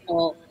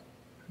example,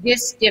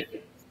 this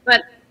differs.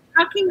 But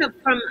talking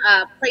from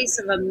a place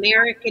of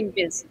American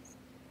business,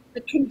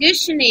 the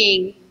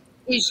conditioning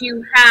is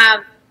you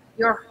have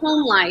your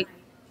home life,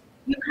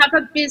 you have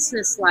a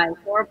business life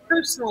or a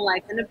personal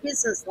life and a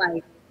business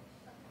life,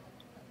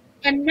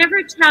 and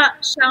never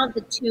shall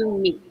the two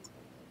meet.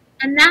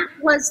 And that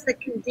was the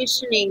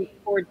conditioning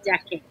for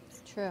decades.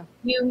 True.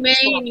 You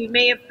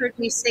may have heard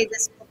me say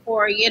this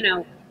before,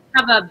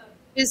 have a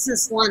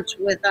business lunch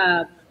with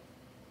a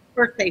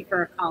birthday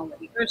for a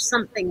colleague or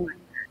something like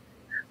that.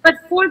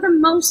 But for the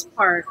most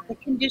part, the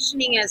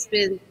conditioning has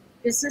been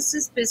business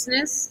is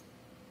business,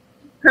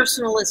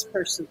 personal is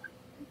personal.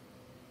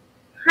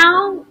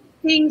 How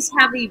things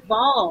have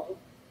evolved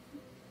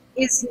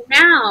is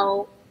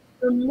now,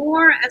 the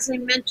more, as I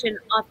mentioned,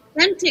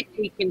 authentic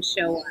we can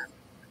show up,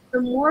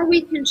 the more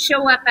we can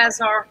show up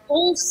as our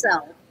whole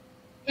self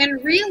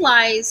and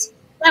realize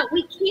that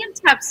we can't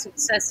have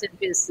success in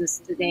business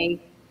today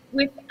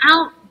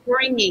without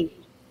bringing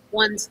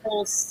one's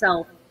whole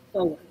self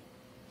forward.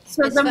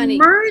 So It's the funny,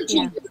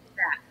 merging yeah. of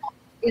that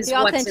is The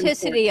what's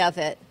authenticity important.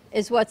 of it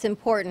is what's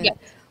important. Yes.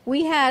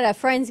 We had a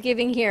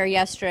Friendsgiving here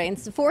yesterday, and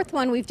it's the fourth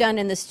one we've done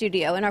in the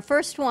studio. In our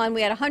first one,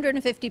 we had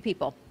 150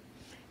 people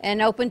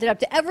and opened it up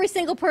to every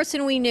single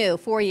person we knew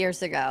 4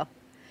 years ago.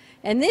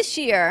 And this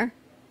year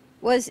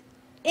was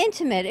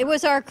intimate. It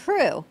was our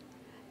crew.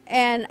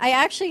 And I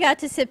actually got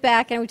to sit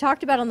back, and we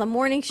talked about it on the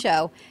morning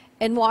show,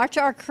 and watch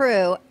our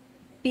crew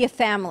be a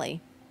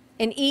family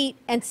and eat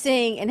and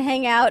sing and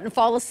hang out and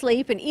fall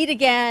asleep and eat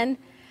again.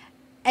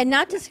 And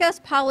not discuss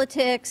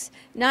politics,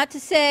 not to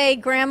say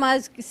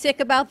grandma's sick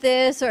about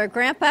this or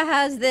grandpa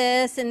has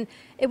this. And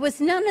it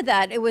was none of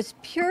that. It was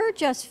pure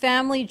just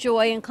family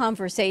joy and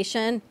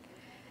conversation.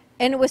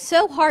 And it was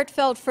so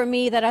heartfelt for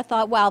me that I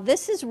thought, wow,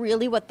 this is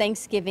really what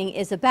Thanksgiving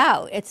is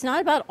about. It's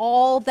not about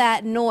all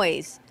that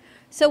noise.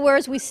 So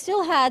whereas we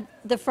still had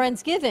the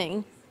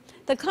Friendsgiving,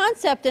 the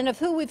concept and of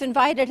who we've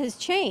invited has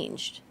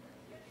changed.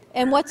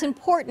 And what's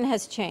important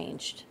has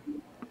changed.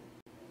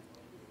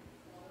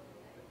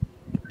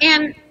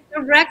 And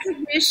the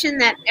recognition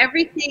that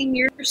everything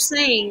you're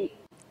saying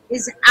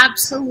is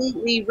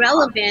absolutely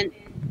relevant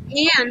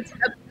and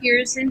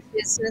appears in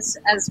business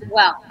as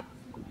well.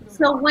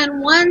 So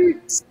when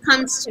one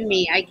comes to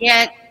me, I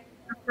get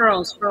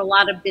referrals for a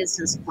lot of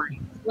business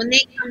clients. When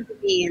they come to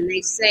me and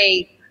they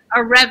say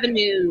our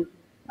revenue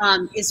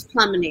is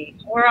plummeting,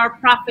 or our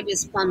profit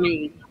is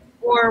plummeting,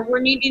 or we're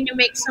needing to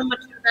make so much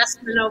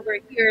investment over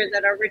here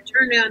that our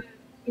return on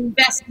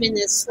investment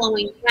is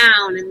slowing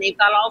down, and they've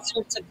got all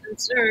sorts of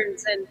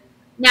concerns, and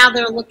now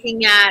they're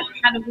looking at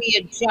how do we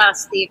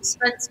adjust the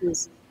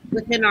expenses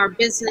within our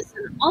business,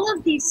 and all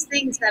of these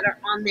things that are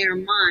on their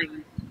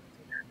mind.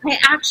 I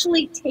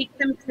actually take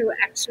them through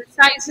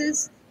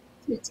exercises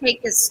to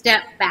take a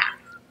step back.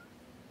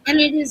 And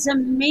it is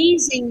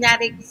amazing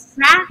that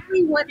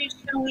exactly what is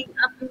showing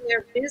up in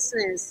their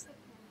business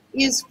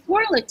is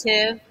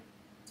correlative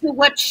to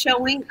what's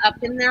showing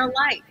up in their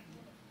life.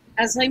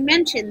 As I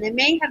mentioned, they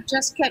may have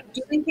just kept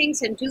doing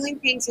things and doing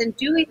things and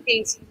doing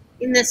things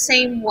in the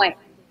same way.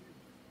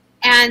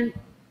 And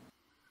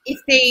if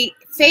they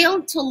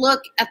fail to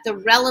look at the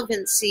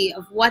relevancy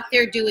of what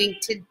they're doing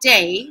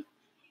today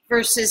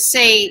versus,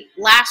 say,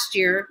 last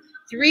year,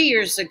 3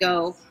 years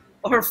ago,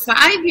 or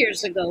 5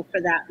 years ago for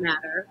that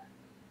matter,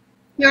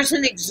 there's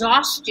an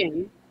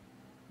exhaustion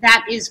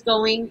that is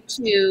going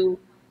to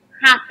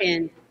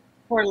happen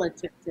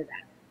correlative to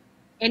that.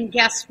 And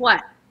guess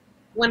what?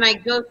 When I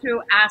go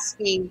through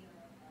asking,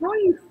 how are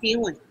you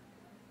feeling?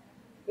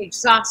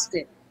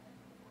 Exhausted,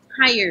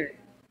 tired,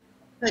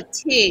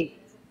 fatigued,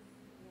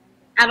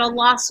 at a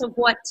loss of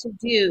what to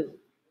do,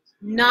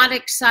 not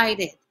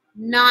excited,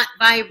 not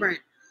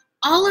vibrant.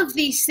 All of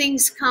these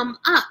things come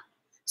up.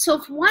 So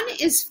if one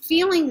is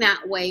feeling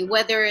that way,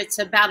 whether it's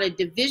about a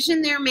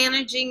division they're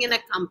managing in a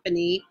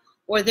company,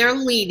 or they're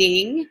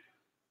leading,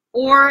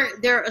 or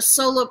they're a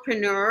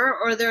solopreneur,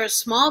 or they're a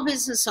small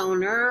business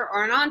owner,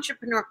 or an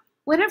entrepreneur,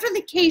 whatever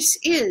the case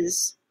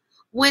is,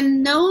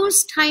 when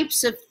those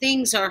types of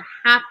things are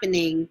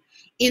happening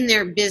in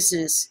their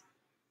business,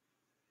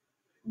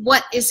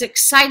 what is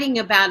exciting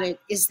about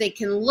it is they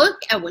can look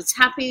at what's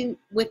happening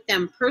with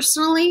them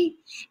personally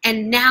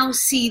and now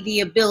see the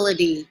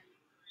ability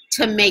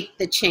to make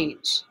the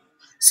change.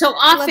 So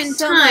oftentimes,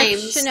 so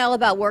much, Chanel,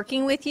 about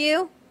working with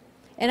you.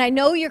 And I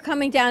know you're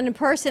coming down in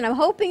person. I'm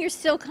hoping you're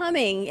still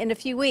coming in a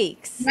few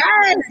weeks.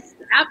 Yes,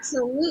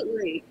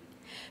 absolutely.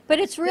 But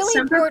it's really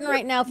important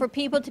right now for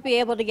people to be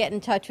able to get in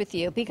touch with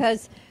you,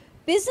 because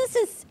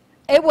businesses,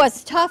 it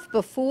was tough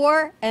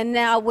before, and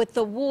now with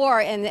the war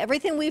and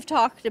everything we've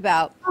talked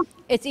about,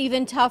 it's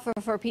even tougher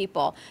for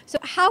people. So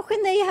how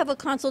can they have a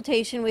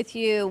consultation with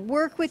you,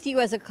 work with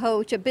you as a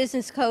coach, a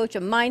business coach,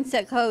 a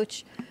mindset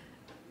coach,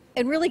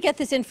 and really get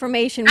this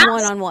information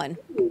one-on-one?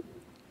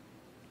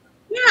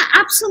 Yeah,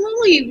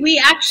 absolutely.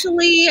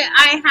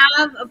 I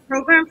have a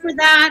program for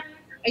that.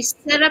 I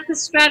set up a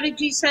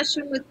strategy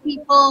session with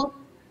people.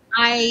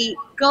 I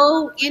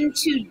go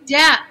into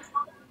depth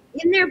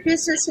in their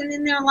business and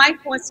in their life,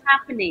 what's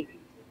happening.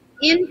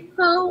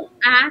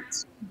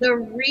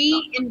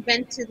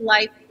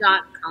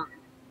 info@thereinventedlife.com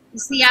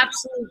is the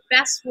absolute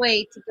best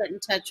way to get in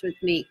touch with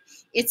me.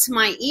 It's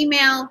my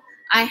email.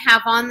 I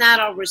have on that,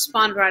 I'll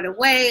respond right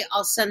away.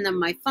 I'll send them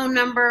my phone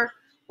number.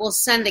 We'll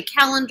send a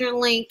calendar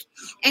link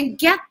and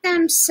get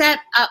them set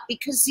up,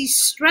 because these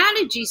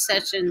strategy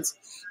sessions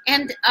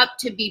end up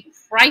to be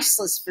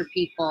priceless for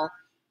people.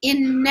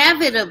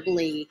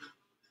 Inevitably,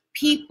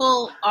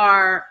 people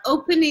are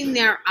opening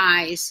their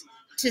eyes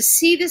to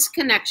see this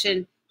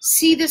connection,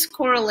 see this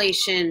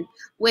correlation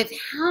with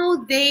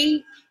how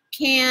they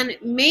can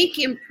make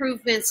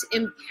improvements,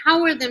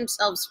 empower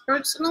themselves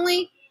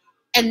personally,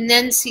 and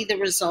then see the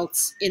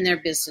results in their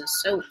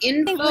business. So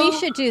I think we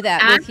should do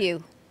that with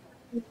you.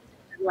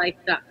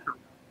 Life.com.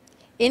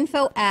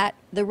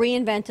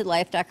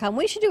 info@thereinventedlife.com.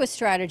 We should do a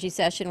strategy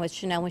session with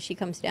Chanel when she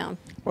comes down.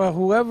 Well,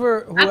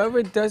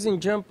 whoever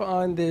doesn't jump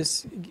on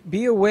this,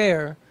 be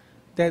aware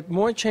that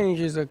more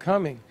changes are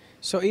coming.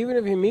 So even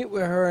if you meet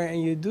with her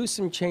and you do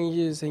some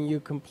changes and you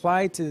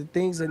comply to the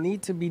things that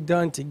need to be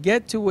done to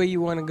get to where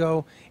you want to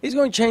go, it's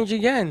going to change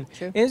again.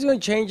 True. And it's going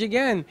to change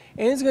again.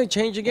 And it's going to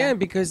change again,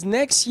 because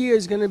next year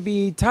is going to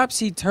be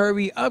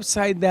topsy-turvy,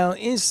 upside down,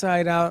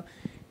 inside out.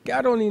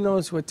 God only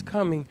knows what's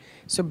coming.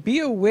 So be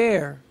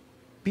aware.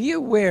 Be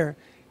aware.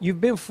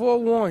 You've been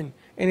forewarned.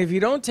 And if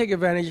you don't take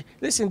advantage,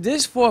 listen,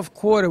 this fourth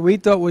quarter we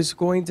thought was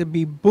going to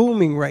be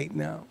booming right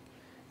now.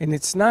 And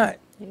it's not.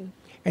 Yeah.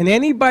 And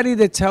anybody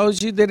that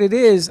tells you that it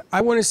is,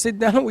 I want to sit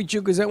down with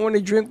you because I want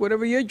to drink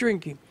whatever you're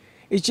drinking.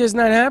 It's just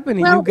not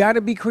happening. Well, you got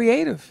to be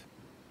creative.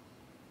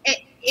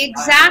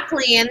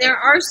 Exactly. And there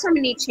are so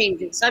many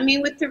changes. I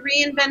mean, with the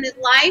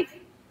Reinvented Life,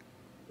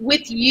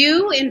 with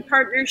you in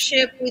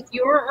partnership with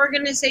your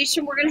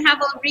organization, we're going to have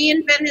a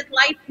Reinvented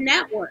Life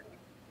network,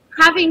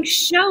 having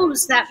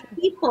shows that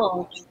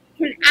people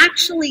can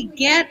actually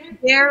get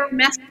their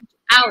message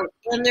out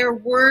and their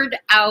word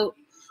out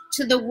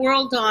to the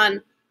world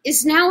on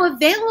is now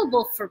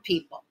available for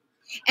people.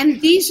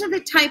 And these are the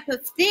type of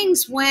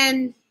things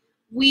when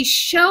we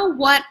show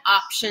what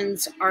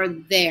options are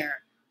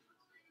there.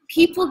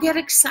 People get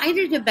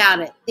excited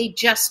about it. They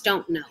just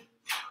don't know.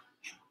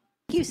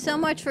 Thank you so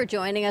much for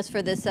joining us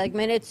for this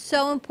segment. It's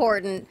so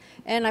important,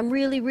 and I'm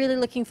really, really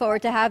looking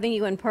forward to having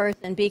you in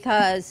person,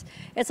 because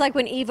it's like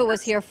when Eva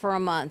was here for a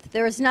month.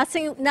 There is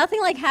nothing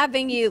like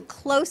having you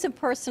close and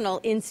personal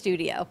in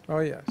studio.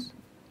 Oh, yes.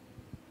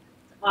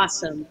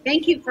 Awesome.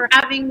 Thank you for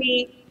having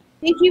me.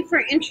 Thank you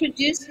for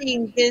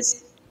introducing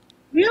this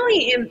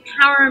really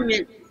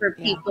empowerment for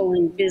people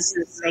in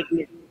business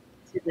segment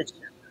to the show.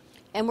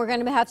 And we're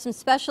going to have some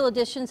special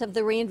editions of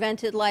The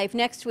Reinvented Life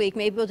next week.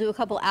 Maybe we'll do a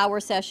couple hour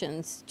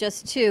sessions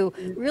just to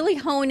really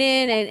hone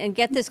in and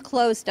get this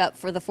closed up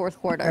for the fourth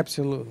quarter.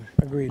 Absolutely.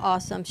 Agreed.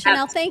 Awesome.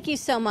 Chanel, thank you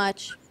so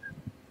much.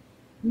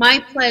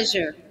 My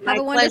pleasure. Have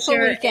a wonderful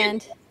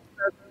weekend.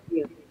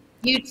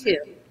 You too.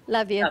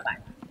 Love you. Bye-bye.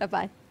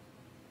 Bye-bye.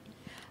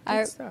 All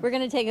right, we're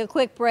going to take a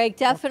quick break.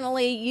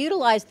 Definitely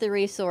utilize the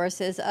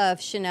resources of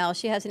Chanel.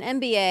 She has an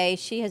MBA.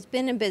 She has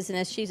been in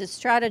business. She's a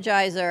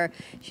strategizer.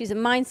 She's a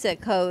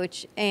mindset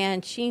coach,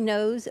 and she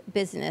knows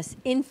business.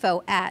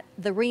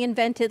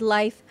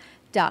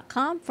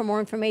 info@thereinventedlife.com. For more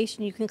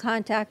information, you can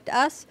contact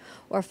us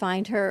or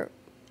find her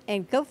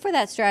and go for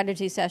that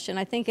strategy session.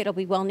 I think it'll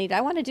be well needed.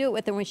 I want to do it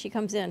with her when she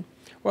comes in.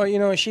 Well, you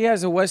know, she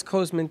has a West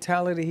Coast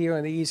mentality here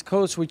on the East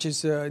Coast, which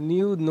is a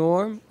new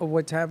norm of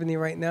what's happening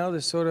right now.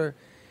 The sort of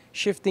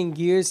shifting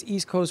gears,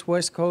 East Coast,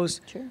 West Coast,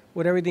 sure,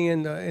 with everything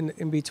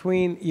in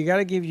between. You got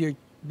to give your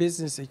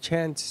business a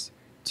chance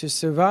to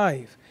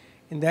survive,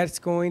 and that's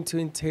going to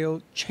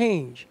entail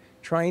change.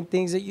 Trying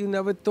things that you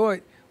never thought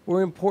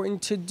were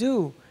important to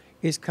do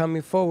is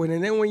coming forward,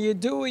 and then when you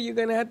do it, you're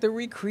going to have to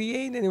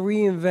recreate and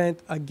reinvent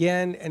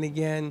again and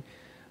again,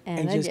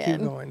 and just keep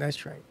going.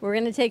 That's right. We're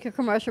going to take a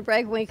commercial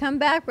break. When we come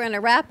back, we're going to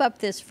wrap up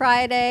this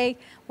Friday.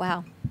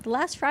 Wow, the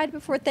last Friday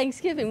before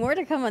Thanksgiving. More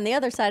to come on the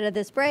other side of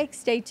this break.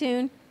 Stay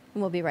tuned. And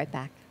we'll be right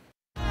back.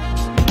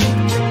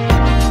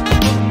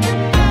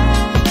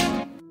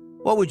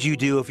 What would you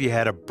do if you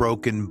had a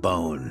broken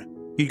bone?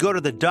 You'd go to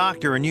the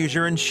doctor and use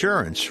your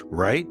insurance,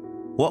 right?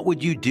 What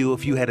would you do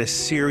if you had a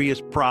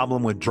serious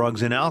problem with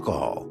drugs and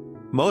alcohol?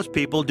 Most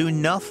people do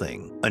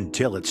nothing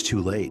until it's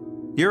too late.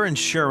 Your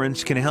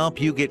insurance can help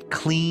you get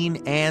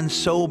clean and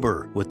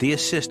sober with the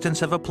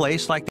assistance of a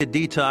place like the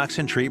Detox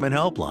and Treatment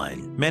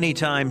Helpline. Many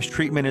times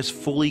treatment is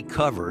fully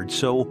covered,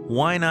 so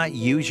why not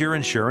use your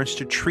insurance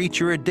to treat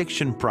your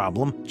addiction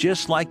problem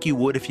just like you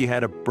would if you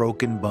had a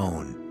broken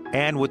bone?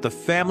 And with the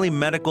Family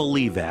Medical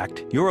Leave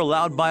Act, you're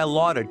allowed by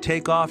law to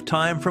take off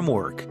time from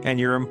work, and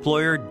your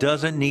employer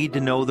doesn't need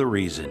to know the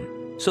reason.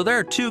 So there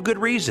are two good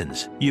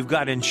reasons. You've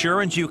got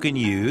insurance you can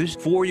use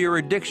for your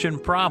addiction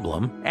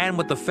problem, and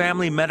with the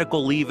Family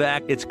Medical Leave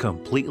Act, it's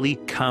completely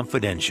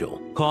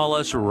confidential. Call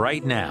us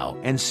right now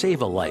and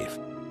save a life.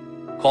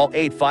 Call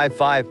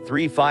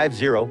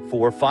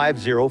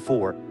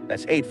 855-350-4504.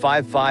 That's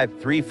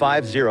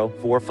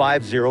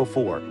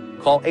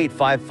 855-350-4504. Call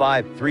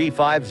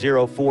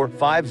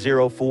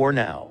 855-350-4504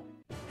 now.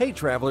 Hey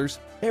travelers,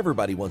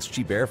 everybody wants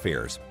cheap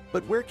airfares,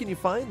 but where can you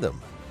find them?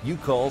 You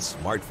call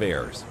Smart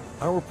Fares.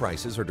 Our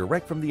prices are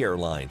direct from the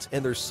airlines,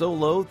 and they're so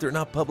low they're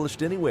not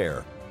published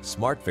anywhere.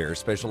 SmartFare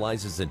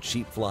specializes in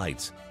cheap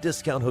flights,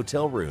 discount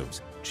hotel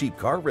rooms, cheap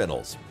car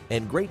rentals,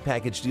 and great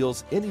package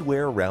deals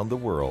anywhere around the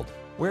world.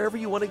 Wherever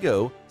you want to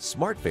go,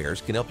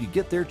 SmartFares can help you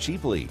get there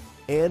cheaply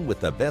and with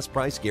the best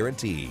price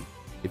guarantee.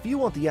 If you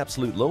want the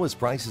absolute lowest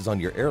prices on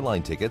your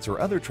airline tickets or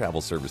other travel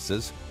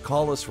services,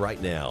 call us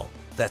right now.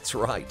 That's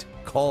right,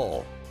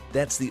 call.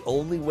 That's the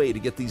only way to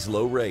get these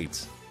low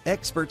rates.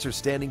 Experts are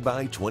standing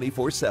by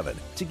 24/7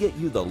 to get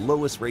you the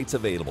lowest rates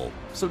available.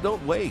 So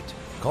don't wait.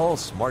 Call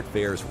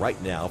SmartFares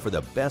right now for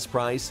the best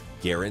price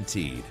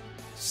guaranteed.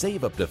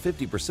 Save up to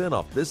 50%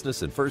 off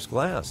business and first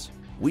class.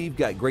 We've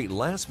got great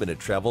last-minute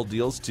travel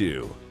deals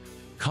too.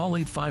 Call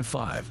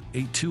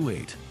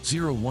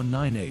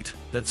 855-828-0198.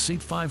 That's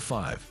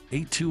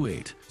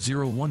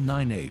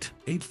 855-828-0198.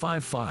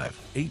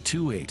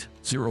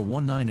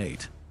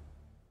 855-828-0198.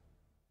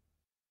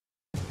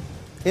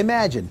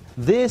 Imagine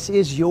this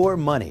is your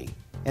money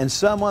and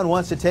someone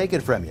wants to take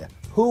it from you.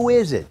 Who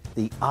is it?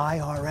 The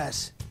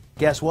IRS.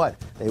 Guess what?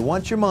 They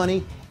want your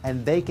money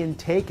and they can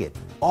take it,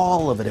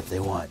 all of it if they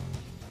want.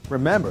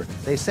 Remember,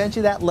 they sent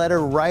you that letter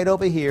right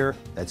over here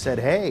that said,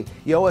 hey,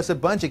 you owe us a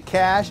bunch of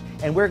cash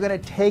and we're going to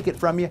take it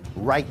from you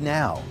right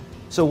now.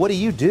 So what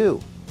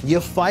do? You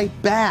fight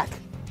back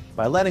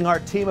by letting our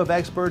team of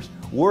experts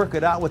work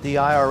it out with the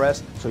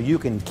IRS so you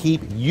can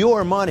keep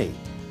your money.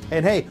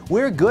 And hey,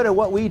 we're good at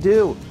what we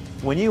do.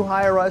 When you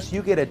hire us,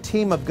 you get a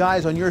team of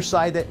guys on your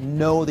side that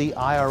know the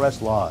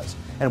IRS laws,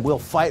 and we'll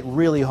fight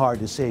really hard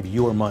to save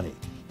your money.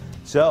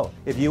 So,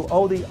 if you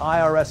owe the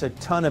IRS a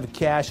ton of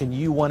cash and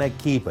you want to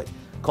keep it,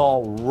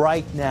 call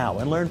right now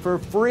and learn for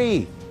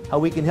free how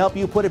we can help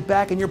you put it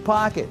back in your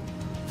pocket.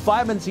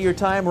 5 minutes of your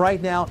time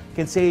right now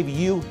can save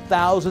you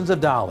thousands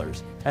of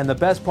dollars. And the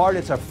best part,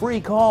 it's a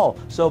free call,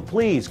 so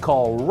please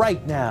call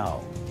right now.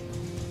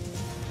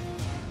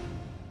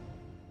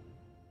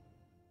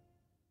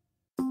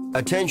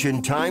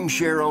 Attention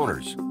timeshare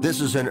owners. This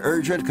is an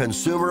urgent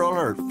consumer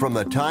alert from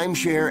the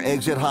Timeshare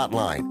Exit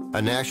Hotline,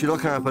 a national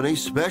company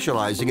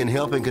specializing in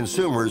helping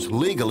consumers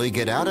legally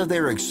get out of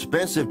their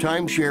expensive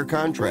timeshare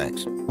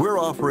contracts. We're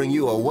offering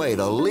you a way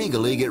to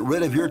legally get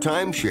rid of your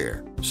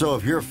timeshare. So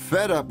if you're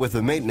fed up with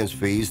the maintenance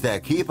fees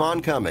that keep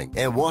on coming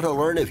and want to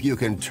learn if you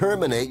can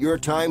terminate your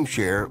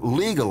timeshare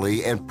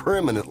legally and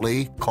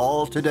permanently,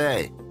 call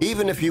today.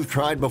 Even if you've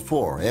tried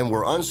before and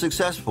were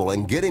unsuccessful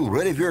in getting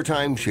rid of your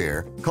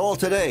timeshare, call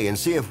today and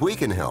see if we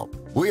can help.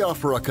 We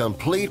offer a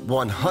complete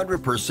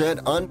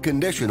 100%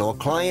 unconditional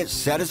client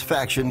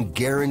satisfaction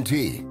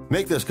guarantee.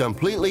 Make this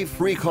completely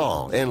free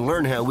call and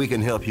learn how we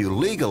can help you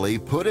legally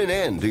put an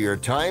end to your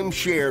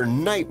timeshare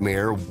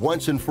nightmare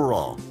once and for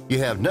all. You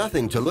have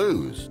nothing to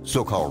lose,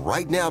 so call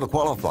right now to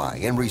qualify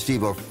and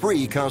receive a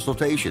free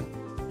consultation.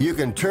 You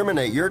can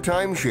terminate your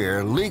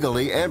timeshare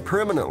legally and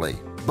permanently,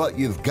 but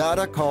you've got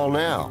to call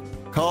now.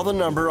 Call the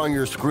number on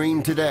your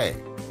screen today.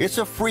 It's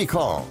a free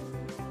call.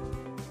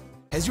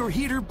 Has your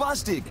heater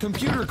busted,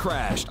 computer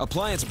crashed,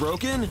 appliance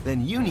broken?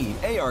 Then you need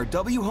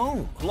ARW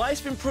Home.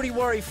 Life's been pretty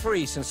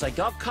worry-free since I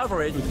got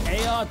covered with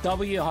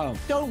ARW Home.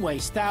 Don't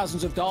waste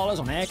thousands of dollars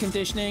on air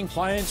conditioning,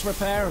 appliance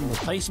repair, and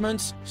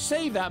replacements.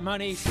 Save that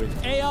money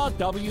with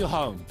ARW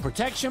Home.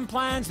 Protection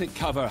plans that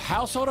cover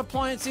household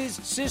appliances,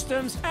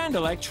 systems, and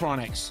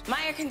electronics.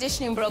 My air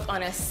conditioning broke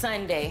on a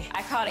Sunday.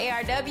 I called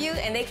ARW,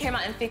 and they came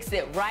out and fixed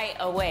it right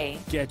away.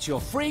 Get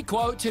your free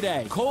quote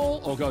today. Call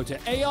or go to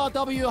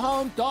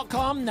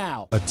arwhome.com now.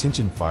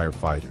 Attention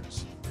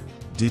firefighters.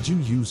 Did you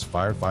use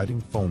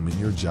firefighting foam in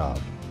your job?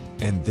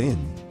 And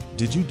then,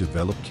 did you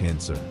develop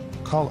cancer?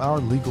 Call our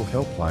legal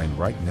helpline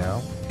right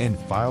now and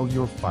file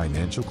your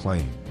financial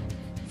claim.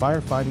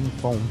 Firefighting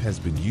foam has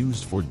been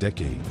used for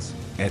decades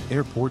at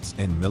airports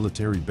and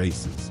military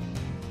bases.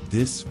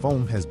 This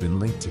foam has been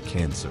linked to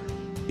cancer.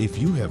 If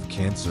you have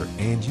cancer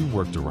and you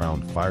worked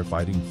around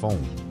firefighting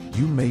foam,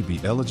 you may be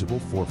eligible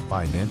for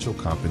financial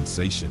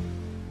compensation.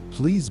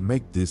 Please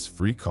make this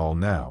free call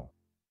now.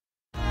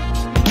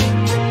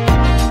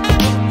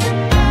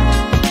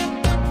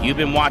 You've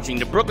been watching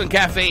the Brooklyn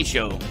Cafe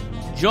Show.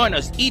 Join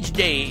us each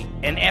day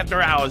and after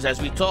hours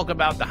as we talk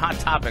about the hot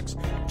topics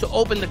to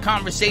open the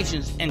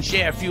conversations and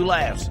share a few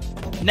laughs.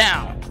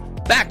 Now,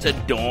 back to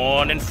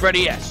Dawn and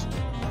Freddie S.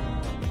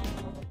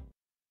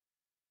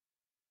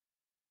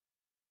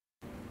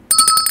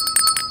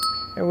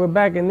 And we're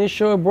back, and this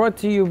show brought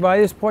to you by,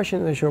 this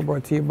portion of the show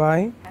brought to you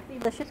by Happy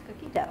Delicious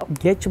Cookie Dough.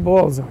 Get Your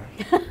Balls On.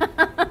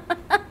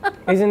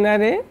 Isn't that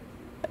it?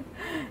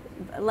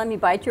 Let me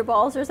bite your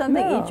balls or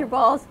something? No. Eat your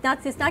balls?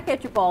 It's not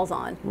get your balls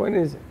on. What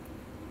is it?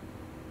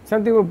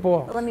 Something with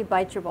balls. Let me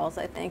bite your balls,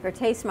 I think, or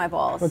taste my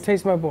balls. Or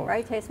taste my balls.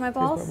 Right? Taste my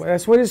balls?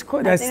 That's what it's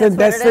called. That's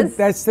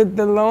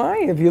the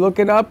line. If you look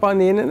it up on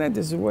the internet,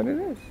 this is what it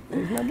is.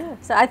 Taste my balls.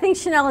 So I think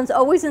Chanellen's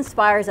always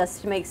inspires us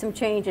to make some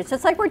changes,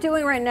 just like we're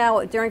doing right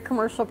now during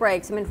commercial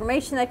breaks. Some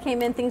information that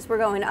came in, things we're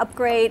going to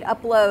upgrade,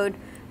 upload,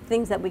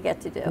 things that we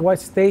get to do. What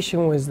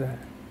station was that?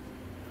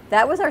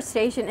 That was our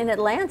station in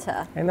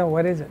Atlanta. I know.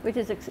 What is it? Which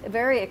is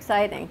very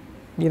exciting.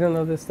 You don't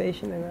know the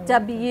station in Atlanta?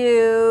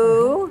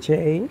 W.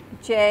 J.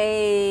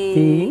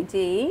 J.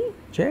 D.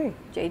 J.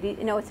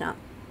 JD. No, it's not.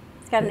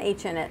 got an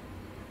H in it.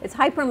 It's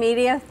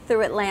Hypermedia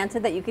through Atlanta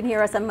that you can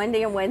hear us on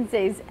Monday and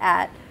Wednesdays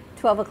at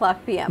 12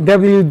 o'clock p.m.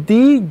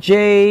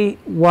 WDJY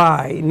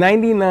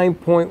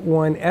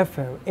 99.1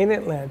 FM in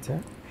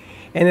Atlanta.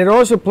 And it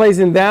also plays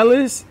in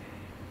Dallas.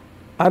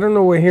 I don't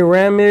know where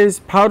Hiram is,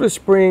 Powder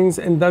Springs,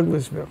 and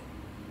Douglasville.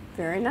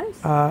 Very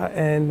nice.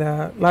 And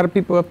a lot of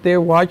people up there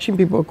watching,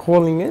 people are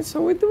calling in,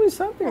 so we're doing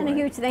something. And a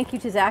huge thank you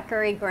to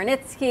Zachary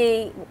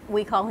Gornitsky.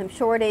 We call him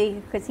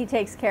Shorty because he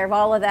takes care of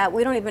all of that.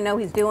 We don't even know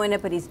he's doing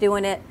it, but he's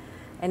doing it,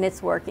 and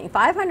it's working.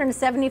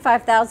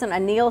 575,000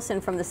 on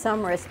Nielsen from the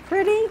summer is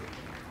pretty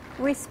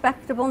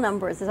respectable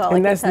numbers, is all I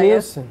can tell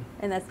you.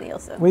 And that's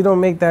Nielsen. We don't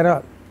make that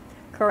up.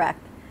 Correct.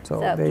 So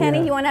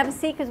Kenny, you want to have a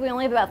seat because we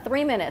only have about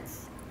 3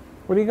 minutes.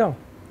 Where do you go?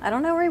 I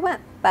don't know where he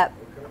went, but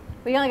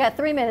we only got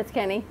 3 minutes,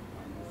 Kenny.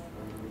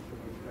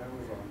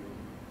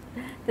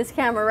 This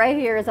camera right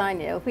here is on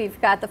you. We've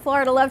got the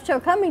Florida Love Show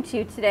coming to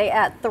you today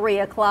at 3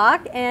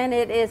 o'clock, and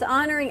it is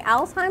honoring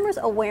Alzheimer's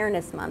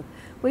Awareness Month,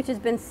 which has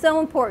been so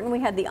important. We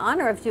had the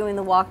honor of doing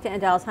the Walk to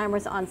End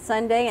Alzheimer's on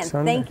Sunday, and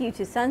thank you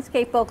to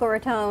Sunscape Boca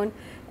Raton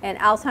and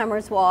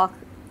Alzheimer's Walk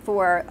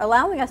for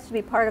allowing us to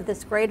be part of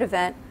this great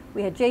event.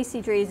 We had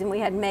JC Drees, and we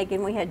had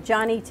Megan, we had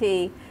Johnny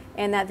T,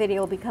 and that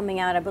video will be coming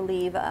out, I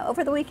believe,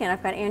 over the weekend.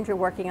 I've got Andrew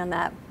working on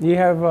that. You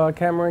have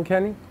Cameron and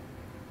Kenny?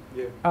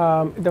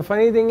 Yeah. The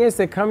funny thing is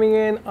they're coming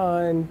in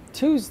on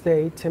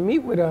Tuesday to meet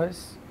with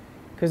us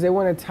because they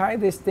want to tie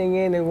this thing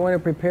in and want to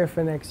prepare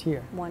for next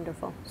year.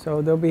 Wonderful.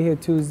 So they'll be here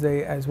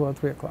Tuesday as well,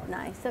 3 o'clock.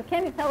 Nice. So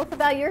Kenny, tell us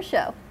about your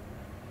show.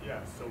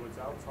 Yeah, so it's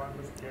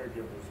Alzheimer's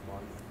Caregivers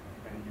Month,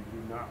 and you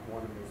do not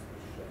want to miss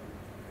this show.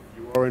 If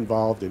you are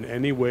involved in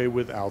any way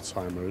with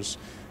Alzheimer's,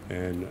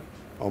 and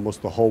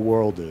almost the whole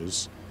world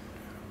is,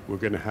 we're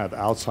going to have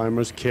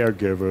Alzheimer's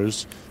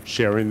caregivers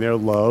sharing their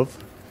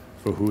love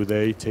for who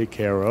they take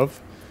care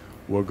of.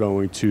 We're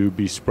going to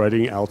be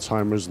spreading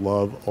Alzheimer's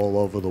love all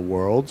over the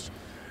world,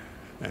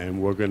 and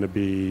we're going to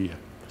be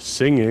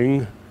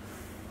singing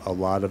a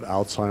lot of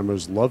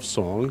Alzheimer's love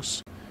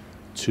songs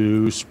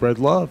to spread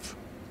love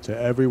to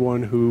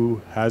everyone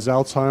who has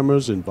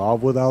Alzheimer's,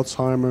 involved with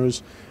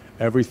Alzheimer's,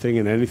 everything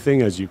and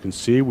anything. As you can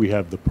see, we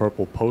have the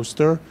purple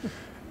poster.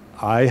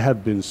 I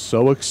have been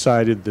so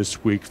excited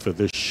this week for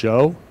this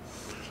show.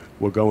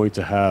 We're going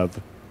to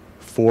have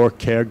 4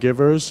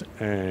 caregivers,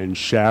 and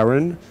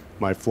Sharon,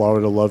 my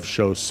Florida Love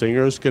Show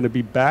singer, is going to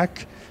be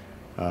back.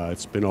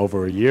 It's been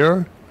over a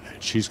year,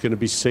 and she's going to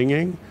be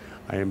singing.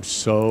 I am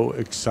so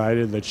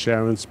excited that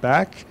Sharon's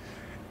back,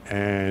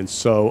 and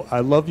so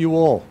I love you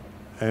all,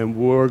 and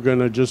we're going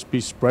to just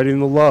be spreading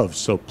the love.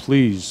 So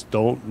please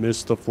don't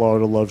miss the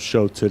Florida Love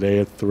Show today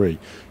at 3.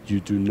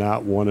 You do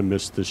not want to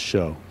miss this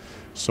show.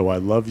 So I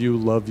love you,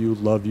 love you,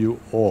 love you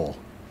all.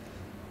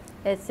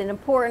 It's an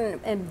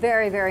important and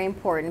very, very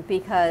important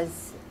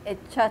because it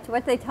touches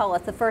what they tell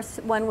us, the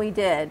first one we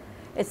did.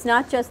 It's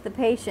not just the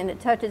patient,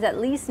 it touches at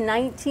least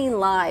 19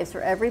 lives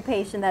for every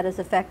patient that is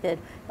affected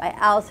by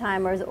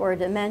Alzheimer's or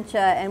dementia.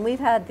 And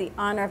we've had the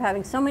honor of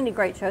having so many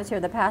great shows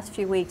here the past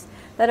few weeks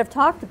that have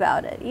talked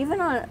about it.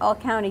 Even on All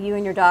County, You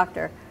and Your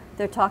Doctor,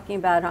 they're talking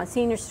about it. On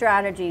Senior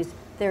Strategies,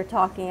 they're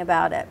talking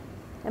about it.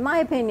 In my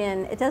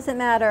opinion, it doesn't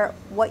matter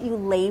what you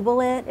label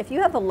it. If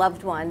you have a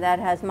loved one that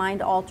has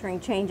mind-altering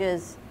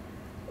changes,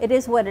 it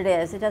is what it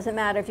is. It doesn't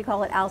matter if you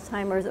call it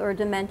Alzheimer's or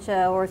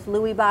dementia or it's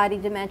Lewy body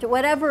dementia,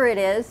 whatever it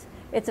is,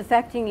 it's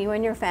affecting you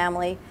and your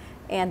family,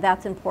 and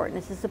that's important,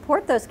 is to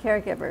support those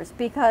caregivers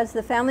because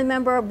the family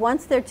member,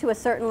 once they're to a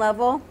certain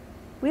level,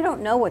 we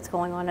don't know what's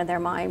going on in their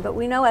mind, but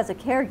we know as a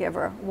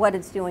caregiver what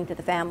it's doing to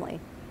the family.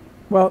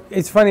 Well,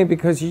 it's funny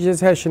because you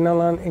just had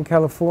Chanel on in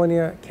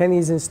California,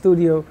 Kenny's in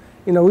studio.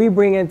 You know, we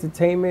bring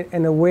entertainment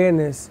and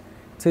awareness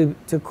to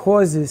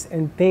causes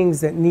and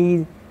things that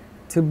need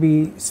to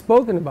be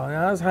spoken about. In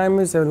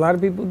Alzheimer's, a lot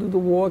of people do the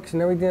walks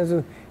and everything.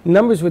 So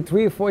numbers with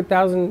 3,000 or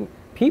 4,000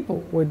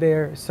 people were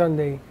there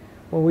Sunday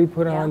when we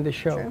put on the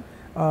show.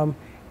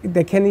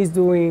 That Kenny's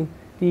doing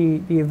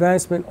the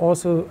advancement,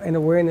 also an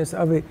awareness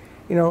of it.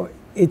 You know,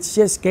 it's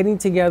just getting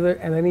together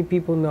and letting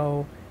people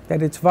know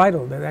that it's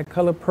vital, that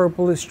color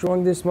purple is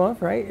strong this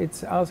month, right?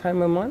 It's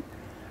Alzheimer month.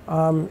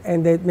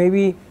 And that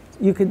maybe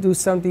you could do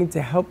something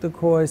to help the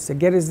cause, to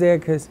get us there,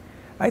 because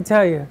I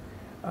tell you,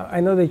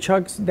 I know that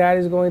Chuck's dad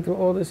is going through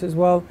all this as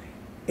well.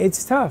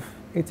 It's tough.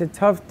 It's a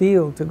tough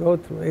deal to go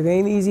through. It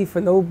ain't easy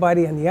for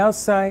nobody on the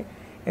outside,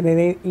 and it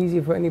ain't easy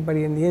for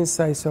anybody on the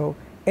inside. So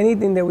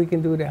anything that we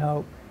can do to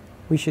help,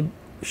 we should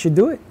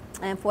do it.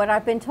 And for what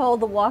I've been told,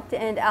 the Walk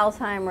to End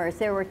Alzheimer's,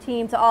 there were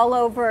teams all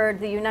over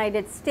the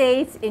United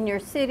States, in your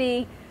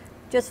city.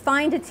 Just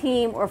find a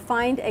team or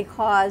find a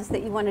cause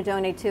that you want to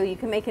donate to. You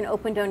can make an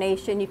open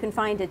donation. You can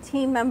find a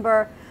team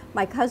member.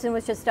 My cousin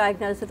was just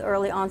diagnosed with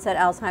early onset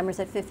Alzheimer's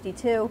at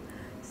 52.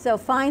 So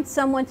find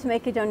someone to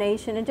make a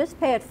donation and just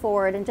pay it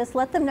forward and just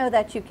let them know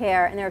that you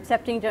care. And they're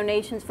accepting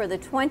donations for the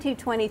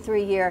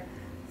 2023 year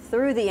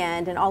through the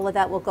end, and all of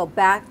that will go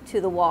back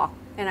to the walk.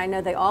 And I know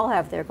they all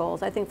have their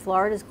goals. I think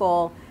Florida's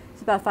goal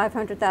is about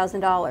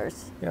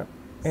 $500,000. Yeah.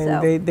 And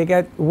So- they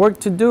got work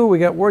to do. We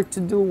got work to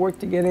do, work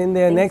to get in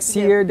there. Things Next to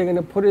do. year, they're going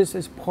to put us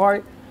as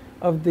part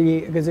of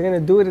because they're going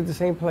to do it at the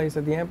same place,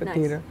 at the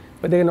amphitheater.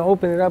 But they're going to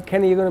open it up.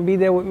 Kenny, you're going to be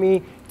there with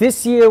me.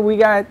 This year, we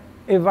got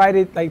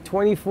invited like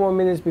 24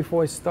 minutes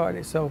before it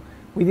started. So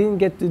we didn't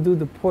get to do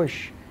the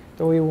push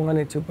that we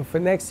wanted to. But for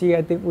next year,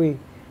 I think we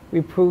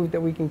proved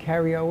that we can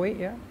carry our weight,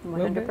 yeah? A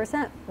little bit.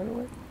 100%.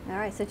 All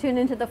right, so tune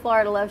into the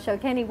Florida Love Show.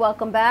 Kenny,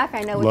 welcome back.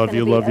 I know it's Love going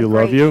you, to be love a you,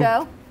 great love you.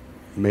 show.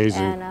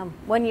 Amazing. And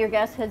one of your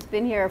guests has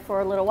been here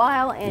for a little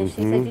while, and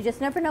she said you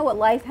just never know what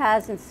life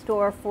has in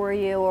store for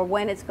you or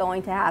when it's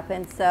going to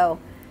happen. So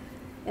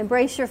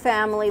embrace your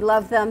family,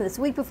 love them. This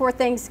week before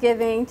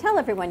Thanksgiving, tell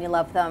everyone you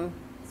love them.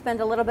 Spend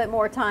a little bit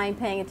more time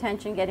paying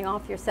attention, getting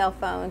off your cell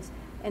phones,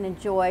 and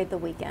enjoy the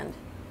weekend.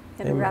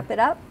 Going to Amen. wrap it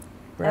up?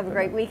 Have a it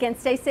great up. weekend.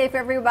 Stay safe,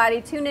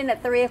 everybody. Tune in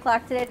at 3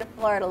 o'clock today to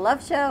Florida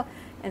Love Show.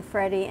 And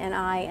Freddie and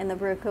I and the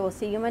Brew Crew will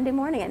see you Monday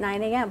morning at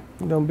 9 a.m.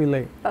 Don't be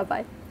late.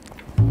 Bye-bye.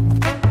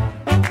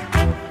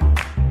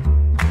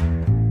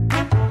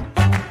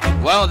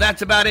 Well,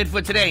 that's about it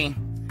for today.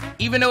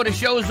 Even though the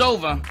show's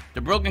over,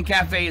 the Brooklyn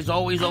Cafe is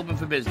always open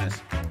for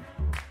business.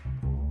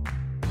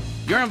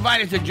 You're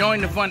invited to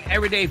join the fun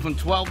every day from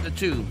 12 to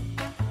 2.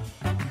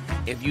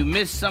 If you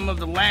missed some of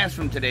the laughs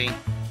from today,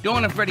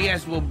 Dawn and Freddie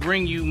S. will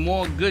bring you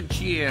more good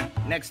cheer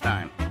next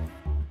time.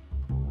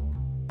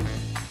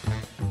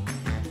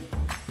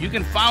 You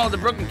can follow the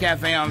Brooklyn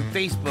Cafe on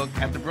Facebook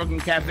at the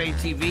Brooklyn Cafe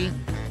TV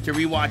to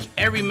rewatch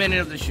every minute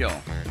of the show.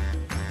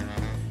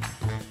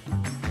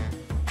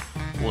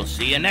 We'll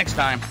see you next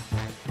time.